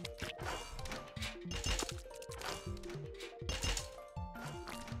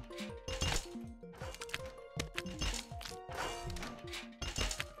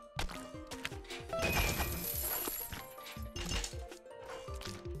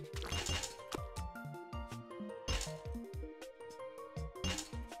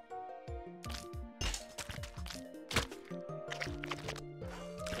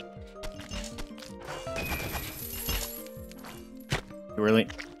 Too early.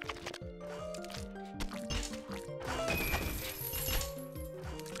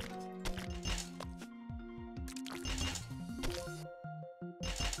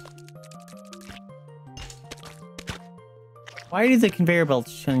 Why did the conveyor belt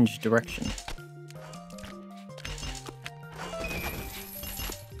change direction?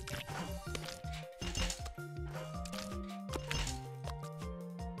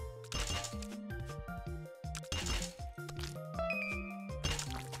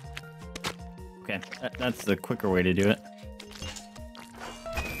 Okay, that's the quicker way to do it.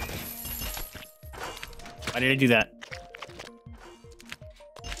 Why did I do that?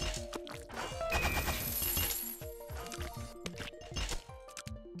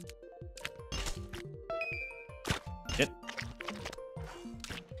 Shit.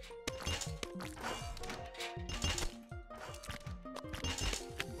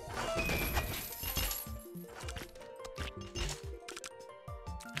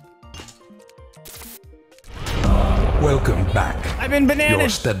 Welcome back. I've been bananas. Your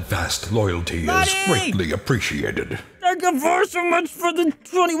steadfast loyalty is Buddy! greatly appreciated. They're you for so much for the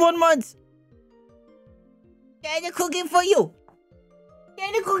 21 months. Get a cookie for you.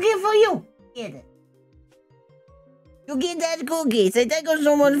 Get a cookie for you. Get it. You get that cookie. Say thank you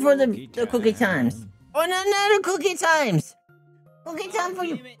so much for the cookie times. Oh, no, not the cookie times. Cookie time for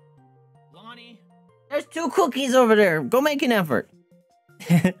you. Lonnie. There's 2 cookies over there. Go make an effort.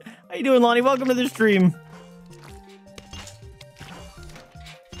 How you doing, Lonnie? Welcome to the stream.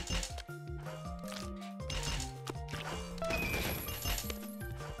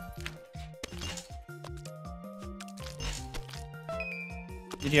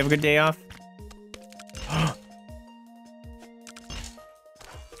 Did you have a good day off?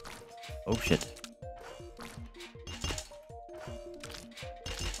 Oh, shit.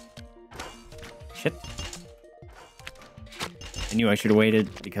 Shit. I knew I should have waited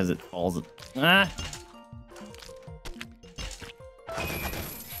because it falls. Ah!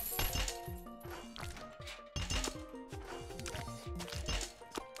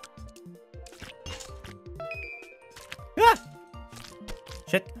 Ah!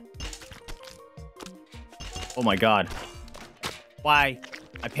 Shit. Oh my god. Why?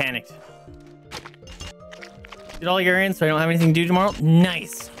 I panicked. Did all your errands so I don't have anything to do tomorrow?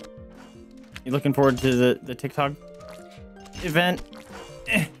 Nice. You looking forward to the TikTok event?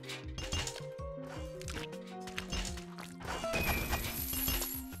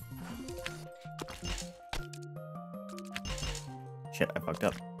 Shit, I fucked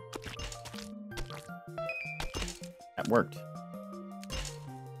up. That worked.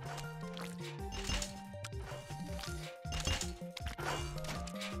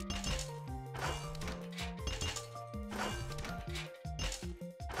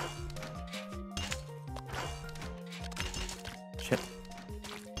 Shit.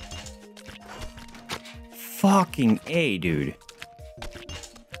 Fucking A, dude.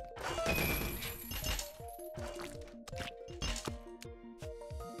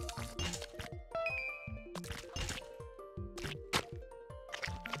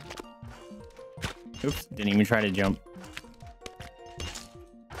 Oops, didn't even try to jump.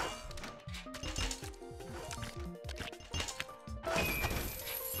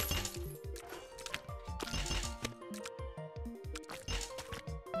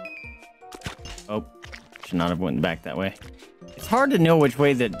 Oh, should not have went back that way. It's hard to know which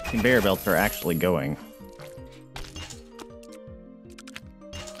way the conveyor belts are actually going.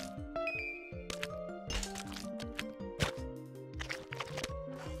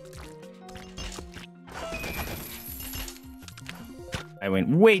 I went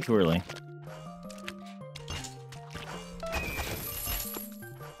way too early.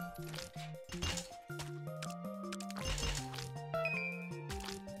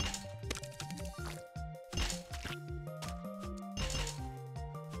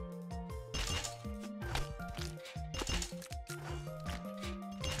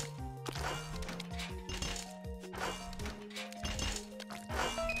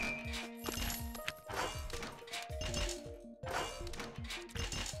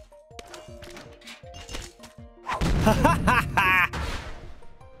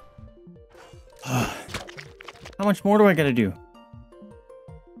 How much more do I gotta do?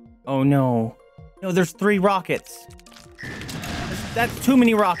 Oh no. No, there's 3 rockets. That's too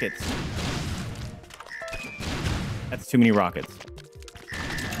many rockets. That's too many rockets.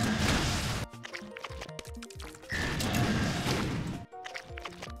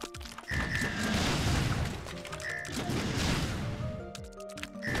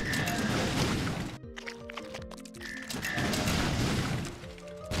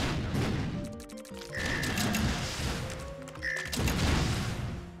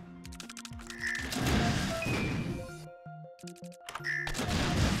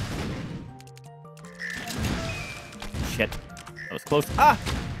 Shit. That was close. Ah!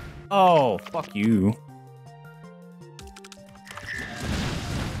 Oh, fuck you.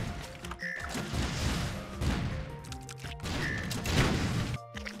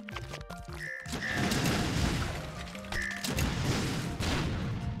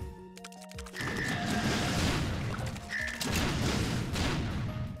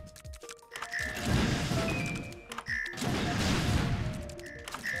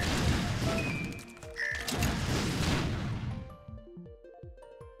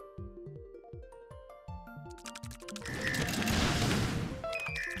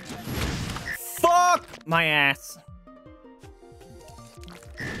 Fuck my ass.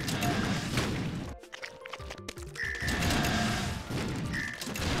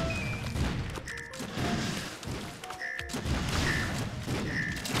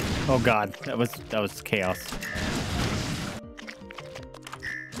 Oh god, that was chaos.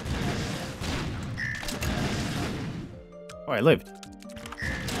 Oh, I lived.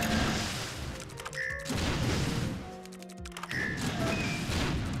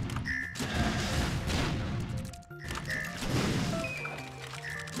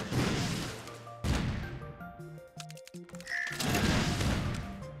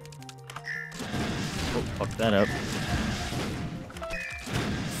 Oh, fuck that up.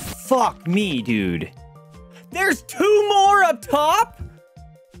 Fuck me, dude. There's 2 more up top?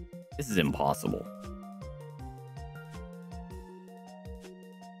 This is impossible.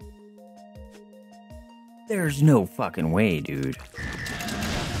 There's no fucking way, dude.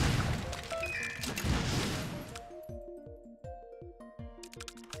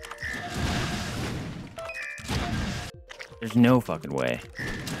 There's no fucking way.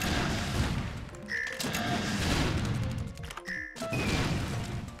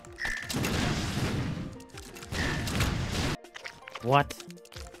 What?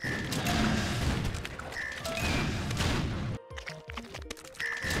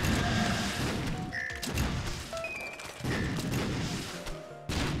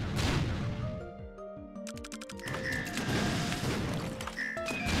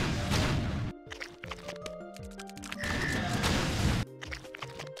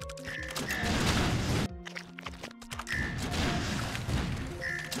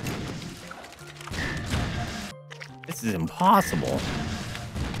 This is impossible.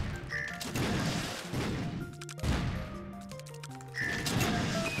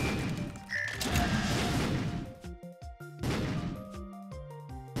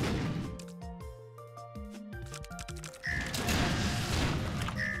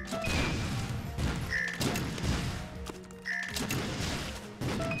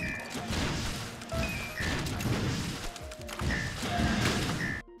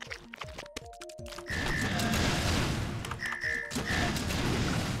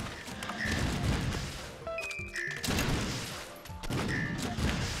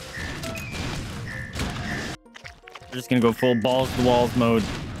 We're just gonna go full balls to the walls mode.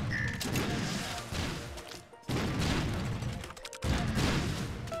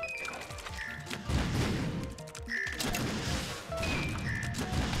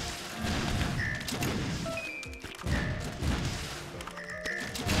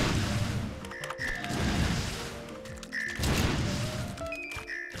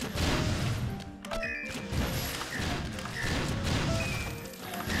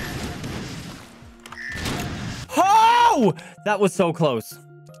 Oh! That was so close.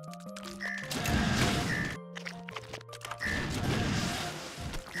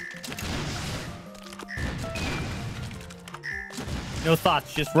 No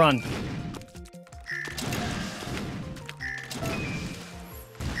thoughts, just run.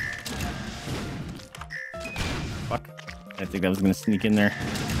 Fuck. I think I was gonna sneak in there.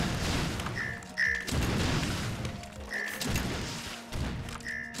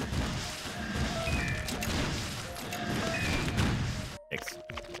 Thanks.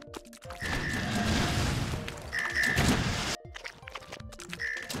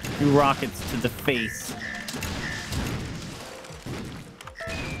 2 rockets to the face.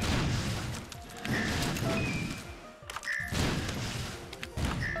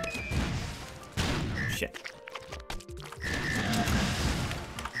 Shit.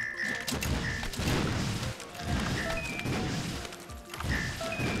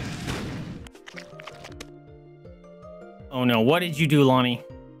 Oh no, what did you do, Lonnie?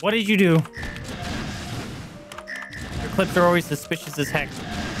 What did you do? Your clips are always suspicious as heck.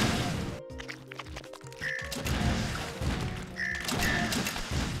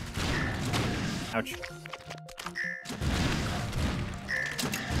 Ouch.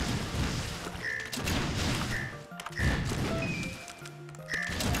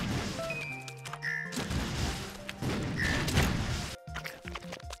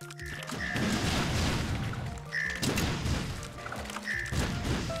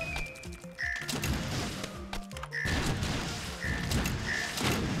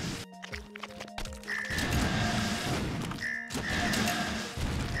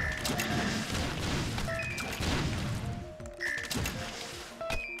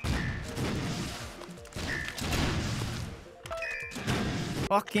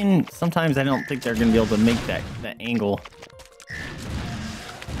 Fucking, sometimes I don't think they're gonna be able to make that angle.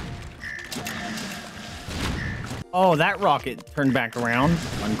 Oh, that rocket turned back around.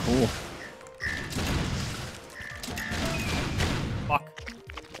 Uncool. Fuck.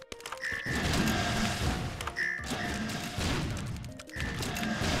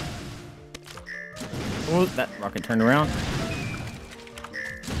 Oh, that rocket turned around.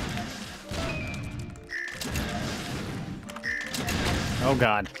 Oh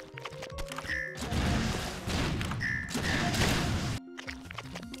god.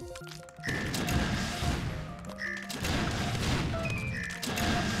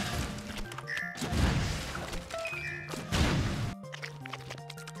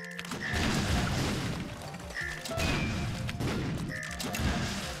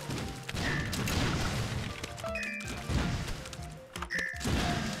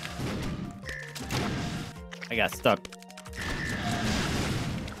 I got stuck.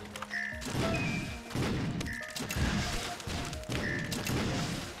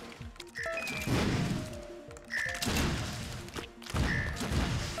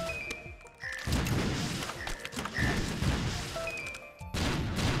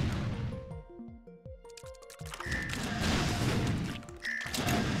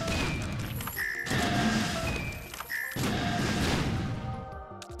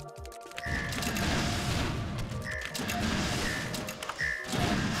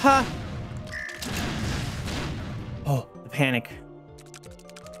 Huh. Oh, the panic.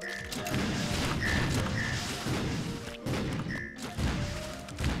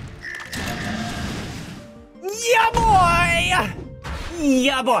 Yeah, boy!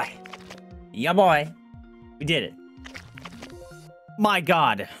 Yeah, boy! Yeah, boy. We did it. My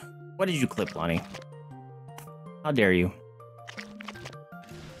God. What did you clip, Lonnie? How dare you?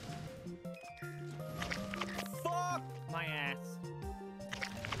 Fuck my ass.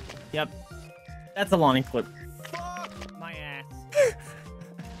 Yep. That's a Lonnie clip. Fuck my ass.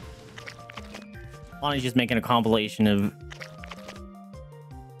 Lonnie's just making a compilation of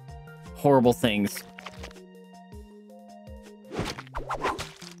horrible things.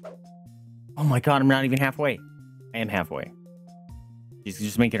 Oh my God, I'm not even halfway. I am halfway. She's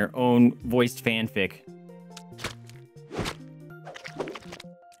just making her own voiced fanfic.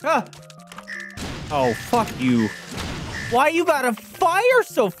 Ah! Oh, fuck you. Why you gotta fire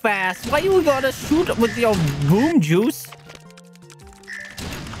so fast? Why you gotta shoot with your boom juice?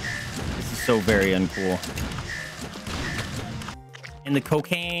 This is so very uncool. And the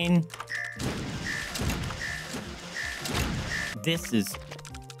cocaine. This is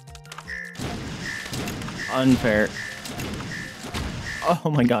unfair. Oh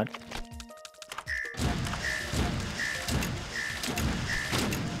my God.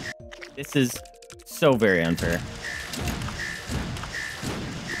 This is so very unfair.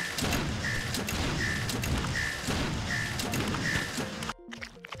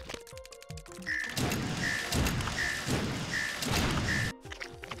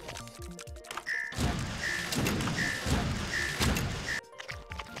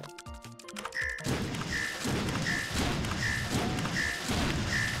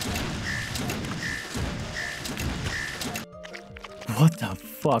 What the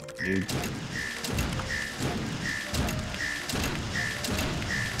fuck, dude?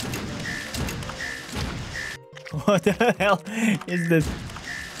 What the hell is this?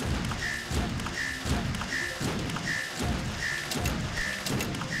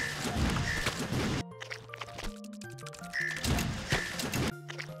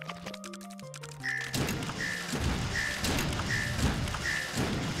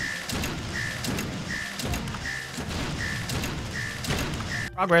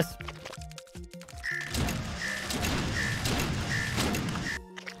 Progress.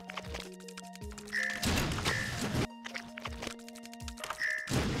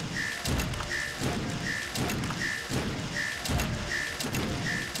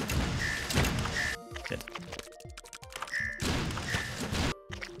 Good.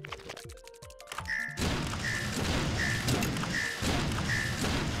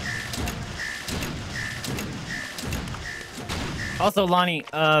 Also, Lonnie,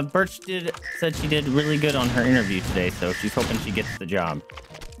 Birch said she did really good on her interview today, so she's hoping she gets the job.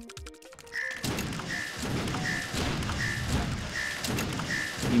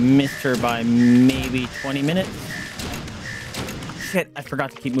 You missed her by maybe 20 minutes. Shit, I forgot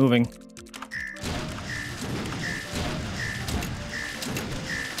to keep moving.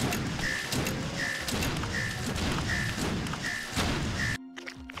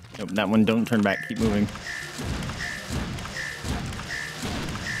 Nope, that one, don't turn back, keep moving.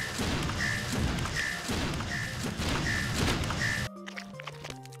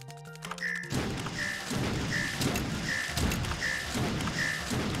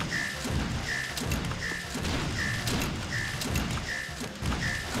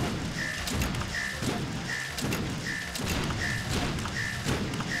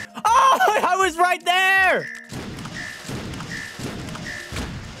 I was right there!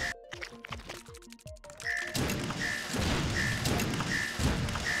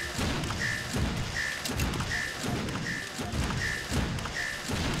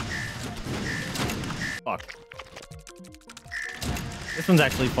 Fuck. This one's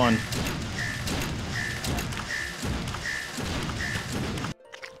actually fun.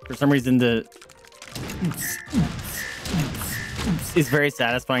 For some reason, the is very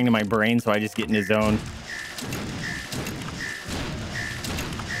satisfying to my brain, so I just get in his zone.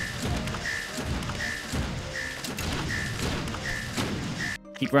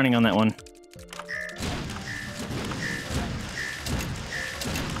 Keep running on that one.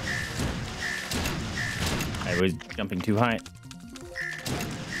 I was jumping too high.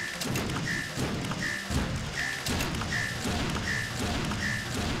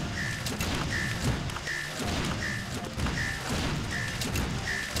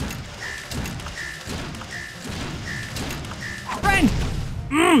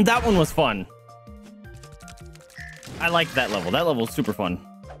 That one was fun. I liked that level. That level was super fun.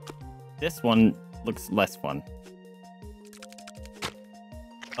 This one looks less fun.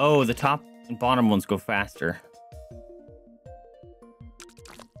 Oh, the top and bottom ones go faster.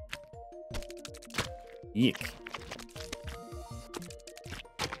 Yuck.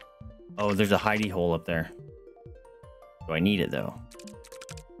 Oh, there's a hidey hole up there. Do I need it though?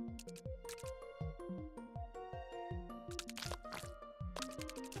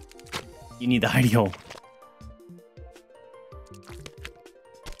 You need the hidey hole.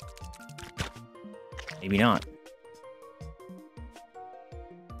 Maybe not.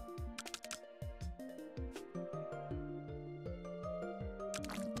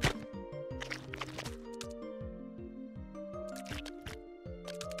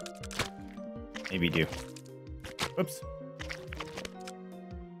 Maybe do. Oops.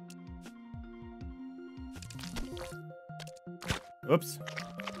 Oops.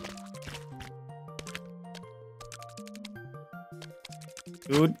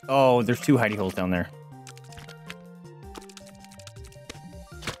 Dude. Oh, there's two hidey holes down there.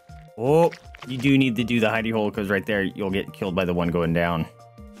 Oh, you do need to do the hidey hole because right there you'll get killed by the one going down.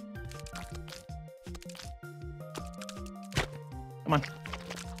 Come on.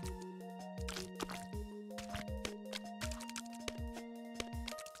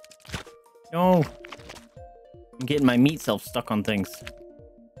 No. I'm getting my meat self stuck on things.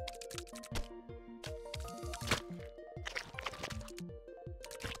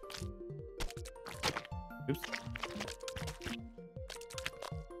 Oops.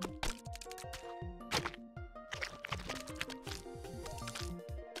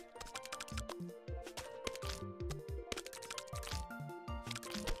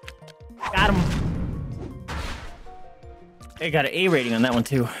 Got him. I got an A rating on that one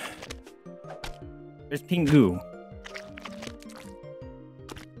too. There's pink goo.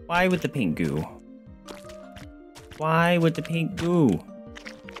 Why with the pink goo? Why with the pink goo?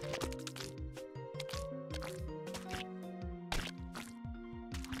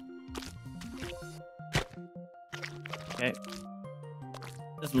 Okay.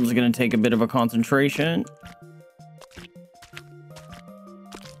 This one's gonna take a bit of a concentration.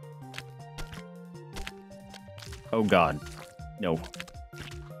 Oh god. No.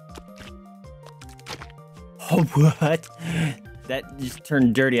 Oh, what? That just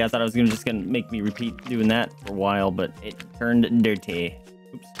turned dirty. I thought I was just gonna make me repeat doing that for a while, but it turned dirty.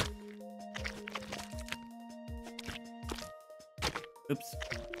 Oops. Oops.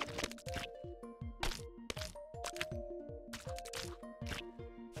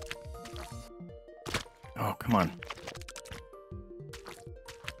 Oh, come on.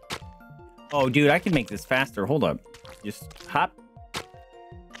 Oh, dude, I can make this faster. Hold up. Just hop.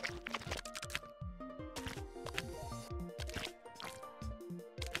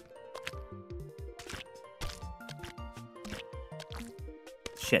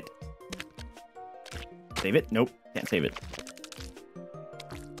 Shit. Save it? Nope. Can't save it.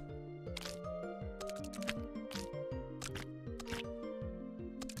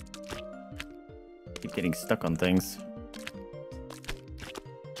 Keep getting stuck on things.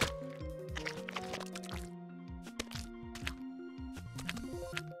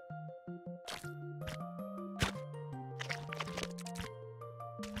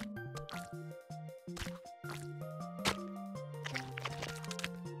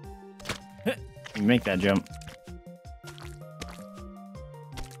 You make that jump.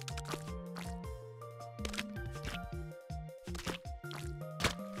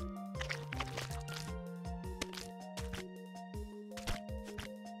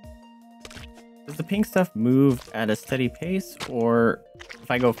 Does the pink stuff move at a steady pace, or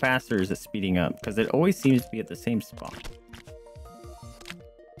if I go faster, is it speeding up? Because it always seems to be at the same spot.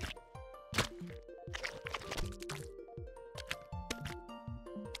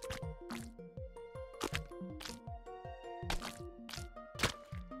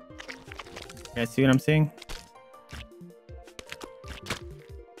 You guys see what I'm seeing?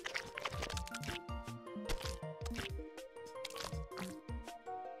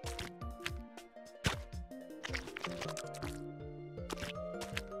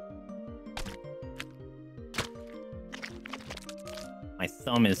 My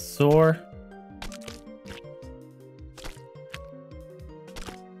thumb is sore.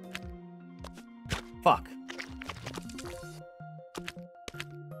 Fuck.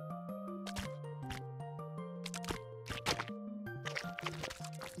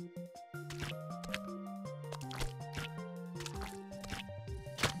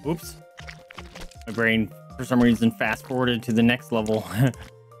 Oops. My brain, for some reason, fast forwarded to the next level.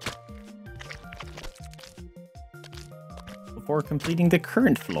 Before completing the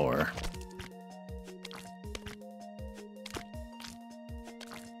current floor.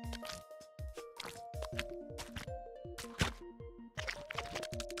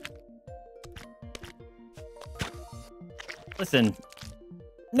 Listen,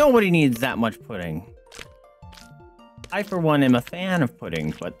 nobody needs that much pudding. I, for one, am a fan of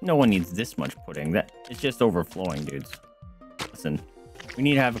pudding, but no one needs this much pudding. That it's just overflowing, dudes. Listen, we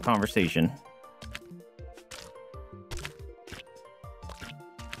need to have a conversation.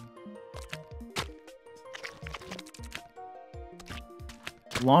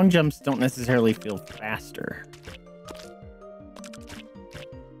 Long jumps don't necessarily feel faster.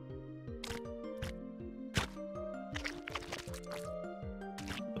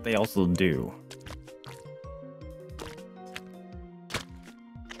 But they also do.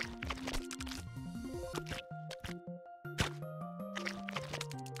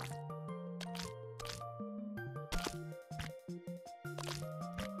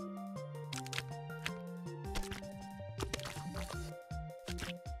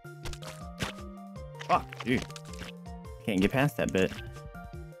 Fuck, dude. Can't get past that bit.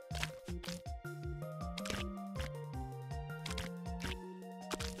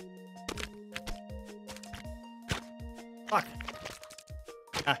 Fuck.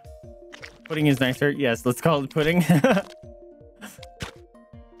 Ah. Pudding is nicer. Yes, let's call it pudding.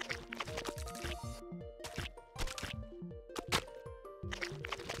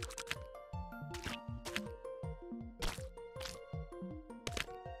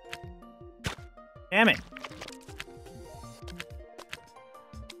 Damn it.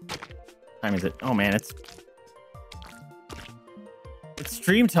 What time is it? Oh man, it's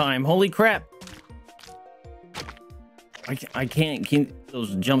stream time. Holy crap. I can't keep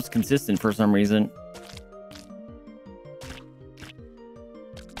those jumps consistent for some reason.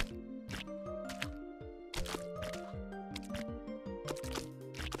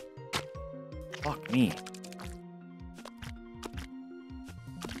 Fuck me.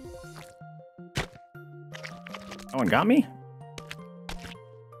 Oh, and got me?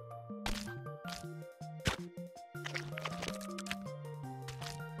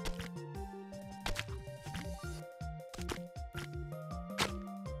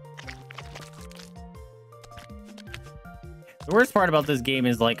 The worst part about this game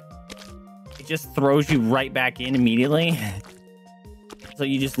is, like, it just throws you right back in immediately. So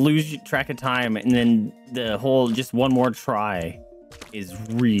you just lose track of time, and then the whole just one more try is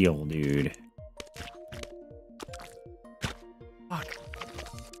real, dude. Fuck.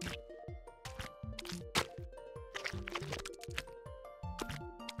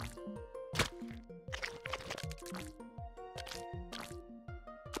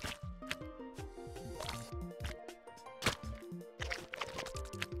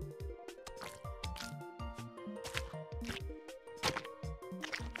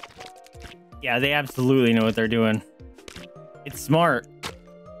 Yeah, they absolutely know what they're doing. It's smart.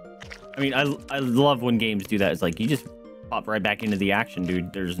 I mean, I love when games do that. It's like, you just pop right back into the action,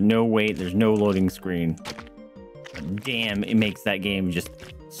 dude. There's no wait. There's no loading screen. But damn, it makes that game just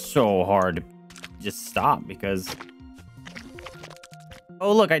so hard to just stop because...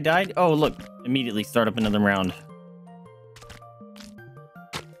 Oh, look, I died. Oh, look. Immediately start up another round.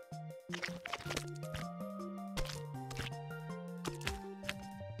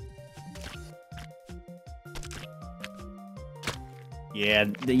 Yeah,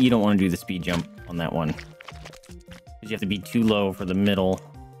 you don't want to do the speed jump on that one. Because you have to be too low for the middle.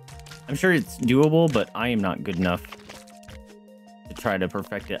 I'm sure it's doable, but I am not good enough to try to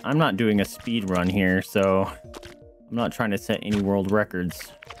perfect it. I'm not doing a speed run here, so I'm not trying to set any world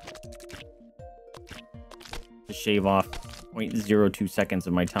records. To shave off 0.02 seconds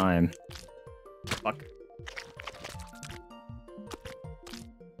of my time. Fuck.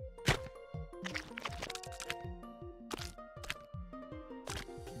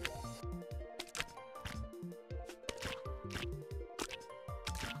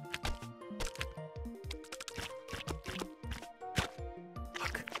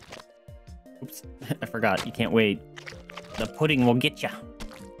 Oops, I forgot. You can't wait. The pudding will get ya.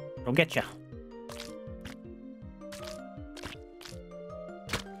 It'll get ya.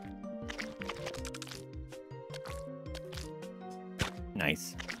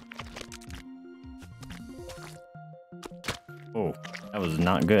 Nice. Oh, that was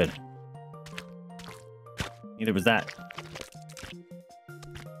not good. Neither was that.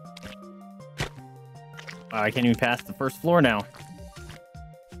 Wow, I can't even pass the first floor now.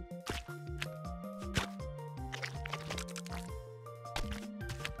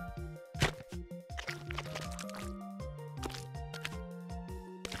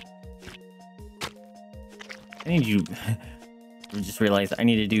 I need you. I just realized I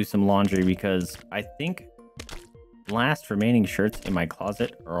need to do some laundry because I think last remaining shirts in my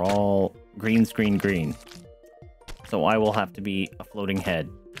closet are all green screen green. So I will have to be a floating head.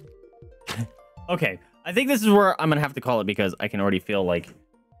 Okay, I think this is where I'm gonna have to call it because I can already feel like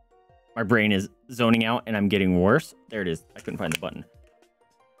my brain is zoning out and I'm getting worse. There it is. I couldn't find the button.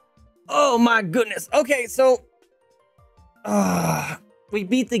 Oh my goodness. Okay, so we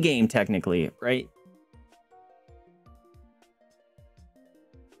beat the game technically, right?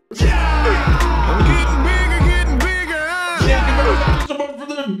 Getting bigger. Yeah, give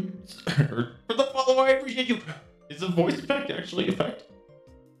it for the follow. I appreciate you. Is the voice effect actually effect?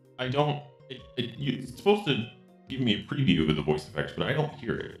 I don't. It's supposed to give me a preview of the voice effects, but I don't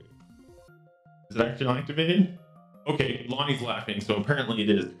hear it. Is it actually activated? Okay, Lonnie's laughing, so apparently it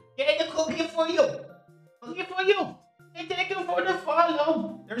is. Get a cookie for you. Cookie for you. And thank you for the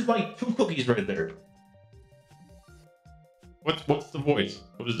follow. There's like 2 cookies right there. What's the voice?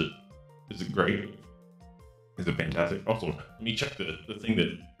 What is it? Is it great? Is it fantastic? Also, let me check the thing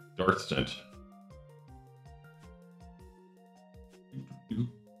that Darth sent.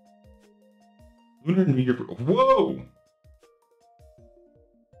 Lunar meteor. Whoa!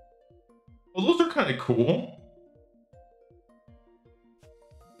 Well, those are kind of cool.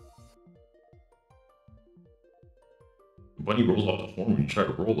 The bunny rolls off the form when you try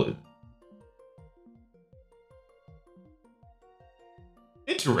to roll it.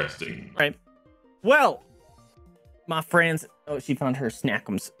 Interesting. Right. Well, my friends. Oh, she found her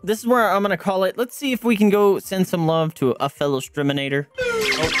snackums. This is where I'm gonna call it. Let's see if we can go send some love to a fellow Striminator.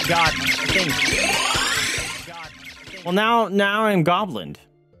 Oh God, God. Well, now I'm goblined.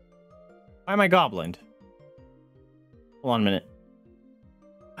 Why am I goblined? Hold on a minute.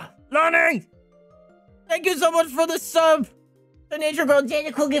 Lonnie! Thank you so much for the sub. The nature girl did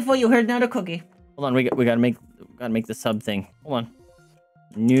a cookie for you. Here's another cookie. Hold on, we gotta make the sub thing. Hold on.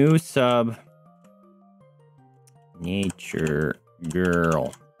 New sub. Nature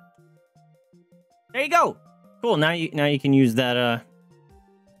girl. There you go. Cool. Now you can use that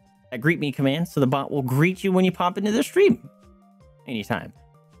greet me command, so the bot will greet you when you pop into the stream anytime.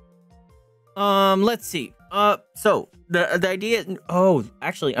 Let's see. So the idea. Oh,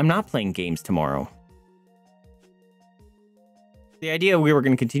 actually, I'm not playing games tomorrow. The idea we were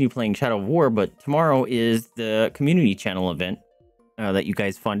going to continue playing Shadow of War, but tomorrow is the community channel event that you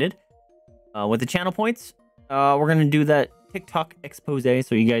guys funded with the channel points. We're going to do that TikTok expose,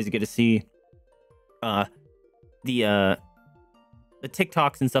 so you guys get to see the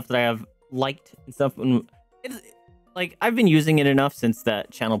TikToks and stuff that I have liked and stuff. And it's, like, I've been using it enough since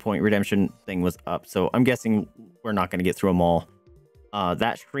that channel point redemption thing was up, so I'm guessing we're not going to get through them all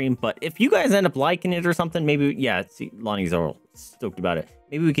that stream. But if you guys end up liking it or something, maybe, yeah, see, Lonnie's all stoked about it.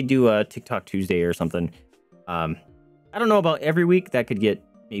 Maybe we could do a TikTok Tuesday or something. I don't know about every week. That could get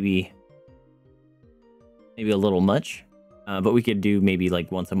maybe a little much, but we could do maybe like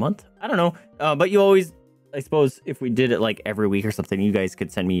once a month. I don't know. But you always, I suppose, if we did it like every week or something, you guys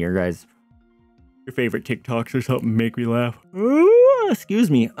could send me your favorite TikToks or something, make me laugh. Ooh, excuse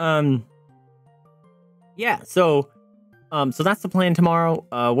me. Yeah. So that's the plan tomorrow.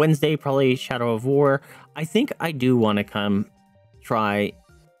 Wednesday, probably Shadow of War. I think I do want to come try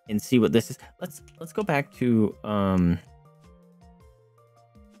and see what this is. Let's go back to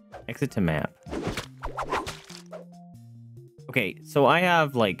exit to map. Okay, so I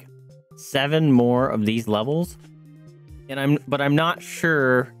have like 7 more of these levels, and I'm not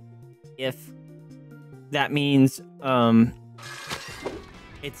sure if that means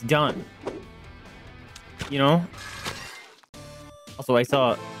it's done. You know? Also, I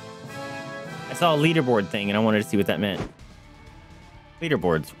saw a leaderboard thing, and I wanted to see what that meant.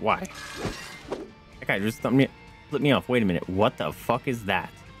 Leaderboards, why? That guy just flipped me off. Wait a minute, what the fuck is that?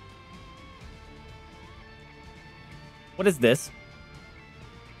 What is this?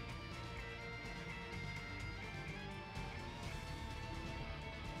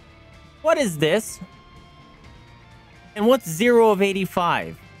 What is this? And what's 0 of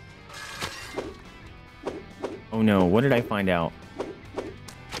 85? Oh no, what did I find out?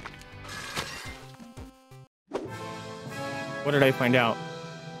 What did I find out?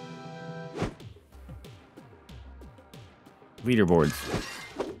 Leaderboards.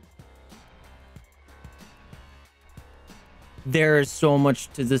 There is so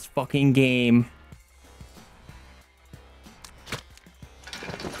much to this fucking game.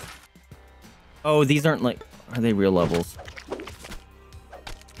 Oh, these aren't like... Are they real levels?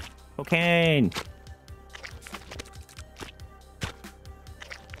 Cocaine!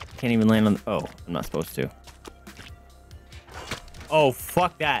 Can't even land on... Oh, I'm not supposed to. Oh,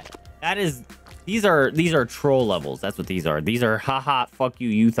 fuck that. That is... These are troll levels. That's what these are. These are haha fuck you.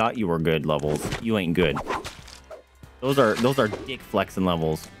 You thought you were good levels. You ain't good. Those are dick flexing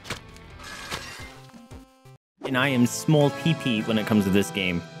levels. And I am small PP when it comes to this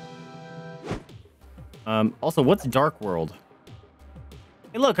game. Also, what's Dark World?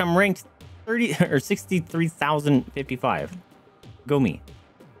 Hey, look, I'm ranked 30 or 63,055. Go me.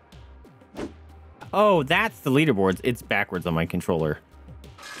 Oh, that's the leaderboards. It's backwards on my controller.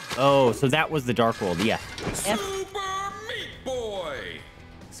 Oh, so that was the Dark World. Yeah. Super Meat Boy.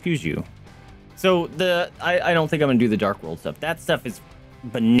 Excuse you. So I don't think I'm gonna do the Dark World stuff. That stuff is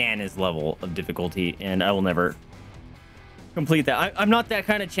bananas level of difficulty, and I will never complete that. I'm not that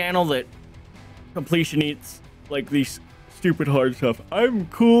kind of channel that completion eats like these stupid hard stuff. I'm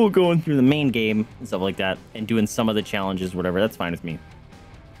cool going through the main game and stuff like that, and doing some of the challenges, whatever. That's fine with me.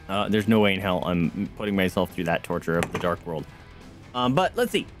 There's no way in hell I'm putting myself through that torture of the Dark World. But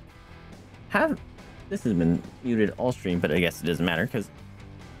let's see. This has been muted all stream, but I guess it doesn't matter because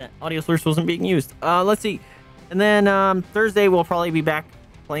that audio source wasn't being used. Let's see. And then Thursday we'll probably be back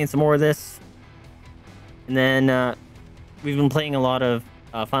playing some more of this. And then we've been playing a lot of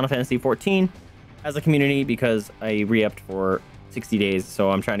Final Fantasy 14 as a community because I re-upped for 60 days.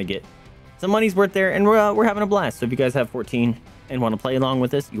 So I'm trying to get some money's worth there, and we're having a blast. So if you guys have 14 and want to play along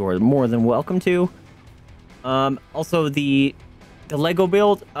with us, you are more than welcome to. Also the Lego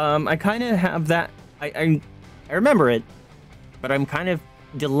build, I kind of have that. I remember it, but I'm kind of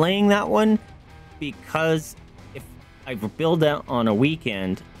delaying that one because if I build that on a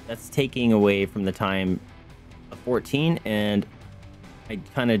weekend, that's taking away from the time of 14, and I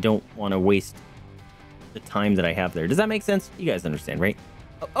kind of don't want to waste the time that I have there. Does that make sense? You guys understand, right?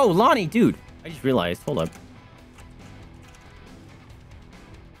 Oh, Lonnie, dude, I just realized. Hold up.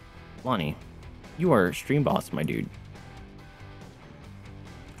 Lonnie, you are stream boss, my dude.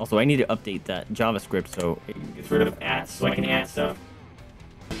 Also, I need to update that JavaScript so it gets rid of ads so I can add stuff.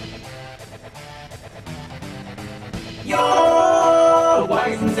 Yo! Why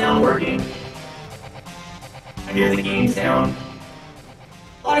isn't sound working? I hear the game sound.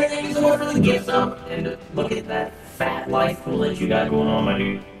 Why thank you so much for the gift up, and look at that fat life pool that you got going on, my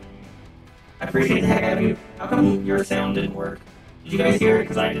dude. I appreciate the heck out of you. How come your sound didn't work? Did you guys hear it?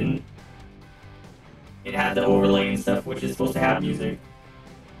 Because I didn't. It had the overlay and stuff, which is supposed to have music.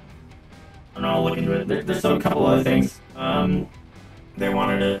 And I'll look into it. There's a couple other things they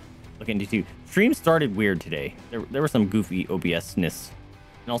wanted to look into too. Stream started weird today. There was some goofy OBS-ness,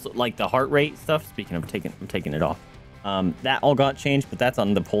 and also like the heart rate stuff. Speaking of I'm taking it off. That all got changed, but that's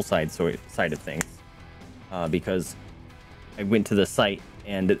on the pull side of things because I went to the site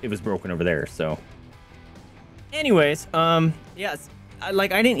and it was broken over there. So, anyways, yes, I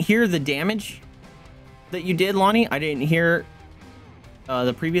didn't hear the damage that you did, Lonnie. I didn't hear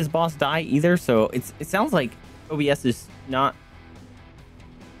the previous boss die either, so it sounds like OBS is not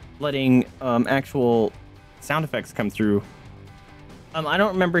letting actual sound effects come through. I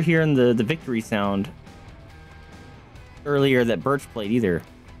don't remember hearing the victory sound earlier that Birch played either.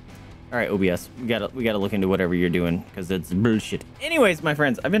 All right, OBS, we gotta look into whatever you're doing because it's bullshit. Anyways, my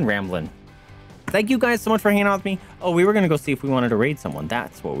friends, I've been rambling. Thank you guys so much for hanging out with me. Oh, we were gonna go see if we wanted to raid someone.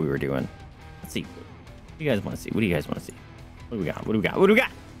 That's what we were doing. Let's see. What do you guys want to see? What do you guys want to see? What do we got? What do we got? What do we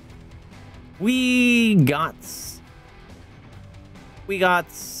got? We got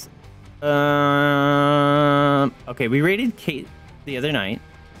okay, we raided Kate the other night.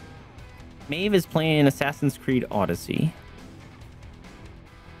 Maeve is playing Assassin's Creed Odyssey.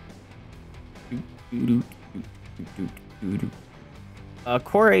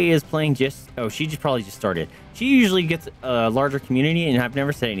 Corey is playing she probably just started. She usually gets a larger community, and I've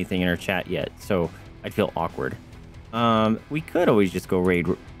never said anything in her chat yet, so I'd feel awkward. We could always just go raid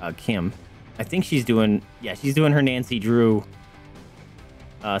Kim. I think she's doing her Nancy Drew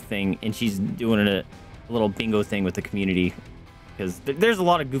thing, and she's doing a little bingo thing with the community because there's a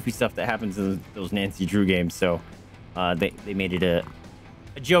lot of goofy stuff that happens in those Nancy Drew games. So they made it a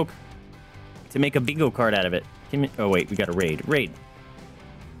joke to make a bingo card out of it. Oh wait, we got a raid.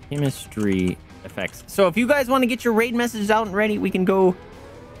 Chemistry effects. So if you guys want to get your raid messages out and ready, we can go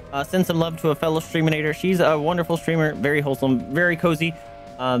send some love to a fellow streaminator. She's a wonderful streamer, very wholesome, very cozy.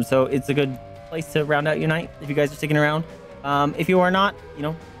 So it's a good place to round out your night if you guys are sticking around. If you are not,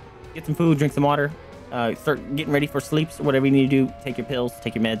 get some food, drink some water, start getting ready for sleeps, whatever you need to do. Take your pills,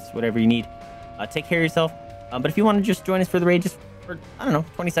 take your meds, whatever you need. Take care of yourself. But if you want to just join us for the raid, just for,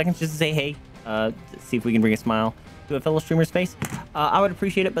 20 seconds, just to say hey, see if we can bring a smile to a fellow streamer's face, I would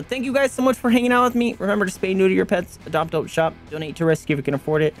appreciate it. But thank you guys so much for hanging out with me. Remember to spay, neuter your pets, adopt, don't shop, donate to rescue if you can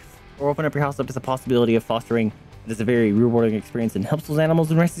afford it, or open up your house up to the possibility of fostering. It is a very rewarding experience and helps those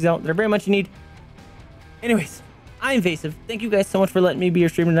animals and rescues out that are very much in need. Anyways, I'm Vaesive. Thank you guys so much for letting me be your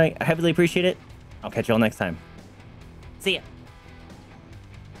streamer tonight. I heavily appreciate it. I'll catch you all next time. See ya.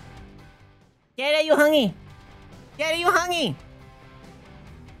 Get it, you hungry? Get it, you hungry?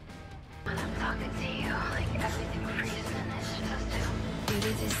 When I'm talking to you, like everything freezes and it's just too. Baby,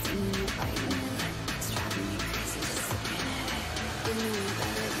 this thing you bite me, like it's driving me crazy just looking at it. You know you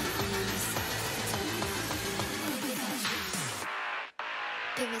better than I'm on the side.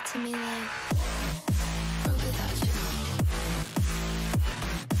 Give it to me like.